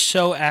me. That is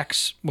so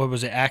Acts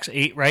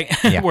 8, right?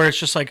 Yeah. Where it's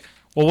just like,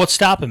 well, what's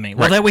stopping me?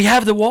 Well, that we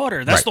have the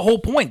water. That's the whole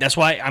point. That's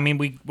why, I mean,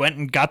 we went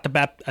and got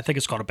I think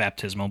it's called a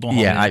baptismal. Don't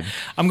hold me.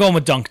 I'm going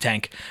with dunk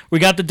tank. We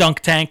got the dunk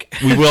tank.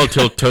 We will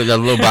till a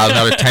little about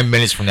another 10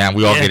 minutes from now.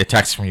 We all get a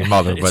text from your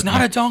mother. It's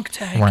not a dunk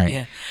tank. Right.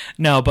 Yeah.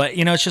 No, but,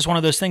 you know, it's just one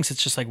of those things.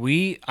 It's just like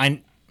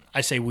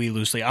I say we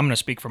loosely. I'm going to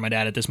speak for my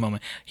dad at this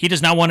moment. He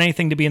does not want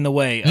anything to be in the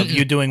way of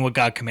you doing what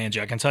God commands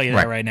you. I can tell you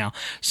that right now.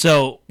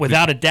 So,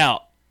 without a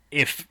doubt,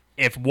 if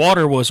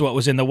water was what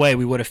was in the way,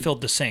 we would have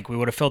filled the sink. We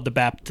would have filled the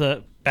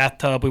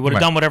bathtub. We would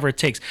have done whatever it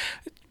takes.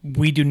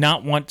 We do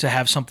not want to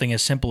have something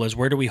as simple as,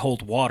 where do we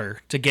hold water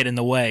to get in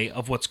the way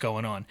of what's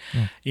going on?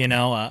 You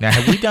know. Now,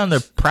 have we done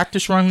the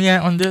practice run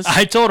yet on this?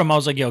 I told him, I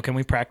was like, yo, can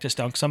we practice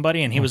dunk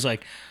somebody? And he was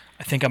like,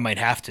 I think I might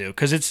have to,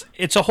 because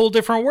it's a whole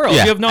different world.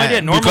 You have no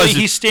idea. Normally,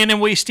 he's standing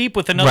waist deep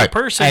with another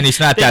person. And it's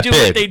not that big.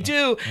 They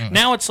do what they do.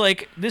 Now it's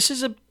like, this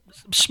is a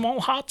small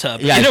hot tub.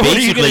 Yeah, you know,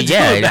 basically,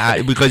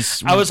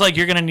 because I was like,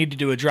 you're going to need to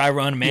do a dry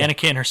run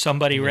mannequin or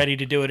somebody ready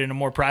to do it in a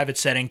more private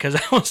setting, because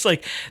I was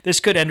like, this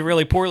could end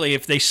really poorly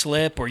if they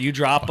slip or you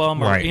drop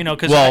them, or you know,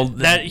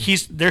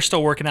 because they're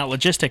still working out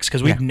logistics,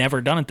 because we've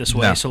never done it this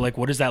way. So like,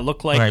 what does that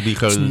look like? Right,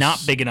 because it's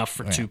not big enough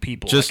for 2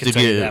 people. Just to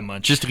give that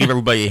much. Just to give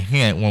everybody a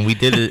hint, when we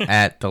did it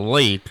at the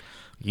lake,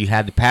 you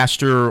had the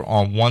pastor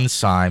on one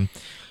side.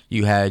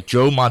 You had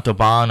Joe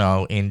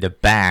Montalbano in the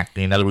back.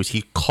 In other words,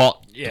 he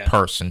caught the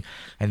person.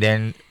 And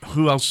then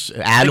who else?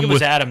 Adam. I think it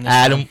was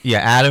Adam.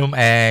 Adam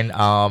and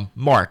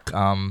Mark.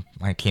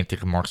 I can't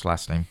think of Mark's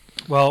last name.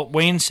 Well,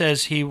 Wayne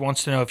says he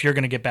wants to know if you're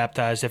going to get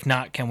baptized. If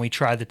not, can we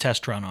try the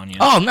test run on you?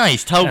 Oh,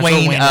 nice. Tell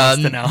Wayne.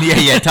 Wants to know.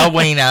 Tell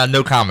Wayne.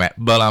 No comment.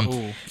 But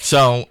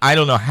so I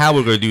don't know how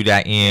we're going to do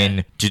that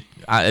in,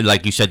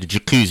 like you said, the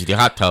jacuzzi, the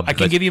hot tub. I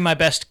can give you my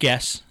best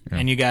guess,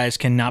 and you guys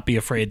cannot be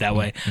afraid that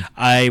way.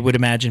 I would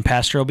imagine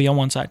Pastor will be on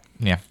one side,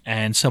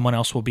 and someone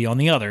else will be on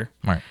the other,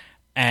 right?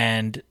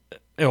 And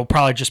it'll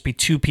probably just be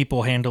 2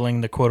 people handling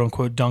the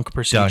quote-unquote dunk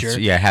procedure.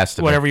 Dunks, it has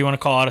to whatever you want to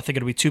call it. I think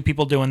it'll be 2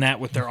 people doing that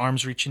with their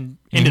arms reaching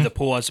into the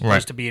pool as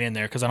opposed to being in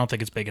there, because I don't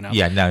think it's big enough.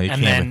 Yeah, no, you can't.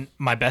 And then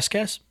my best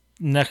guess,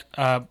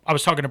 I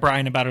was talking to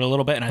Brian about it a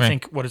little bit, and I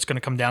think what it's going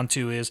to come down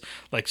to is,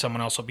 like,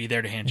 someone else will be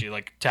there to hand you,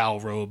 like, towel,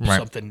 robe,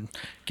 something,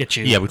 get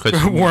you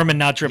warm and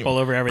not drip all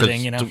over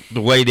everything, you know?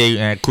 The way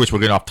and of course, we're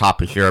getting off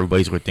topic here.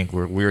 Everybody's going to think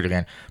we're weird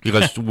again.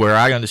 Because where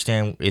I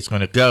understand it's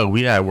going to go,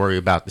 we got to worry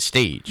about the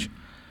stage.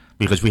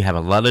 Because we have a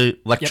lot of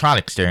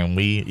electronics there, and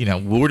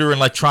water and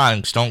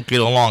electronics don't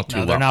get along too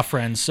well. They're not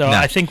friends. So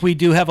I think we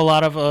do have a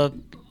lot of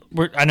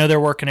I know they're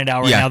working it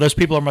out right now. Those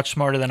people are much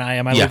smarter than I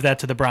am. I leave that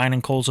to the Brian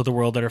and Coles of the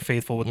world that are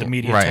faithful with the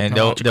media. Right, and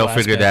they'll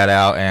figure that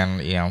out, and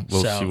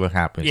we'll see what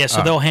happens. Yeah,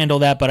 so they'll handle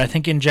that. But I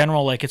think in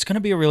general, like, it's going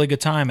to be a really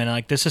good time, and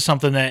like, this is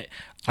something that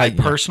I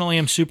personally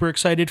am super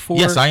excited for.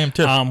 Yes, I am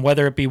too.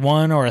 Whether it be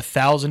 1 or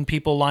 1,000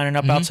 people lining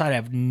up outside, I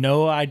have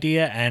no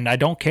idea, and I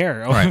don't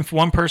care. Right. If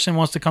one person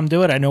wants to come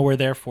do it, I know we're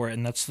there for it,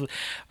 and that's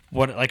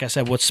like I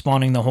said, what's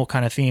spawning the whole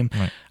kind of theme.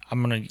 Right.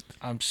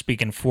 I'm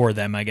speaking for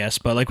them, I guess,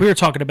 but like, we were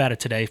talking about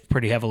it today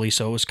pretty heavily,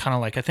 so it was kind of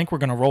like, I think we're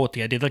going to roll with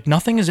the idea. Like,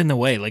 nothing is in the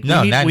way. Like,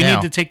 we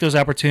need to take those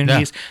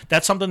opportunities. No.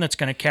 That's something that's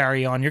going to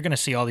carry on. You're going to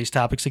see all these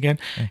topics again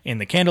in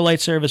the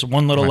candlelight service.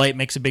 One little light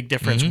makes a big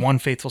difference. One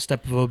faithful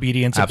step of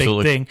obedience, a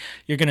big thing.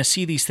 You're going to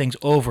see these things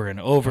over and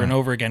over and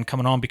over again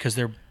coming on, because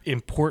they're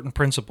important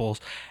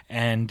principles.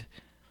 And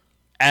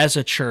as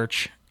a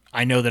church,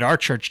 I know that our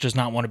church does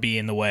not want to be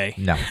in the way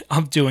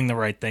of doing the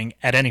right thing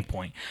at any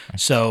point.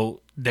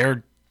 So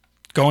they're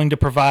going to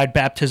provide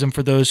baptism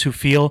for those who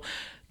feel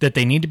that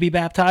they need to be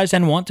baptized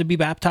and want to be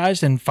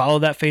baptized and follow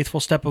that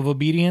faithful step of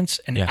obedience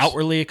and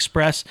outwardly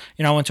express.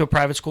 I went to a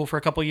private school for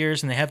a couple of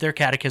years, and they have their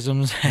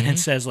catechisms, and it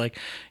says, like,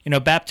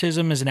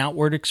 baptism is an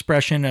outward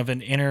expression of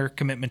an inner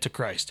commitment to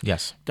Christ.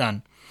 Yes.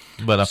 Done.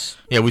 But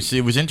it was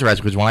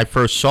interesting, because when I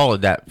first saw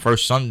it that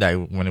first Sunday,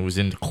 when it was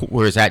in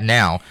where it's at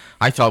now,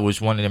 I thought it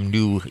was one of them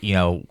new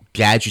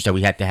gadgets that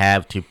we had to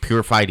have to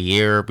purify the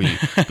air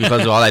because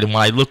of all that. And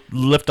when I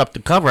lift up the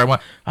cover, I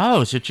went,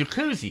 "Oh, it's a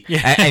jacuzzi."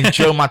 Yeah. And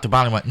Joe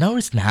Montalbano went, "No,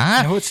 it's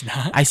not." No, it's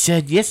not. I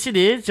said, "Yes, it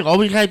is. All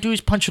we gotta do is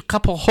punch a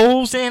couple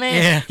holes in it.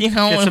 Yeah,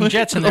 get some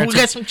jets in there. We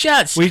got some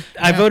jets."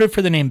 I voted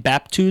for the name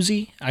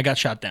Baptuzzi. I got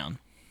shot down.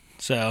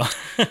 So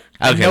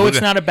I know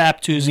it's not a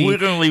baptizee. We're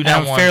going to leave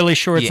that one. I'm fairly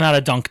sure it's not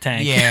a dunk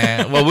tank.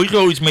 Yeah. Well, we can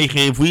always make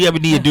it. If we ever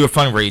need to do a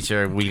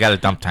fundraiser, we got a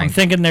dunk tank. I'm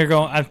thinking they're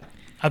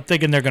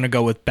going to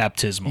go with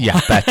baptismal.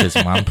 Yeah,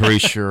 baptismal. I'm pretty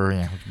sure.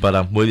 Yeah.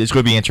 But it's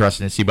going to be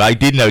interesting to see. But I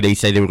did know they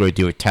said they were going to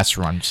do a test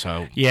run.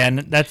 So yeah, and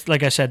that's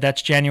like I said,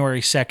 that's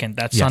January 2nd.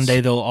 That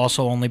Sunday there'll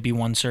also only be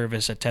one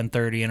service at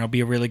 10:30, and it'll be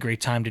a really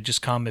great time to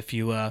just come if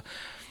you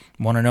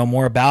want to know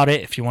more about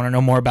it. If you want to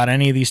know more about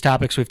any of these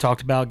topics we've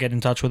talked about, get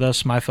in touch with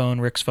us. My phone,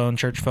 Rick's phone,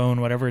 church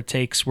phone, whatever it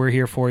takes. We're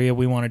here for you.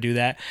 We want to do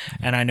that.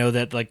 And I know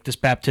that like this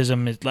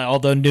baptism is,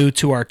 although new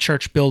to our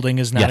church building,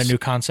 is not a new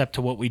concept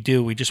to what we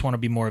do. We just want to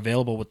be more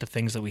available with the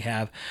things that we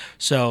have.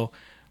 So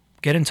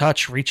get in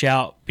touch, reach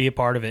out, be a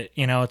part of it.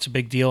 You know, it's a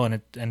big deal,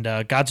 and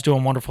God's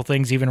doing wonderful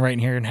things. Even right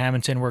here in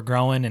Hamilton, we're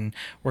growing and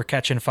we're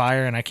catching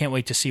fire, and I can't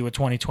wait to see what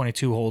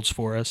 2022 holds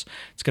for us.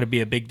 It's going to be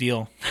a big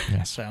deal.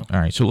 Yes. So all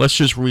right, so let's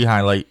just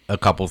re-highlight a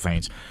couple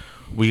things.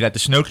 We got the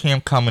snow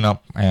camp coming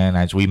up, and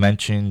as we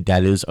mentioned,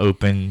 that is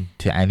open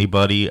to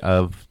anybody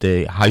of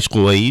the high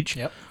school age.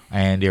 Yep.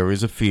 And there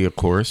is a fee, of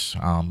course.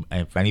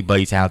 If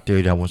anybody's out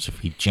there that wants to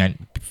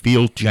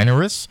feel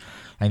generous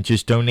and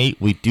just donate,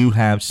 we do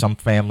have some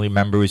family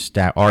members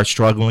that are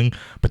struggling,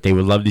 but they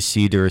would love to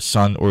see their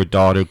son or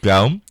daughter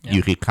go. Yep.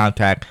 You can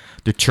contact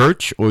the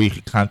church, or you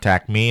can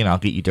contact me, and I'll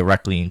get you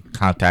directly in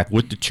contact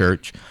with the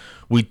church.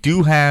 We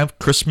do have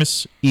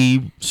Christmas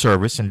Eve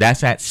service, and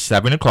that's at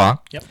 7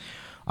 o'clock. Yep.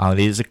 It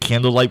is a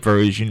candlelight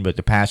version, but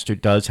the pastor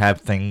does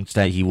have things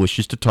that he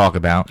wishes to talk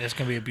about. It's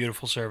going to be a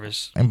beautiful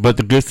service. But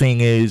the good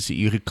thing is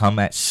you could come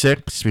at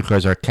 6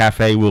 because our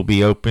cafe will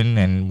be open.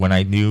 And when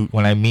I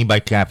mean by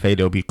cafe,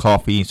 there'll be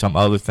coffee and some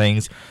other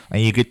things.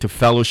 And you get to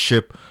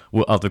fellowship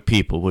with other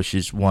people, which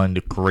is one of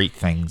the great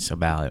things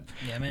about it.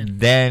 Yeah, man.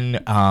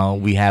 Then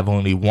we have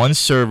only one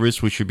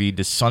service, which would be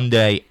the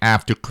Sunday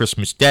after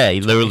Christmas Day,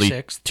 literally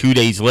 26th. 2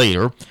 days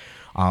later.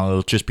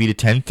 It'll just be the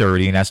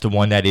 10:30, and that's the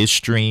one that is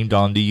streamed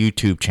on the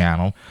YouTube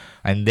channel.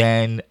 And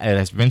then,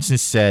 as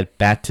Vincent said,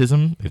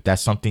 baptism, if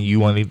that's something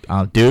you want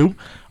to do,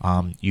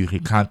 you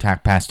can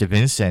contact Pastor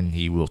Vince, and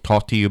he will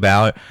talk to you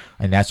about it.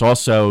 And that's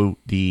also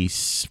the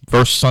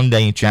first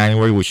Sunday in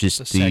January, which is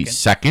the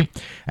second,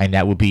 and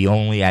that will be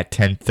only at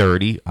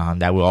 10:30.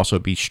 That will also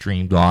be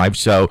streamed live.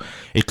 So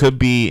it could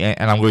be,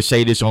 and I'm going to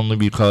say this only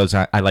because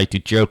I like to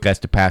joke, as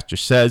the pastor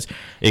says,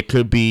 it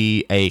could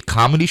be a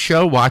comedy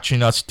show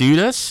watching us do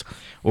this,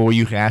 or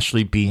you can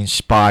actually be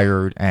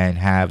inspired and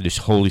have this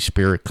Holy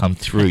Spirit come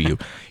through you.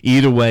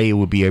 Either way, it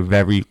will be a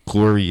very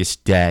glorious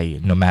day,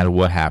 no matter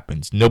what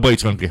happens.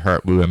 Nobody's going to get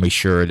hurt. We will make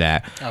sure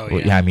that. Oh,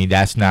 yeah. I mean,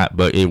 that's not,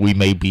 but we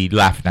may be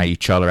laughing at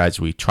each other as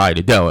we try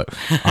to do it.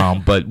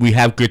 But we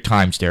have good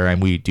times there,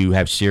 and we do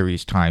have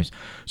serious times.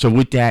 So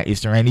with that,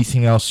 is there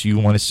anything else you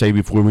want to say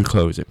before we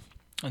close it?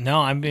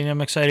 No,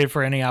 I'm excited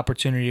for any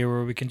opportunity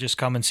where we can just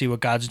come and see what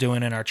God's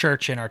doing in our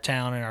church, in our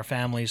town, in our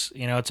families.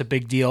 You know, it's a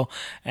big deal,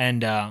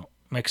 and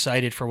I'm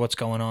excited for what's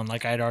going on.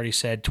 Like I had already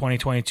said,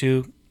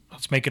 2022,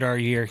 let's make it our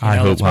year.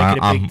 Let's make it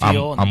a big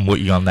deal. I'm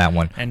with you on that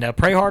one. And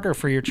pray harder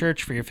for your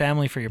church, for your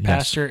family, for your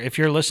pastor. If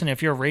you're listening,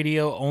 if you're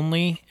radio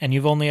only and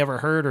you've only ever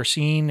heard or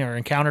seen or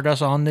encountered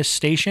us on this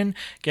station,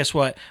 guess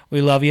what? We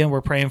love you.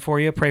 We're praying for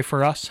you. Pray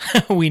for us.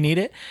 We need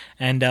it.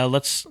 And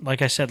let's make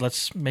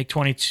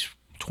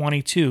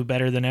 2022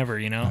 better than ever.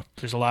 You know,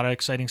 there's a lot of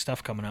exciting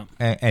stuff coming up.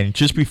 And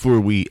just before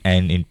we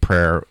end in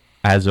prayer,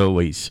 as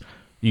always,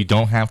 you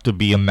don't have to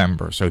be a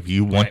member. So if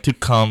you want to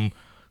come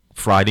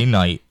Friday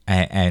night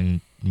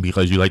and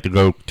because you like to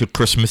go to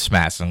Christmas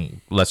Mass, and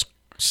let's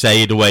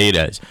say it the way it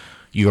is,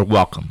 you're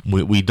welcome.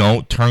 We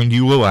don't turn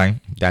you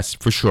away, that's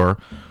for sure.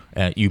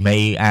 You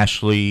may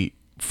actually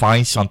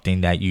find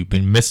something that you've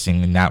been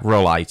missing and not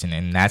realizing,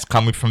 and that's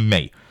coming from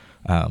me.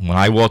 When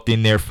I walked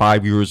in there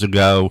 5 years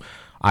ago,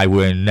 I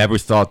would have never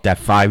thought that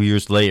 5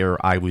 years later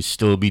I would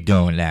still be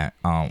doing that.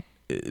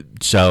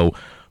 So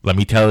let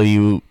me tell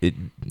you,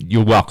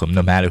 you're welcome,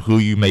 no matter who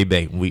you may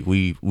be.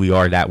 We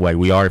are that way.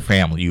 We are a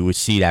family. You would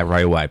see that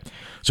right away.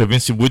 So,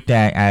 Vincent, with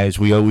that, as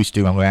we always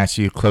do, I'm going to ask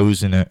you to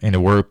close in a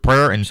word of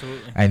prayer,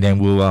 and then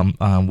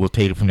we'll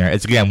take it from there.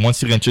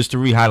 Once again, just to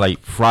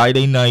re-highlight,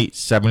 Friday night,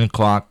 7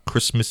 o'clock,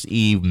 Christmas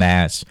Eve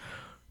Mass,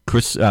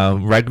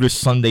 regular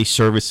Sunday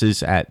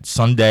services at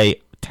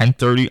Sunday,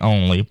 10:30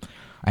 only,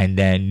 and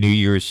then New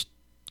Year's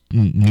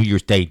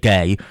Day,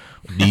 the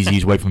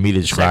easiest way for me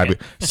to describe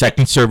it,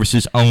 second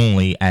services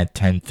only at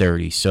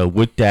 10:30. So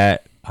with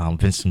that,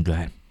 Vincent, go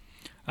ahead.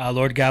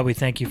 Lord God, we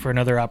thank you for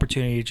another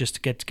opportunity just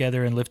to get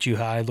together and lift you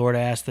high. Lord, I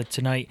ask that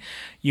tonight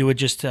you would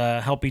just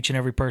help each and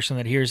every person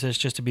that hears this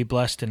just to be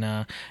blessed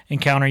and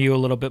encounter you a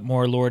little bit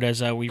more, Lord,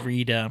 as we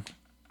read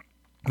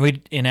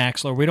in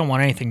Acts, Lord. We don't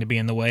want anything to be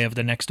in the way of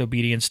the next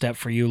obedient step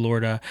for you,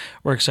 Lord.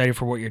 We're excited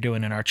for what you're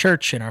doing in our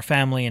church, in our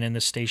family, and in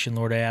this station,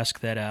 Lord. I ask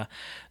that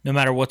no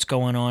matter what's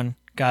going on,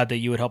 God, that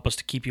you would help us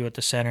to keep you at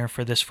the center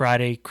for this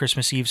Friday,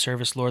 Christmas Eve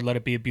service, Lord. Let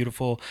it be a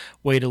beautiful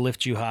way to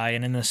lift you high.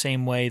 And in the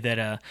same way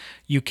that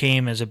you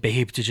came as a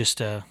babe to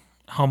just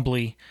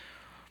humbly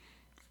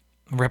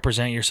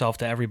represent yourself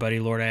to everybody.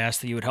 Lord, I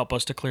ask that you would help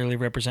us to clearly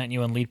represent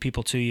you and lead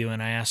people to you.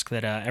 And I ask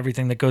that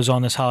everything that goes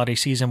on this holiday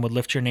season would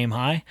lift your name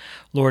high.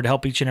 Lord,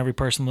 help each and every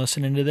person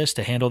listening to this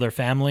to handle their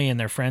family and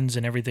their friends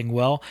and everything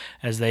well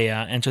as they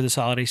enter this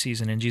holiday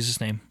season. In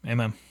Jesus' name,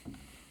 amen.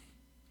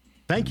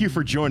 Thank you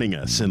for joining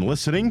us and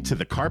listening to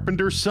The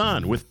Carpenter's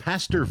Son with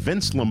Pastor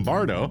Vince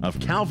Lombardo of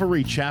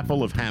Calvary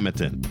Chapel of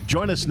Hamilton.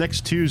 Join us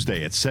next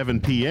Tuesday at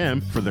 7 p.m.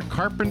 for The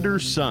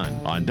Carpenter's Son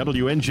on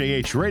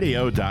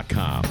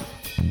WNJHradio.com.